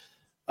year.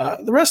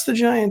 The rest of the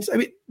Giants, I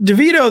mean,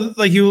 DeVito,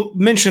 like you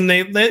mentioned,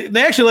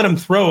 they actually let him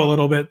throw a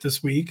little bit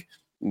this week.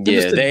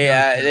 Yeah,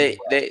 they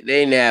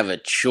didn't have a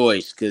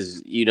choice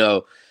because,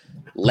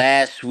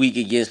 last week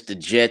against the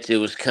Jets, it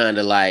was kind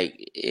of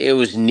like it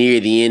was near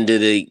the end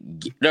of the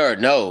 –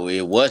 no,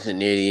 it wasn't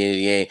near the end of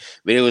the game.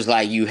 But it was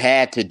like you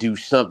had to do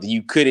something.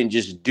 You couldn't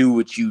just do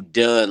what you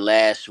done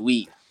last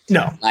week.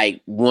 No.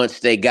 Like once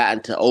they got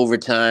into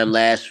overtime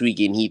last week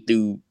and he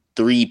threw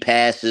 3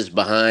 passes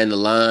behind the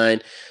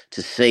line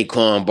to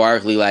Saquon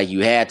Barkley, like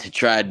you had to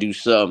try to do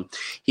something.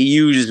 He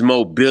uses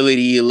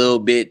mobility a little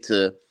bit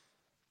to –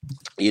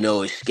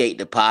 escape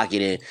the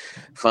pocket and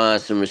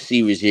find some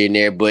receivers here and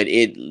there. But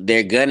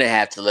they're going to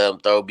have to let him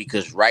throw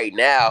because right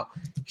now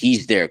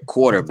he's their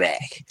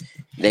quarterback.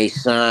 They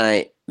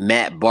signed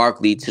Matt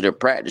Barkley to the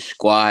practice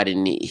squad,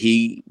 and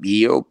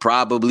he'll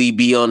probably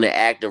be on the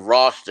active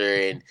roster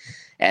and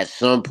at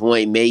some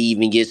point may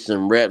even get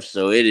some reps.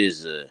 So it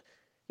is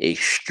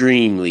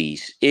extremely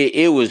 –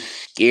 it was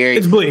scary.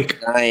 It's bleak. For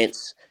the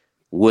Giants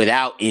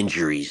without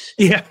injuries.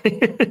 Yeah.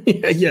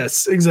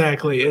 Yes,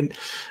 exactly. And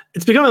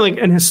it's becoming like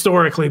an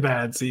historically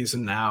bad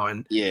season now.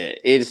 And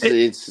it's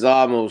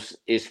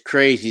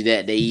crazy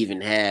that they even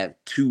have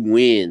 2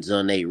 wins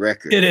on their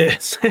record. It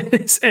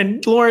is.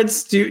 And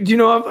Lawrence, do you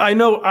know? I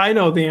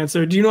know the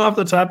answer. Do you know off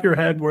the top of your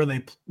head where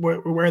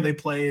they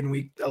play in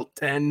week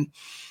 10?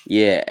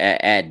 Yeah,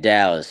 at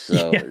Dallas.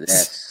 So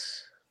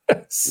that's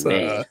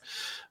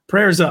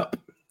prayers up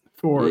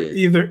for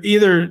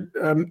either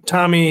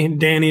Tommy,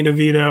 Danny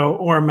DeVito,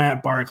 or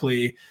Matt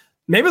Barkley.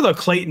 Maybe they'll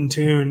Clayton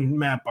Tune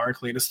Matt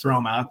Barkley, just throw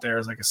him out there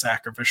as like a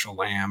sacrificial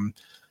lamb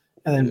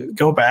and then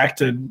go back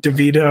to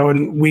DeVito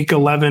in week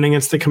 11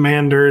 against the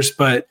Commanders.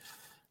 But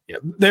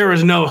there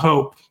was no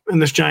hope in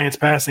this Giants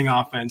passing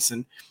offense.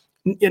 And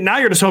now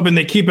you're just hoping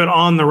they keep it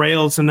on the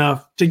rails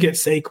enough to get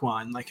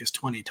Saquon like his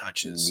 20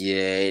 touches.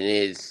 Yeah, and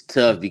it's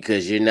tough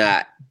because you're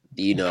not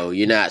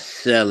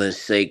selling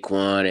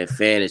Saquon in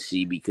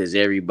fantasy because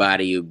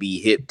everybody will be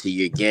hip to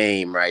your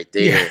game right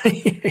there.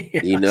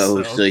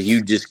 So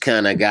you just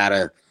kind of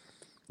gotta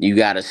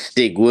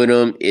stick with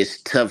him.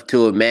 It's tough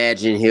to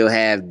imagine he'll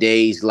have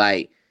days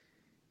like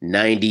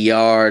 90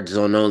 yards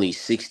on only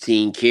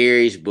 16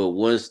 carries, but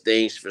one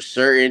thing's for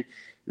certain,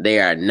 they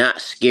are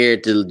not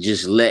scared to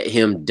just let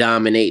him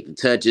dominate the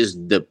touches.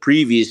 The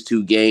previous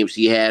 2 games,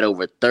 he had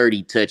over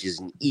 30 touches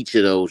in each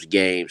of those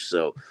games,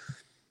 so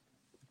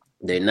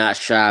they're not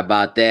shy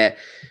about that.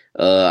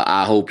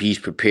 I hope he's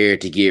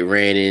prepared to get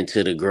ran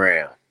into the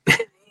ground.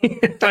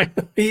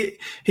 He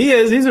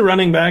is. He's a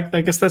running back.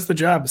 I guess that's the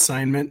job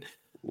assignment.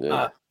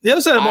 Yeah. The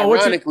other side of the ball,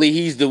 ironically,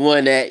 he's the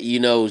one that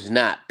is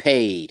not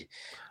paid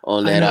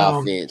on that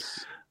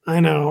offense. I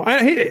know.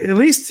 At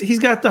least he's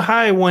got the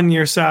high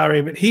 1-year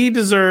salary, but he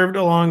deserved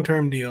a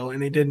long-term deal,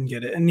 and he didn't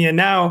get it. And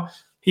now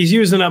he's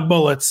using up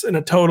bullets in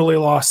a totally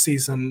lost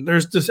season.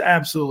 There's just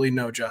absolutely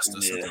no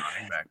justice at the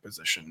running back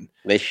position.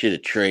 They should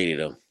have traded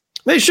him.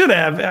 They should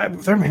have.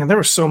 There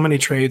were so many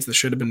trades that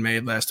should have been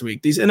made last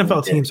week. These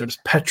NFL teams are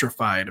just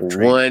petrified of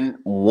trading.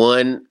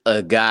 One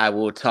guy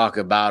we'll talk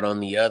about on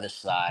the other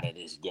side of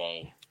this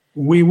game.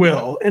 We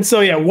will. And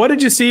so, what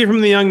did you see from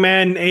the young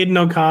man, Aiden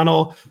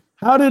O'Connell?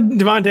 How did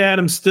Devontae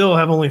Adams still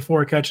have only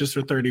 4 catches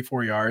for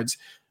 34 yards?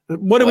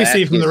 What do we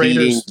see from the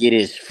Raiders? He didn't get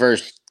his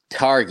first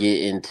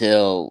target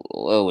until,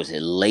 what was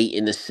it, late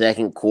in the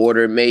second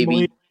quarter,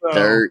 maybe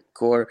third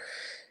quarter.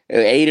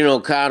 Aiden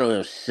O'Connell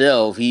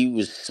himself, he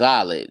was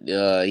solid.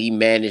 He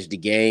managed the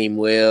game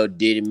well,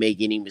 didn't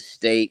make any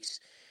mistakes.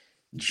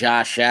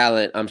 Josh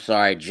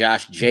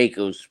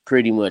Jacobs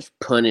pretty much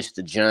punished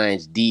the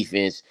Giants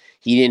defense.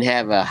 He didn't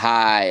have a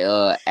high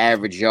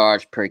average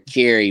yards per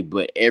carry,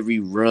 but every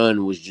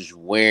run was just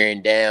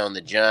wearing down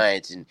the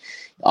Giants and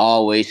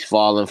always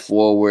falling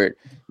forward,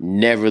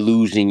 never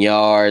losing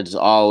yards,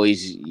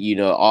 always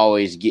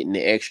getting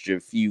the extra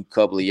few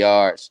couple of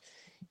yards.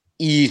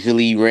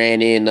 Easily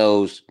ran in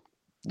those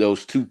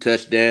 2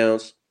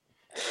 touchdowns.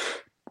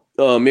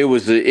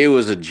 It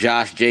was a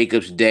Josh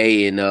Jacobs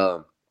day, and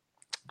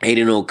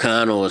Aiden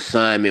O'Connell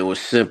assignment was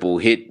simple.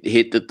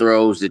 Hit the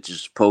throws that you're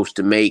supposed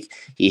to make.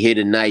 He hit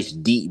a nice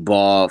deep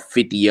ball,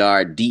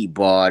 50-yard deep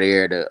ball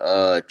there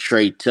to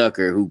Trey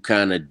Tucker, who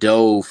kind of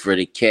dove for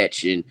the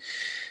catch. And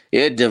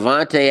yeah,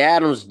 Devontae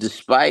Adams,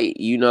 despite,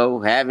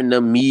 having the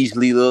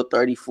measly little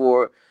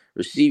 34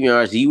 receiving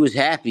yards, he was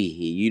happy.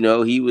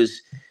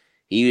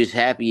 He was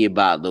happy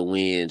about the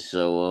win.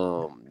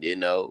 So,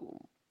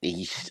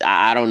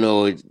 I don't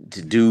know what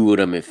to do with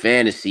him in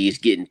fantasy. It's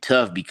getting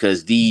tough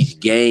because these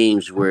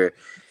games where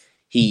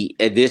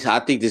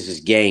I think this is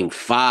game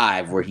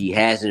 5 where he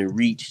hasn't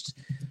reached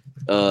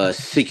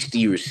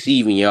 60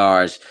 receiving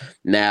yards.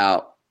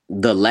 Now,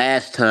 the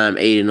last time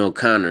Aiden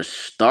O'Connor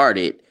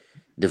started,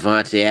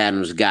 Devontae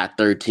Adams got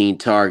 13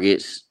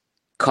 targets,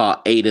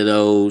 caught 8 of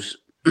those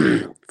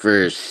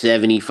for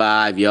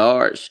 75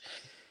 yards.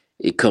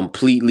 It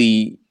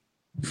completely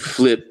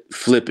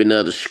flipping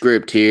of the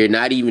script here.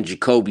 Not even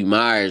Jacoby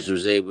Myers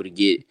was able to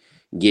get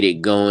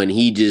it going.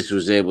 He just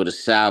was able to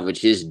salvage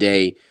his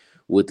day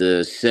with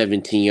a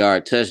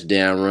 17-yard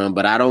touchdown run.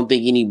 But I don't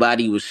think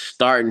anybody was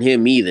starting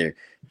him either.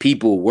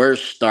 People were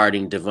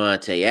starting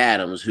Devontae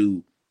Adams,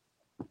 who,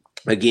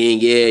 again,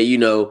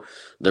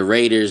 the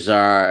Raiders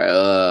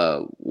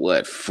are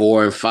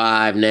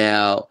 4-5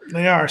 now.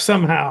 They are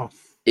somehow.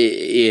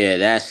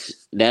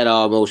 That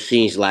almost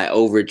seems like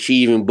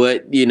overachieving,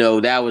 but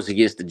that was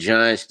against the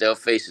Giants. They'll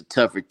face a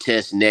tougher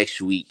test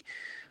next week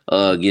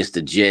against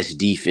the Jets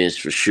defense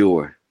for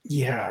sure.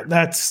 Yeah,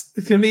 it's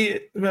gonna be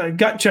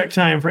gut check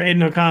time for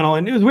Aiden O'Connell,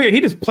 and it was weird.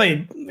 He just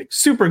played like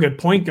super good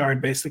point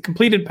guard, basically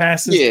completed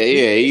passes.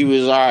 Yeah, he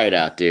was all right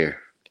out there.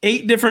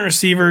 8 different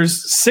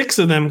receivers, 6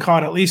 of them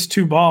caught at least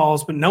 2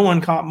 balls, but no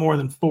one caught more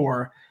than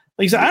 4.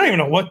 Like I said, I don't even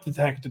know what the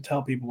heck to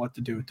tell people what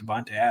to do with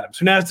Devontae Adams,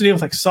 who now has to deal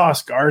with like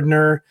Sauce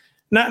Gardner.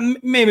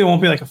 Maybe it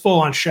won't be like a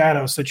full-on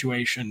shadow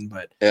situation,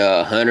 but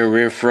Hunter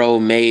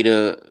Renfrow made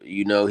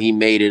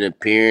an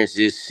appearance.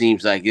 It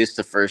seems like it's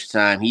the first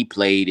time he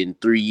played in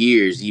 3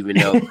 years, even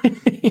though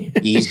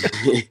he's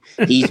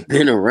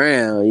been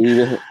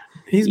around.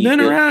 He's been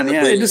around,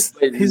 yeah.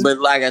 But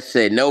like I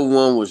said, no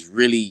one was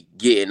really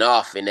getting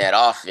off in that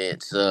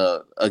offense.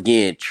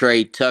 Again,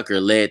 Trey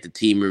Tucker led the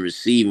team in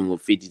receiving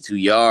with 52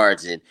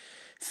 yards, and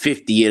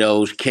 50 of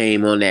those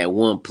came on that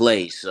one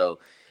play. So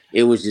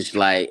it was just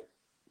like,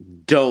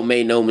 don't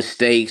make no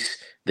mistakes.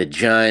 The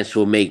Giants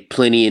will make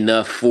plenty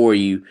enough for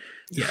you,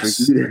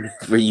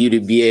 for you to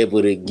be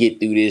able to get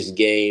through this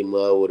game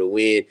with a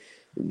win.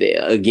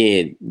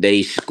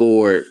 They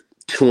scored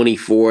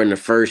 24 in the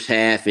first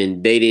half,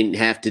 and they didn't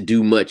have to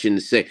do much in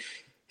the second.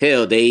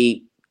 Hell,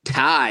 they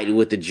tied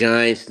with the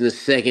Giants in the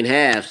second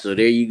half. So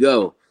there you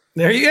go.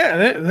 There you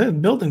go. The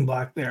building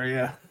block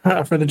there,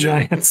 for the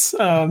Giants.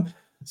 So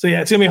it's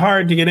going to be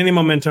hard to get any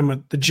momentum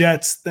with the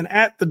Jets. Then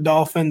at the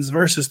Dolphins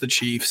versus the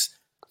Chiefs.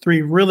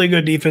 3 really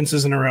good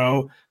defenses in a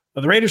row.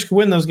 But the Raiders could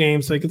win those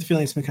games, so I get the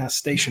feeling it's been kind of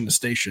station to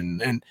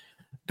station. And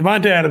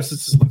Devontae Adams,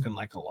 this is looking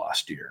like a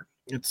lost year.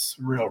 It's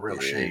real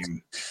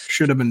shame.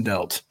 Should have been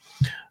dealt.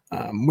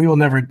 We will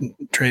never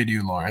trade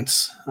you,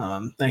 Lawrence.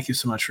 Thank you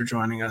so much for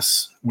joining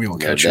us. We will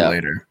catch you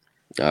later.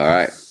 All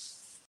right.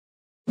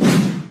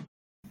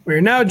 We're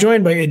now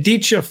joined by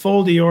Aditya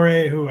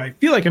Foldiore, who I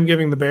feel like I'm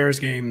giving the Bears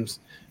games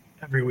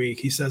every week.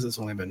 He says it's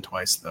only been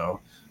twice,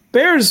 though.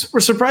 Bears were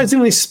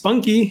surprisingly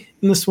spunky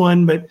in this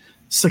one, but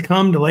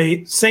succumbed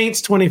late. Saints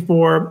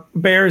 24,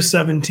 Bears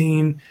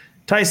 17.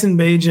 Tyson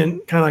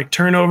Bagent kind of like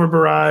turnover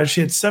barrage.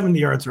 He had 70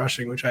 yards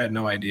rushing, which I had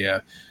no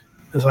idea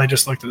as I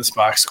just looked at this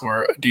box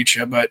score,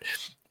 Aditya. But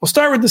we'll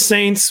start with the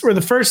Saints, where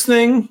the first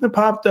thing that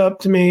popped up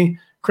to me,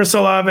 Chris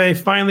Olave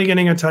finally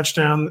getting a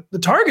touchdown. The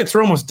targets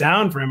were almost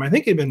down for him. I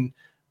think he'd been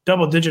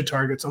double-digit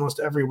targets almost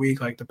every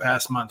week like the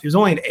past month. He was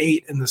only at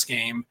 8 in this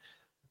game.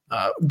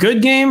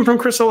 Good game from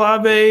Chris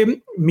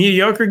Olave,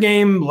 mediocre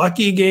game,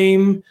 lucky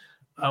game.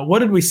 What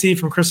did we see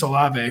from Chris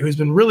Olave, who's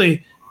been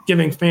really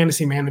giving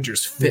fantasy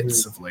managers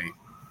fits of late?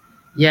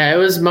 Yeah, it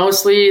was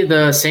mostly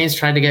the Saints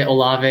tried to get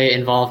Olave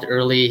involved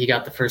early. He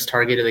got the first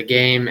target of the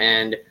game,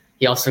 and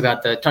he also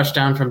got the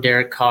touchdown from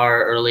Derek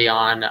Carr early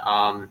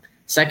on.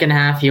 Second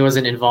half, he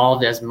wasn't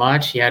involved as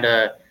much. He had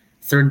a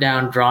third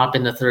down drop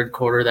in the third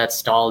quarter that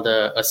stalled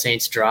a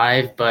Saints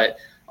drive, but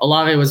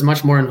Olave was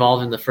much more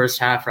involved in the first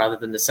half rather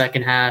than the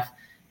second half.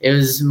 It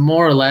was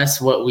more or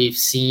less what we've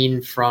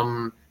seen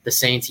from the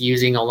Saints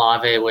using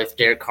Olave with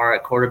Derek Carr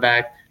at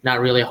quarterback. not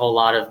really a whole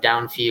lot of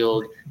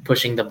downfield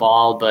pushing the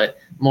ball, but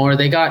more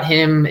they got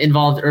him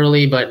involved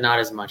early, but not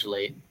as much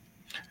late.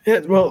 Yeah,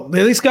 well,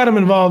 they at least got him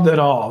involved at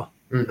all.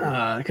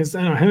 Because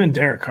him and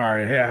Derek Carr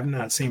have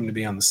not seemed to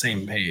be on the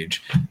same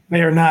page.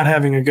 They are not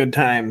having a good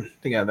time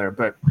together,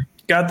 but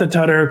got the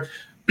tutter.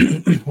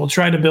 We'll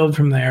try to build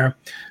from there.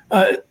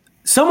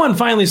 Someone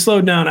finally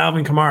slowed down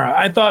Alvin Kamara.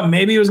 I thought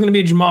maybe it was going to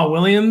be Jamal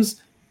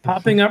Williams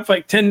popping up for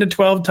like 10 to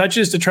 12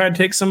 touches to try to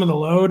take some of the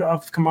load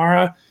off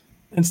Kamara.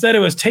 Instead, it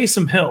was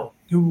Taysom Hill,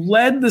 who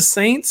led the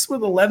Saints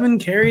with 11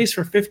 carries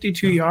for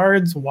 52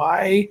 yards.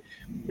 Why?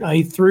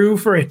 He threw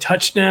for a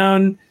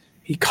touchdown.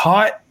 He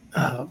caught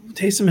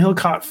Taysom Hill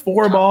caught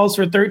 4 balls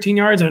for 13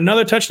 yards and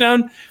another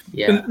touchdown.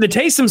 Yeah. The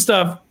Taysom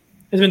stuff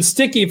has been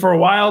sticky for a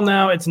while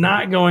now. It's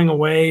not going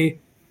away.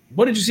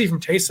 What did you see from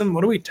Taysom?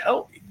 What do we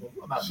tell people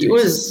about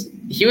Taysom?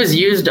 He was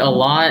used a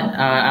lot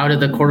out of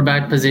the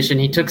quarterback position.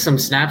 He took some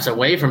snaps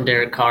away from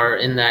Derek Carr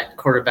in that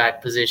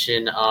quarterback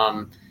position.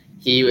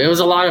 It was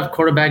a lot of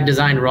quarterback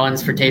design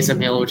runs for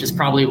Taysom Hill, which is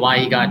probably why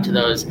he got to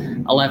those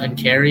 11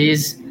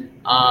 carries.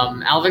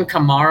 Alvin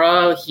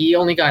Kamara, he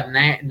only got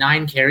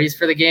 9 carries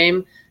for the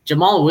game.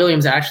 Jamal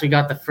Williams actually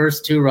got the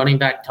first 2 running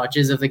back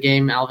touches of the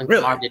game. Alvin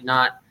Kamara did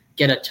not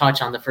get a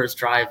touch on the first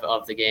drive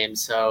of the game.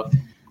 So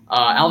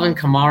Alvin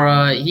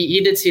Kamara,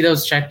 he did see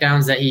those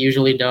checkdowns that he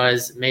usually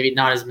does, maybe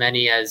not as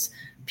many as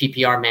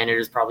PPR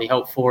managers probably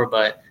hope for,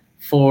 but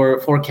 4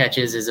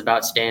 catches is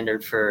about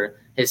standard for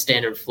his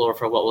standard floor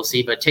for what we'll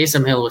see. But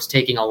Taysom Hill was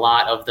taking a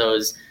lot of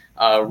those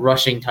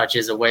rushing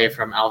touches away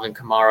from Alvin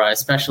Kamara,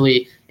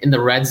 especially in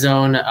the red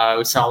zone.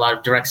 We saw a lot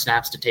of direct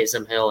snaps to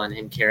Taysom Hill and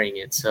him carrying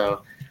it.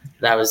 So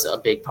that was a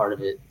big part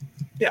of it.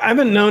 Yeah, I've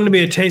been known to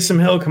be a Taysom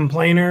Hill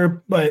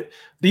complainer, but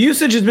the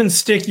usage has been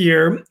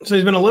stickier, so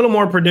he's been a little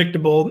more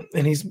predictable,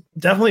 and he's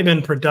definitely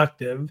been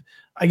productive.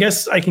 I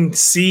guess I can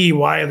see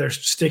why they're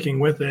sticking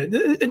with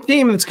it. A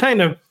team that's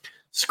kind of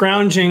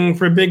scrounging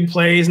for big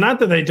plays, not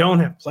that they don't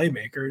have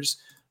playmakers.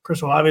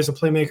 Chris Olave is a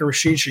playmaker,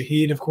 Rashid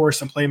Shaheed, of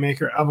course, a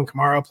playmaker, Alvin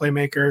Kamara, a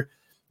playmaker,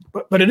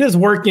 but it is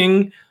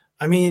working.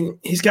 I mean,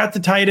 he's got the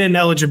tight end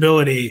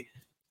eligibility.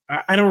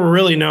 I don't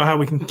really know how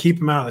we can keep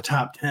him out of the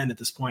top 10 at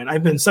this point.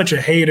 I've been such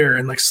a hater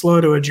and like slow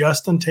to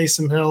adjust on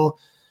Taysom Hill,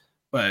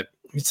 but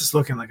he's just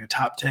looking like a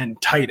top 10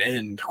 tight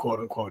end, quote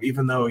unquote,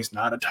 even though he's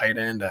not a tight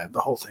end.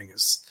 The whole thing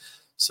is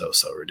so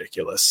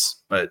ridiculous.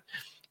 But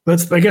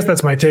I guess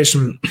that's my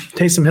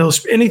Taysom Hill.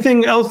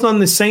 Anything else on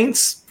the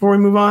Saints before we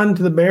move on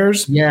to the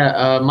Bears?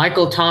 Yeah,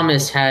 Michael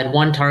Thomas had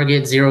 1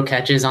 target, 0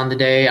 catches on the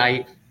day.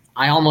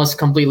 I almost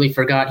completely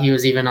forgot he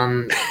was even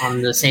on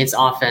the Saints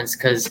offense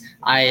because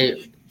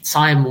I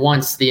saw him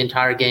once the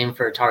entire game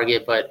for a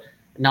target, but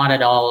not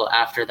at all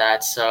after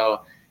that.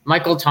 So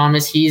Michael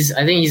Thomas,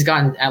 I think he's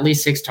gotten at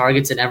least 6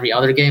 targets in every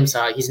other game,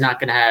 so he's not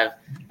going to have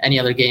any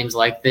other games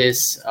like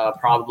this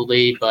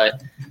probably,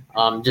 but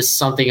just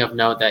something of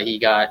note that he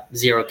got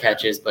 0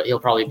 catches, but he'll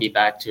probably be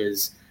back to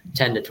his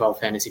 10 to 12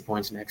 fantasy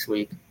points next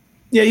week.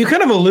 Yeah, you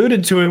kind of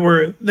alluded to it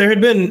where there had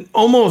been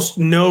almost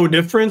no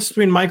difference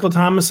between Michael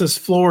Thomas's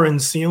floor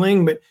and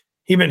ceiling, but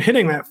he'd been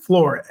hitting that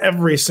floor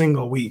every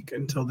single week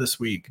until this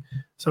week.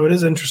 So it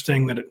is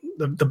interesting that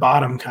the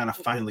bottom kind of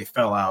finally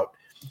fell out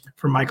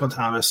for Michael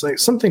Thomas. Like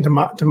something to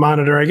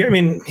monitor. I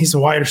mean, he's a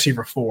wide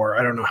receiver 4.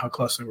 I don't know how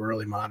closely we're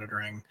really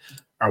monitoring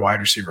our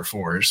wide receiver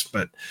 4s,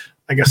 but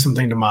I guess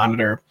something to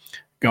monitor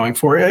going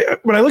forward.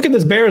 When I look at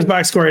this Bears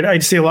box score, I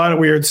see a lot of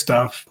weird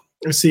stuff.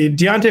 I see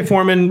Deontay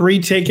Foreman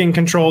retaking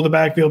control of the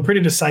backfield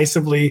pretty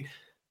decisively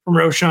from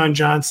Roschon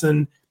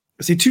Johnson.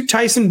 I see 2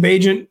 Tyson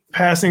Bagent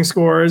passing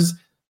scores.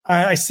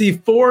 I see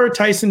 4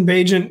 Tyson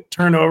Bagent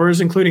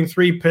turnovers, including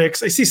 3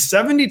 picks. I see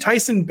 70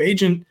 Tyson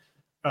Bagent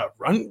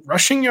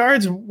rushing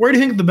yards. Where do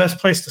you think the best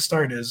place to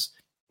start is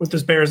with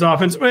this Bears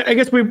offense? I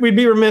guess we'd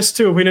be remiss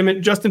too if we didn't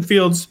admit Justin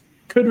Fields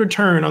could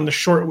return on the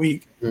short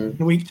week in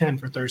week 10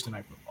 for Thursday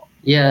Night Football.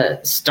 Yeah,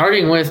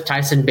 starting with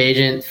Tyson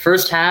Bagent,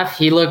 first half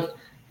he looked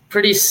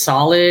pretty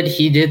solid.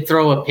 He did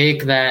throw a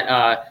pick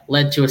that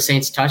led to a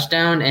Saints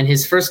touchdown, and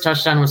his first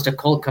touchdown was to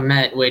Cole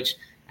Kmet, which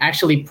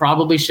actually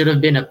probably should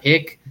have been a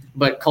pick,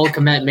 but Cole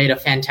Kmet made a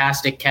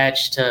fantastic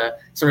catch to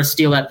sort of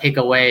steal that pick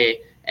away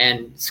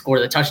and score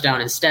the touchdown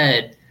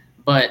instead.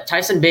 But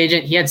Tyson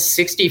Bagent, he had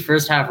 60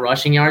 first-half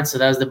rushing yards, so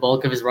that was the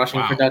bulk of his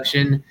rushing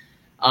production.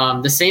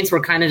 The Saints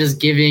were kind of just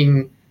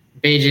giving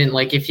Bagent,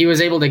 like if he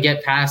was able to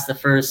get past the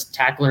first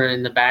tackler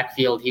in the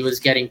backfield, he was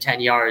getting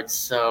 10 yards.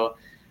 So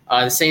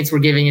the Saints were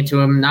giving it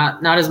to him,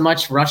 not as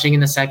much rushing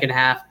in the second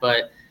half,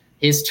 but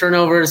his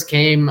turnovers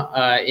came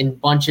in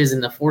bunches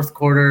in the fourth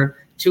quarter,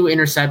 2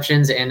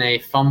 interceptions and a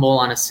fumble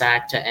on a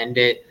sack to end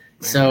it.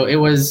 So it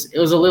was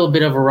a little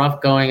bit of a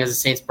rough going as the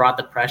Saints brought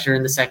the pressure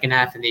in the second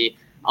half, and the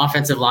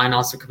offensive line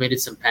also committed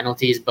some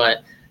penalties.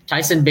 But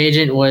Tyson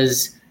Bagent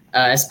was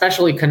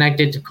especially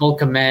connected to Cole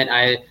Kmet.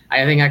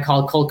 I think I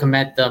called Cole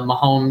Kmet the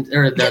Mahomes,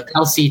 or the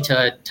Kelsey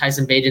to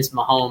Tyson Bagent's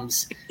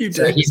Mahomes.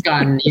 So he's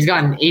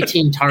gotten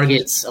 18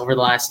 targets over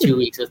the last 2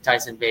 weeks with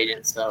Tyson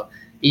Bagent. So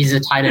he's a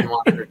tight end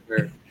one for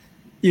sure.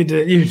 You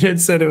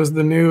did said it was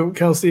the new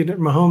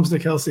Mahomes to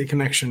Kelsey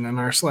connection in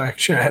our Slack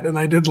chat, and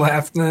I did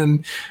laugh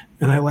then,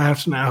 and I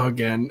laughed now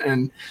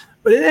again.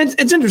 But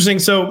it's interesting.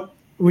 So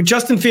with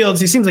Justin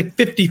Fields, he seems like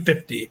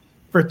 50-50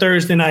 for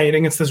Thursday night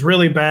against this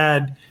really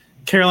bad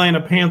Carolina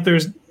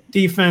Panthers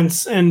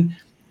defense, and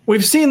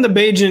we've seen the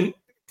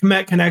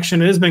Bagent-Kmet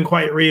connection. It has been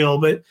quite real,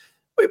 but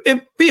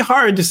it'd be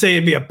hard to say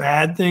it'd be a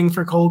bad thing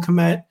for Cole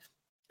Kmet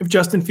if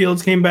Justin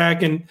Fields came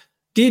back. And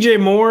DJ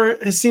Moore,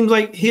 it seems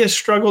like he has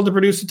struggled to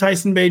produce a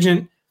Tyson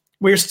Bagent.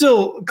 We're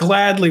still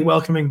gladly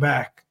welcoming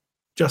back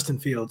Justin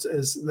Fields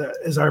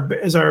as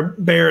our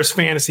Bears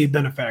fantasy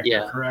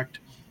benefactor, correct?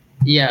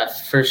 Yeah,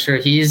 for sure.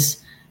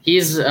 He's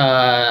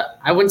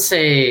I wouldn't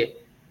say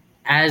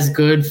as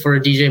good for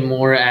DJ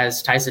Moore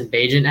as Tyson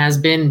Bagent has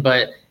been,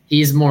 but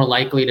he's more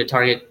likely to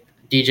target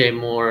DJ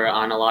Moore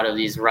on a lot of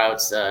these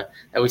routes that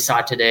we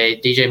saw today.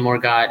 DJ Moore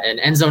got an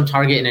end zone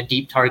target and a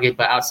deep target,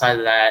 but outside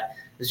of that,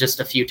 there's just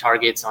a few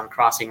targets on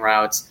crossing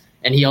routes.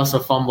 And he also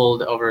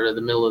fumbled over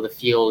the middle of the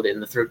field in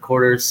the third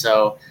quarter,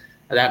 so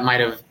that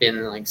might have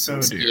been like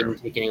some scheme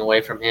taking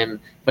away from him.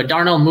 But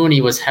Darnell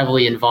Mooney was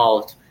heavily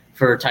involved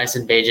for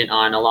Tyson Bagent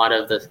on a lot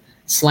of the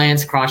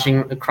slants,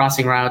 crossing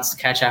routes,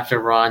 catch after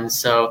run.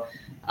 So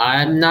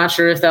I'm not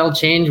sure if that'll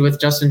change with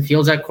Justin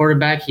Fields at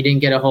quarterback. He didn't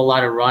get a whole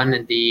lot of run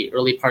in the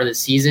early part of the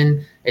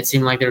season. It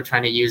seemed like they were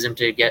trying to use him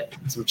to get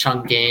some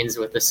chunk gains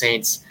with the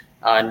Saints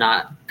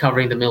not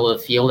covering the middle of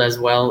the field as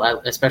well,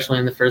 especially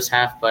in the first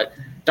half. But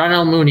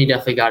Darnell Mooney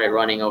definitely got it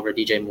running over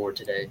DJ Moore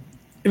today.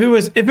 If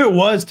it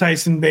was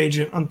Tyson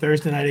Bagent on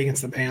Thursday night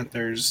against the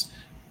Panthers,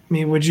 I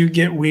mean, would you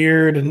get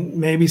weird and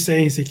maybe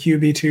say he's a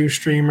QB2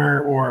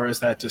 streamer, or is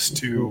that just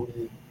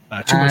too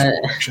much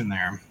action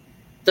there?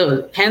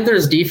 The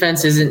Panthers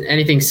defense isn't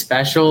anything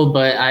special,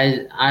 but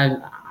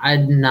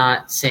I'm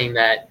not saying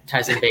that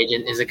Tyson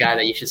Bagent is a guy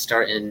that you should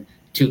start in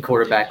 2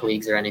 quarterback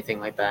leagues or anything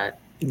like that.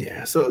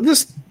 Yeah, so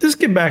this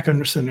get back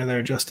under center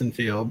there, Justin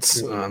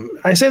Fields.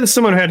 I say this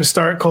someone who had to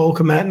start Cole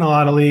Kmet in a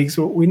lot of leagues.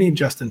 We need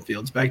Justin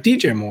Fields back.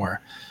 DJ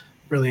Moore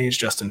really needs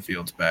Justin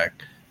Fields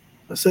back.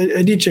 So,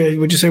 DJ,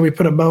 would you say we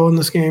put a bow on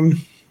this game?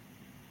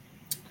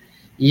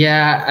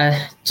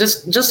 Yeah,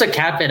 just to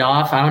cap it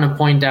off, I want to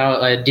point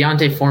out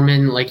Deontay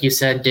Foreman, like you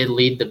said, did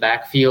lead the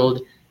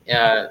backfield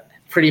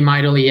pretty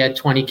mightily. He had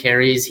 20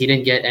 carries. He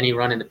didn't get any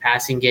run in the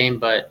passing game,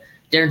 but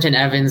Darrington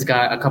Evans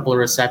got a couple of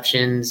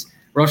receptions.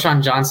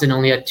 Roshan Johnson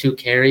only had 2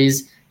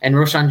 carries, and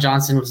Roshan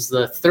Johnson was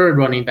the third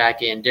running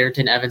back in.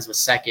 Darrington Evans was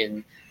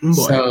second.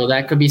 So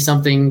that could be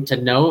something to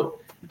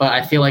note, but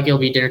I feel like it'll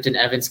be Darrington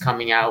Evans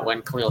coming out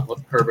when Khalil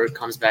Herbert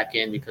comes back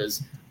in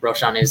because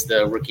Roshan is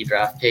the rookie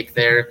draft pick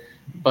there.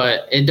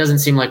 But it doesn't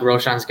seem like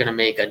Roshan's going to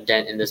make a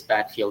dent in this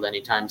backfield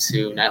anytime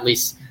soon, at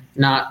least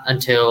not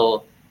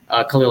until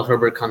Khalil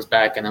Herbert comes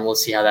back, and then we'll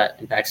see how that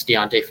impacts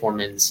Deontay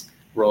Foreman's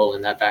role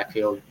in that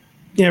backfield.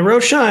 Yeah,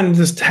 Roshan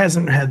just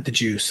hasn't had the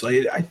juice.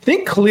 I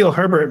think Khalil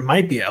Herbert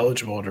might be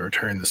eligible to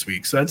return this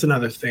week, so that's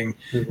another thing.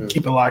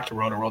 Keep it locked to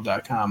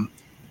rotoworld.com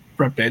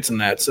for updates on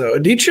that. So,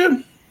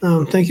 Aditya,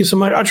 thank you so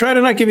much. I'll try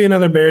to not give you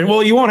another Bears.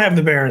 Well, you won't have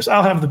the Bears.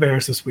 I'll have the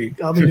Bears this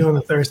week. I'll be doing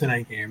the Thursday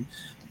night game.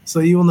 So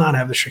you will not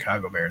have the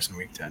Chicago Bears in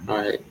Week 10. All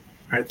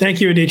right.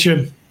 Thank you,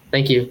 Aditya.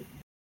 Thank you.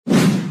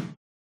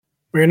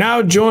 We are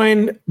now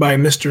joined by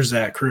Mr.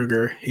 Zach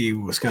Kruger. He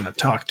was going to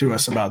talk to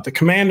us about the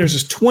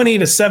Commanders'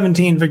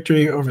 20-17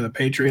 victory over the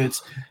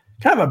Patriots.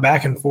 Kind of a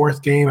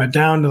back-and-forth game, a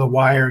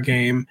down-to-the-wire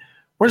game.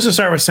 We're just going to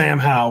start with Sam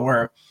Howell,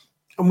 where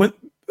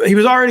he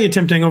was already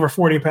attempting over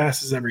 40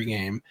 passes every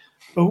game.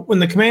 But when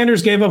the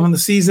Commanders gave up on the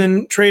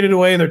season, traded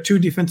away their 2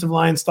 defensive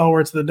line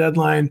stalwarts at the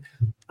deadline,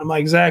 I'm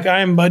like, Zach, I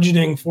am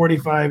budgeting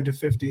 45 to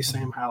 50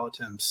 Sam Howell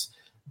attempts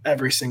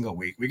every single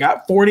week. We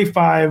got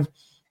 45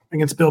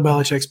 against Bill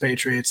Belichick's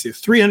Patriots.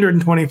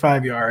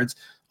 325 yards,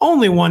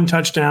 only 1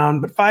 touchdown,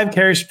 but 5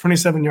 carries for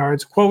 27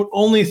 yards. Quote,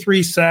 only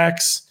 3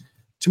 sacks.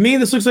 To me,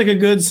 this looks like a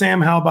good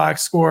Sam Howell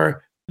box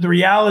score. The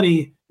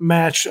reality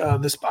match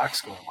this box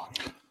score.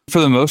 For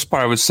the most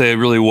part, I would say it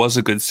really was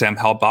a good Sam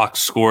Howell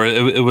box score.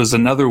 It was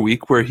another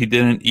week where he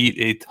didn't eat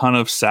a ton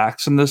of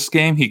sacks in this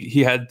game.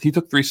 He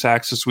took 3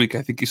 sacks this week.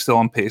 I think he's still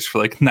on pace for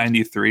like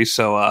 93.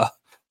 So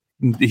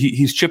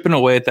he's chipping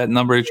away at that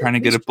number, trying to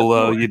get it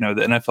below, the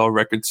NFL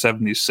record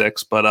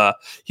 76. But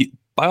he,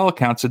 by all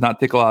accounts, did not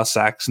take a lot of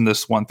sacks in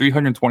this one.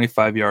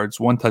 325 yards,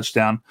 1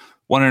 touchdown,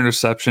 1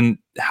 interception.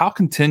 Howell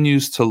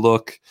continues to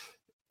look,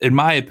 in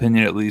my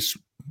opinion at least,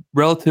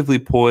 relatively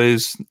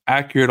poised,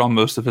 accurate on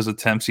most of his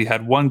attempts. He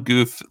had 1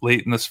 goof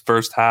late in this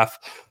first half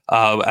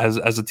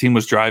as the team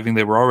was driving.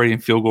 They were already in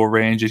field goal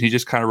range, and he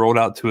just kind of rolled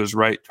out to his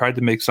right, tried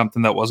to make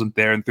something that wasn't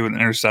there, and threw an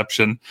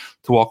interception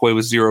to walk away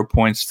with 0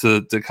 points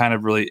to kind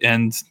of really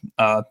end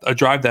a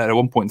drive that at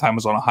one point in time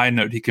was on a high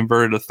note. He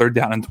converted a 3rd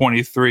down and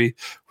 23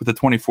 with a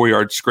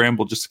 24-yard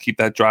scramble just to keep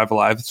that drive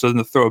alive. So then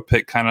the throw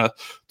pick kind of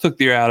took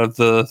the air out of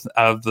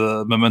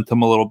the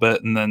momentum a little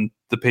bit, and then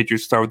the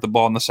Patriots start with the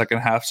ball in the second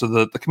half. So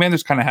the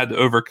Commanders kind of had to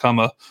overcome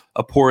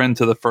a pour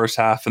into the first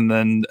half and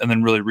then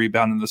really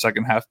rebound in the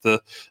second half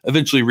to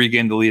eventually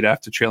regain the lead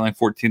after trailing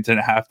 14-10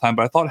 at halftime.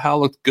 But I thought Howell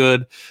looked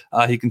good.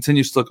 He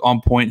continues to look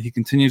on point. He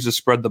continues to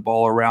spread the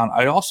ball around.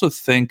 I also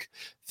think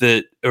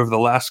that over the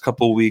last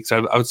couple of weeks, I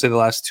would say the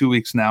last 2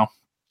 weeks now,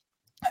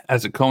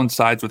 as it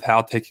coincides with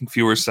Howell taking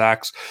fewer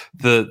sacks,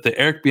 the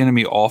Eric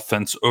Bieniemy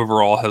offense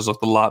overall has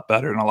looked a lot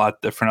better and a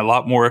lot different, a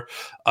lot more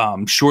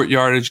short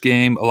yardage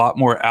game, a lot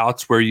more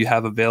outs where you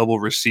have available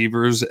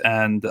receivers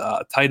and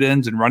tight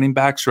ends and running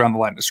backs around the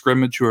line of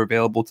scrimmage who are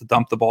available to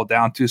dump the ball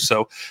down to.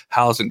 So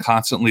Howell isn't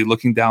constantly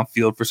looking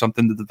downfield for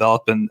something to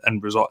develop and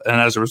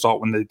as a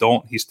result, when they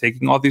don't, he's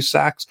taking all these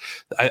sacks.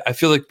 I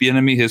feel like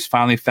Bieniemy has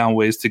finally found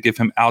ways to give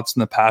him outs in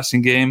the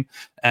passing game,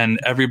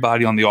 and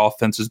everybody on the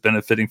offense is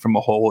benefiting from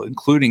a whole,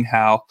 including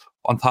Howell.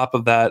 On top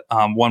of that,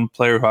 one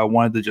player who I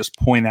wanted to just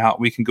point out,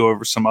 we can go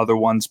over some other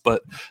ones,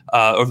 but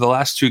over the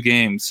last 2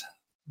 games,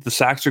 the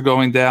sacks are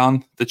going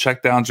down, the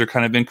checkdowns are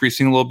kind of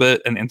increasing a little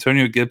bit, and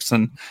Antonio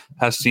Gibson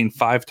has seen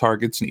 5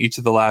 targets in each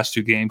of the last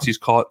 2 games. He's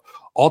caught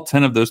all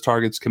 10 of those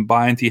targets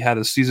combined. He had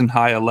a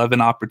season-high 11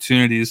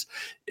 opportunities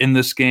in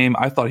this game.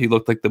 I thought he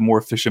looked like the more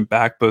efficient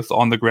back, both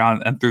on the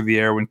ground and through the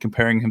air when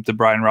comparing him to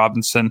Brian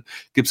Robinson.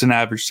 Gibson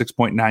averaged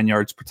 6.9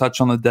 yards per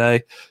touch on the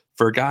day.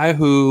 For a guy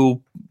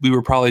who we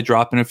were probably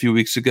dropping a few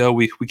weeks ago,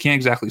 we can't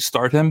exactly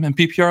start him in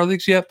PPR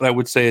leagues yet, but I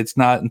would say it's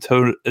not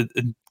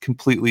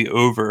completely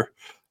over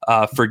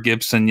for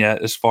Gibson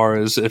yet. As far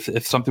as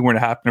if something were to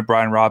happen to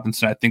Brian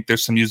Robinson, I think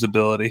there's some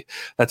usability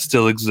that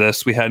still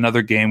exists. We had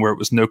another game where it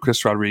was no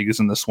Chris Rodriguez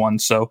in this one.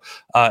 So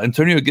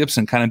Antonio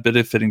Gibson kind of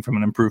benefiting from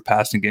an improved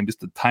passing game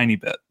just a tiny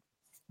bit.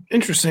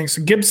 Interesting.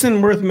 So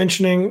Gibson worth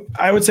mentioning.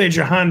 I would say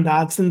Jahan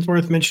Dotson's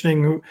worth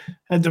mentioning, who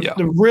had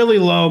the really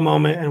low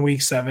moment in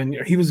week 7.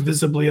 He was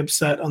visibly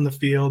upset on the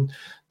field.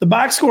 The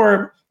box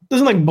score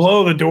doesn't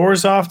blow the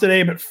doors off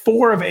today, but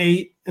 4 of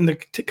 8 in the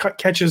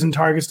catches and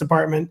targets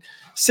department,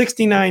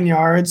 69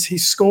 yards. He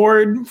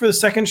scored for the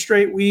 2nd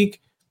straight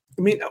week.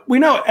 I mean, we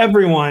know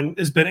everyone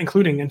has been,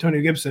 including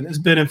Antonio Gibson, is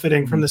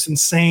benefiting from this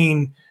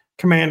insane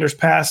Commanders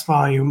pass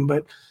volume,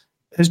 but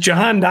has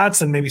Jahan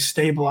Dotson maybe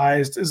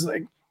stabilized as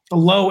a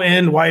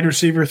low-end wide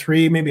receiver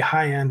 3, maybe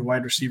high-end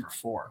wide receiver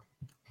 4?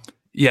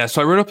 Yeah,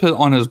 so I wrote up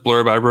on his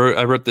blurb. I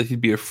wrote that he'd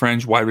be a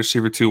fringe wide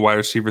receiver 2, wide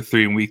receiver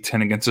 3 in week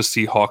 10 against the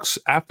Seahawks.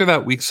 After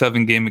that week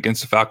 7 game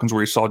against the Falcons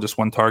where he saw just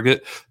 1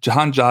 target,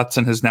 Jahan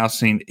Dotson has now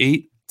seen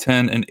 8,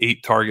 10, and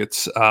 8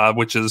 targets,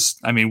 which is,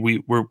 I mean,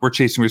 we're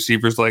chasing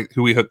receivers like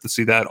who we hope to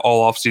see that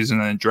all offseason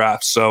and in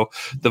drafts. So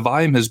the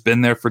volume has been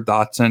there for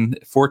Dotson.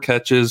 4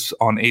 catches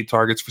on 8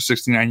 targets for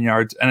 69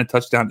 yards and a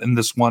touchdown in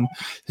this one.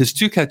 His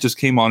 2 catches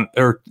came on,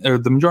 or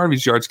the majority of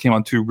his yards came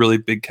on 2 really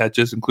big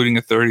catches, including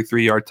a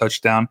 33-yard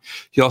touchdown.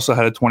 He also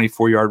had a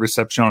 24-yard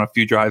reception on a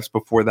few drives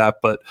before that,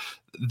 but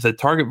the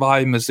target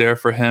volume is there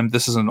for him.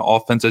 This is an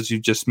offense, as you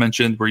just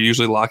mentioned. We're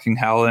usually locking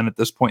Howell in at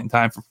this point in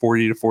time for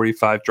 40 to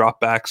 45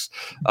 dropbacks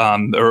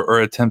or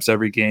attempts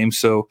every game.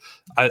 So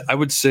I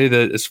would say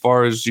that as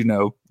far as,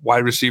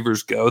 wide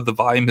receivers go, the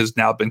volume has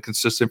now been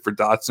consistent for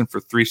Dotson for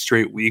 3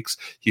 straight weeks.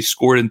 He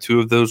scored in 2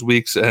 of those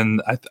weeks.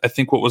 And I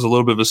think what was a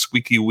little bit of a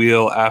squeaky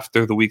wheel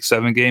after the week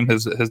 7 game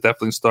has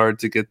definitely started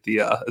to get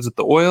the, is it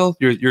the oil?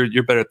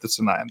 You're better at this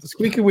than I am. The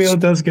squeaky wheel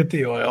does get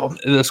the oil.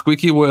 The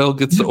squeaky wheel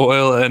gets the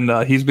oil,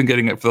 and he's been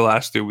getting it for the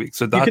last 2 weeks.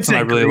 So Dotson, I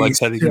really like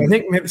heading. I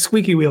think maybe the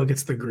squeaky wheel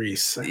gets the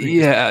grease.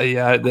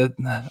 Yeah.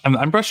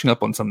 I'm brushing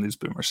up on some of these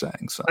boomer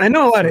sayings. So. I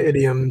know a lot of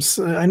idioms.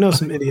 I know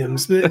some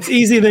idioms, but it's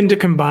easy then to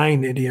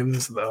combine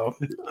idioms, though.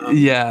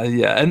 Yeah.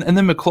 And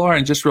then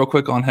McLaurin, just real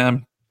quick on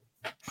him,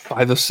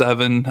 5 of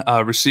 7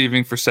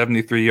 receiving for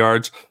 73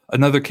 yards.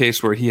 Another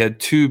case where he had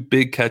 2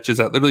 big catches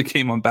that literally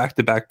came on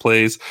back-to-back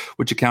plays,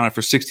 which accounted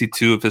for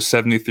 62 of his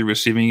 73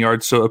 receiving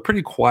yards. So a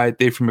pretty quiet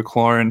day for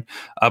McLaurin,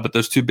 but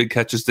those 2 big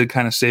catches did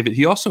kind of save it.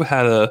 He also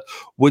had a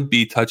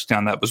would-be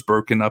touchdown that was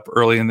broken up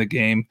early in the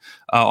game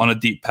on a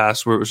deep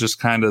pass where it was just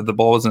kind of the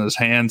ball was in his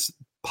hands,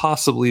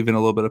 possibly even a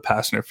little bit of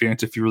pass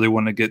interference if you really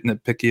want to get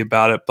nitpicky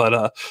about it.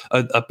 But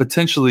a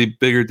potentially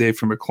bigger day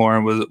for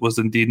McLaurin was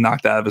indeed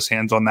knocked out of his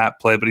hands on that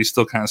play, but he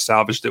still kind of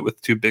salvaged it with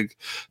 2 big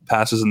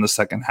passes in the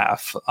second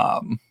half.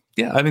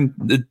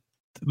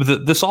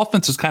 This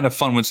offense is kind of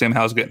fun when Sam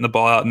Howell's getting the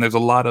ball out, and there's a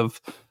lot of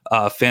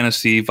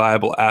fantasy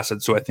viable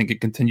assets, so I think it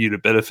continue to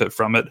benefit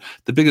from it.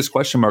 The biggest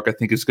question mark, I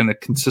think, is going to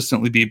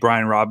consistently be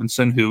Brian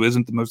Robinson, who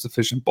isn't the most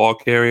efficient ball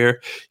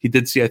carrier. He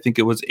did see, I think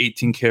it was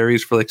 18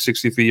 carries for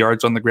 63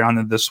 yards on the ground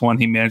in this one.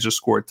 He managed to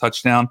score a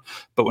touchdown,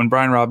 but when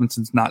Brian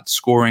Robinson's not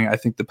scoring, I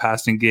think the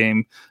passing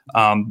game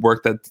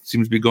work that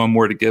seems to be going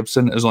more to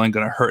Gibson is only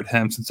going to hurt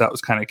him, since that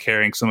was kind of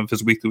carrying some of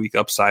his week-to-week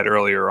upside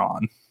earlier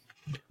on.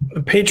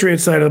 The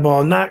Patriots side of the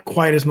ball, not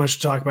quite as much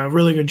to talk about.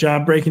 Really good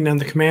job breaking down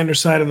the Commander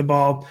side of the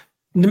ball.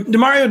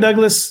 Demario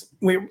Douglas,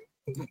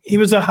 he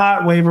was a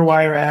hot waiver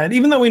wire ad.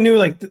 Even though we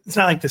knew it's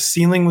not like the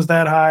ceiling was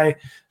that high,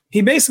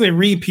 he basically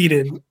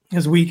repeated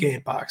his week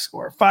 8 box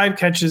score. 5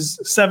 catches,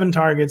 7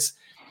 targets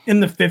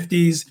in the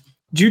 50s.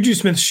 Juju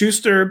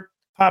Smith-Schuster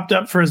popped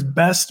up for his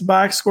best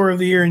box score of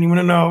the year, and you want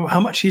to know how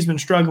much he's been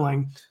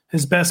struggling.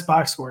 His best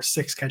box score,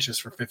 6 catches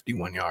for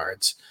 51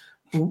 yards.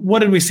 What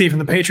did we see from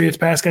the Patriots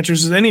pass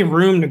catchers? Is there any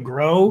room to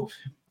grow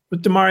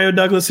with Demario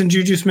Douglas and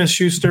Juju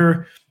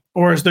Smith-Schuster,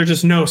 or is there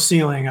just no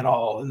ceiling at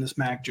all in this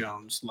Mac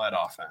Jones-led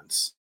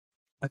offense?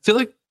 I feel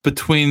like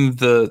between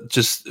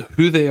just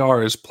who they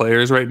are as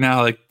players right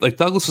now, like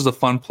Douglas is a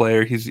fun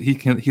player.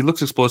 He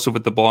looks explosive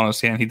with the ball in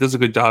his hand. He does a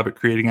good job at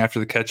creating after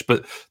the catch,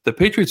 but the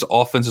Patriots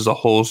offense as a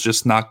whole is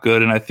just not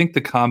good. And I think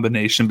the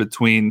combination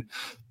between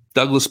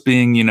Douglas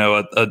being,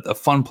 a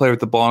fun player with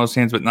the ball in his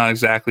hands, but not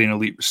exactly an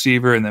elite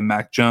receiver, and then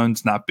Mac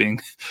Jones not being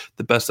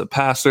the best of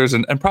passers,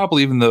 and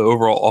probably even the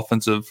overall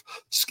offensive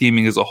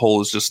scheming as a whole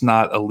is just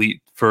not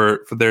elite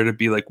for there to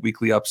be like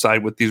weekly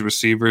upside with these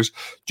receivers.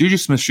 Juju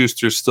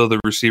Smith-Schuster is still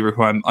the receiver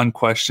who I'm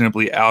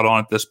unquestionably out on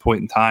at this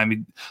point in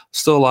time.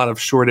 Still a lot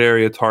of short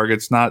area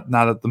targets, not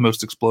at the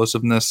most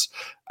explosiveness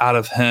out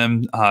of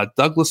him.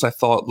 Douglas, I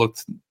thought,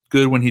 looked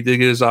good when he did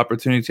get his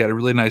opportunity. He had a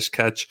really nice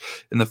catch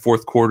in the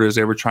fourth quarter as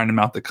they were trying to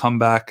mount the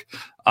comeback.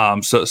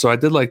 So I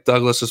did like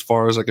Douglas as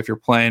far as like if you're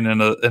playing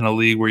in a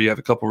league where you have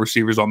a couple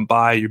receivers on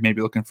bye, you're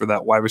maybe looking for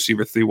that wide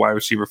receiver 3, wide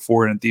receiver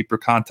 4 in a deeper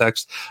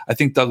context. I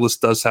think Douglas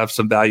does have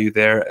some value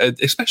there,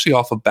 especially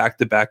off of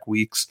back-to-back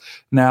weeks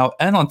now.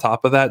 And on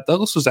top of that,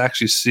 Douglas was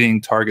actually seeing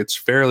targets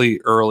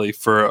fairly early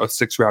for a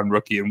 6th-round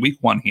rookie. In week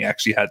 1, he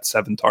actually had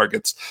 7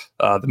 targets.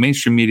 The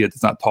mainstream media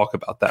does not talk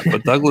about that,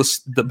 but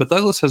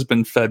Douglas has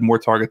been fed more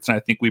targets than I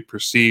think we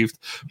perceived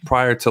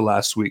prior to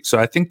last week. So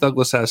I think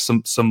Douglas has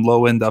some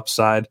low-end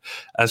upside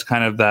as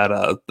kind of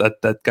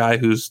that guy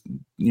who's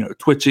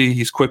twitchy.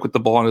 He's quick with the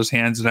ball in his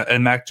hands,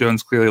 and Mac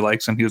Jones clearly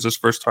likes him. He was his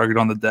first target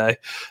on the day,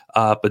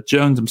 but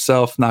Jones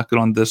himself not good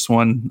on this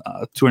one.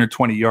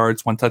 220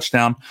 yards, 1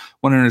 touchdown,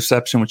 1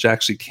 interception, which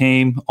actually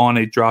came on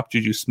a drop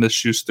Juju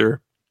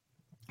Smith-Schuster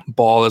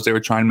ball as they were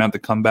trying to mount the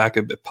comeback.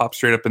 It popped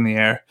straight up in the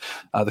air.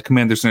 The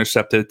Commanders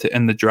intercepted to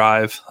end the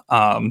drive.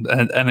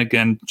 And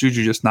again,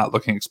 Juju just not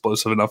looking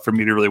explosive enough for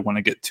me to really want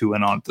to get too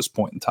in on at this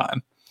point in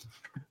time.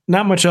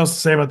 Not much else to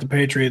say about the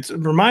Patriots.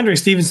 Ramondre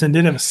Stevenson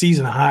did have a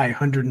season high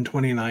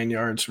 129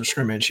 yards for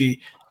scrimmage.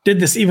 He did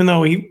this even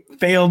though he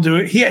failed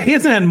to. He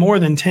hasn't had more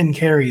than 10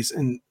 carries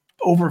in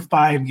over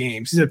 5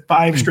 games. He's had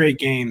 5 straight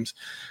games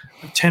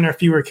of 10 or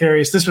fewer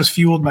carries. This was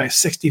fueled by a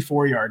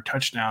 64-yard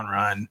touchdown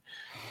run.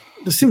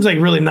 This seems like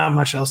really not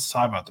much else to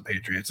talk about the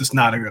Patriots. It's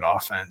not a good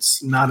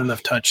offense, not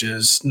enough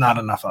touches, not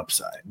enough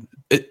upside.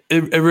 It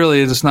really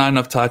is. It's not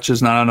enough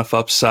touches, not enough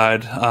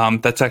upside.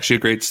 That's actually a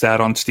great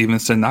stat on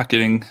Stevenson not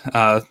getting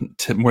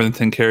more than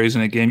 10 carries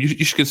in a game. You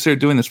should consider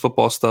doing this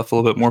football stuff a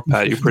little bit more,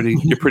 Pat. You're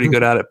pretty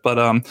good at it. But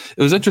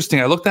it was interesting.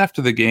 I looked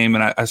after the game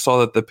and I saw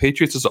that the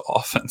Patriots'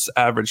 offense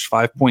averaged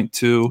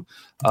 5.2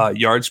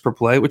 yards per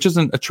play, which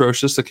isn't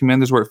atrocious. The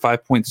Commanders were at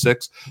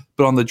 5.6,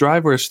 but on the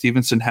drive where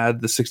Stevenson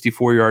had the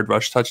 64-yard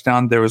rush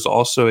touchdown, there was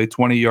also a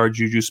 20-yard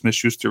Juju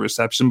Smith-Schuster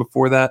reception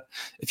before that.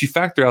 If you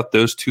factor out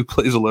those 2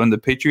 plays alone, the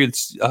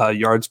Patriots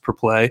yards per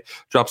play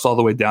drops all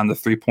the way down to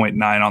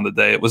 3.9 on the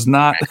day. It was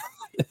not.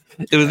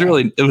 It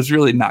was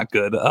really not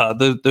good.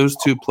 Those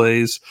 2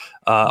 plays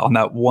on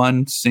that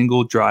one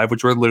single drive,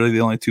 which were literally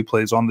the only 2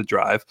 plays on the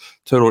drive,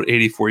 totaled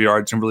 84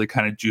 yards and really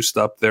kind of juiced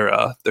up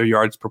their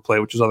yards per play,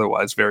 which is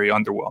otherwise very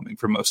underwhelming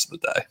for most of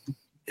the day.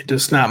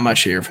 Just not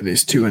much here for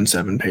these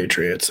 2-7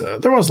 Patriots.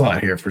 There was a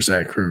lot here for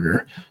Zach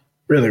Kruger.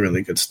 Really,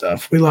 really good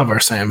stuff. We love our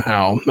Sam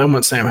Howell. I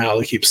want Sam Howell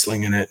to keep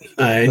slinging it.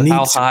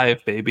 Howell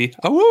Hive, baby.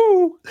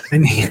 Oh,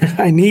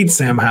 I need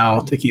Sam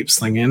Howell to keep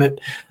slinging it.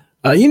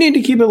 You need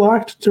to keep it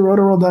locked to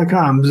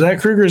rotoworld.com.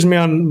 Zach Kruger's me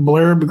on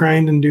blurb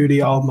grind and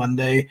duty all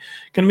Monday.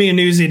 Going to be a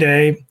newsy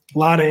day. A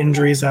lot of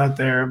injuries out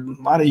there.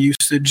 A lot of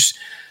usage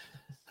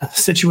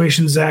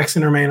situations Zach's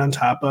going to remain on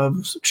top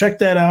of. So check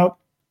that out.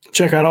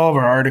 Check out all of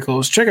our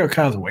articles. Check out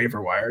Kyle's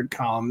Waiver Wired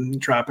column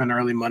dropping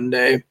early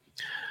Monday.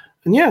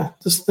 And yeah,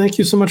 just thank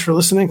you so much for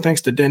listening.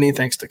 Thanks to Denny.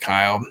 Thanks to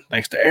Kyle.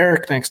 Thanks to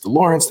Eric. Thanks to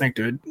Lawrence. Thanks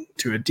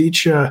to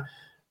Aditya.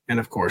 And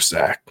of course,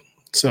 Zach.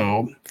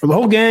 So for the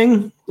whole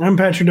gang, I'm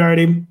Patrick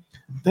Daugherty.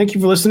 Thank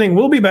you for listening.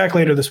 We'll be back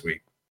later this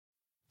week.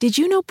 Did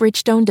you know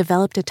Bridgestone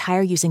developed a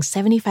tire using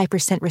 75%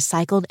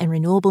 recycled and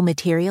renewable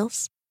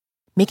materials?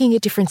 Making a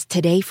difference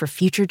today for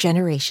future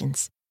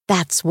generations.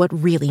 That's what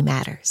really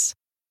matters.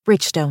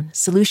 Bridgestone,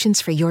 solutions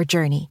for your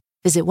journey.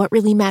 Visit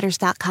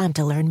whatreallymatters.com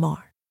to learn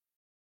more.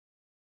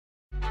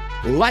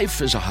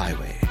 Life is a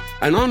highway,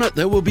 and on it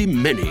there will be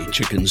many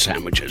chicken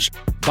sandwiches.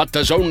 But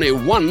there's only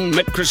one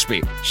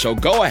McCrispy. So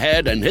go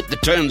ahead and hit the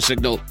turn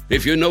signal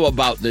if you know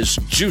about this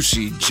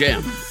juicy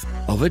gem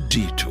of a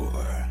detour.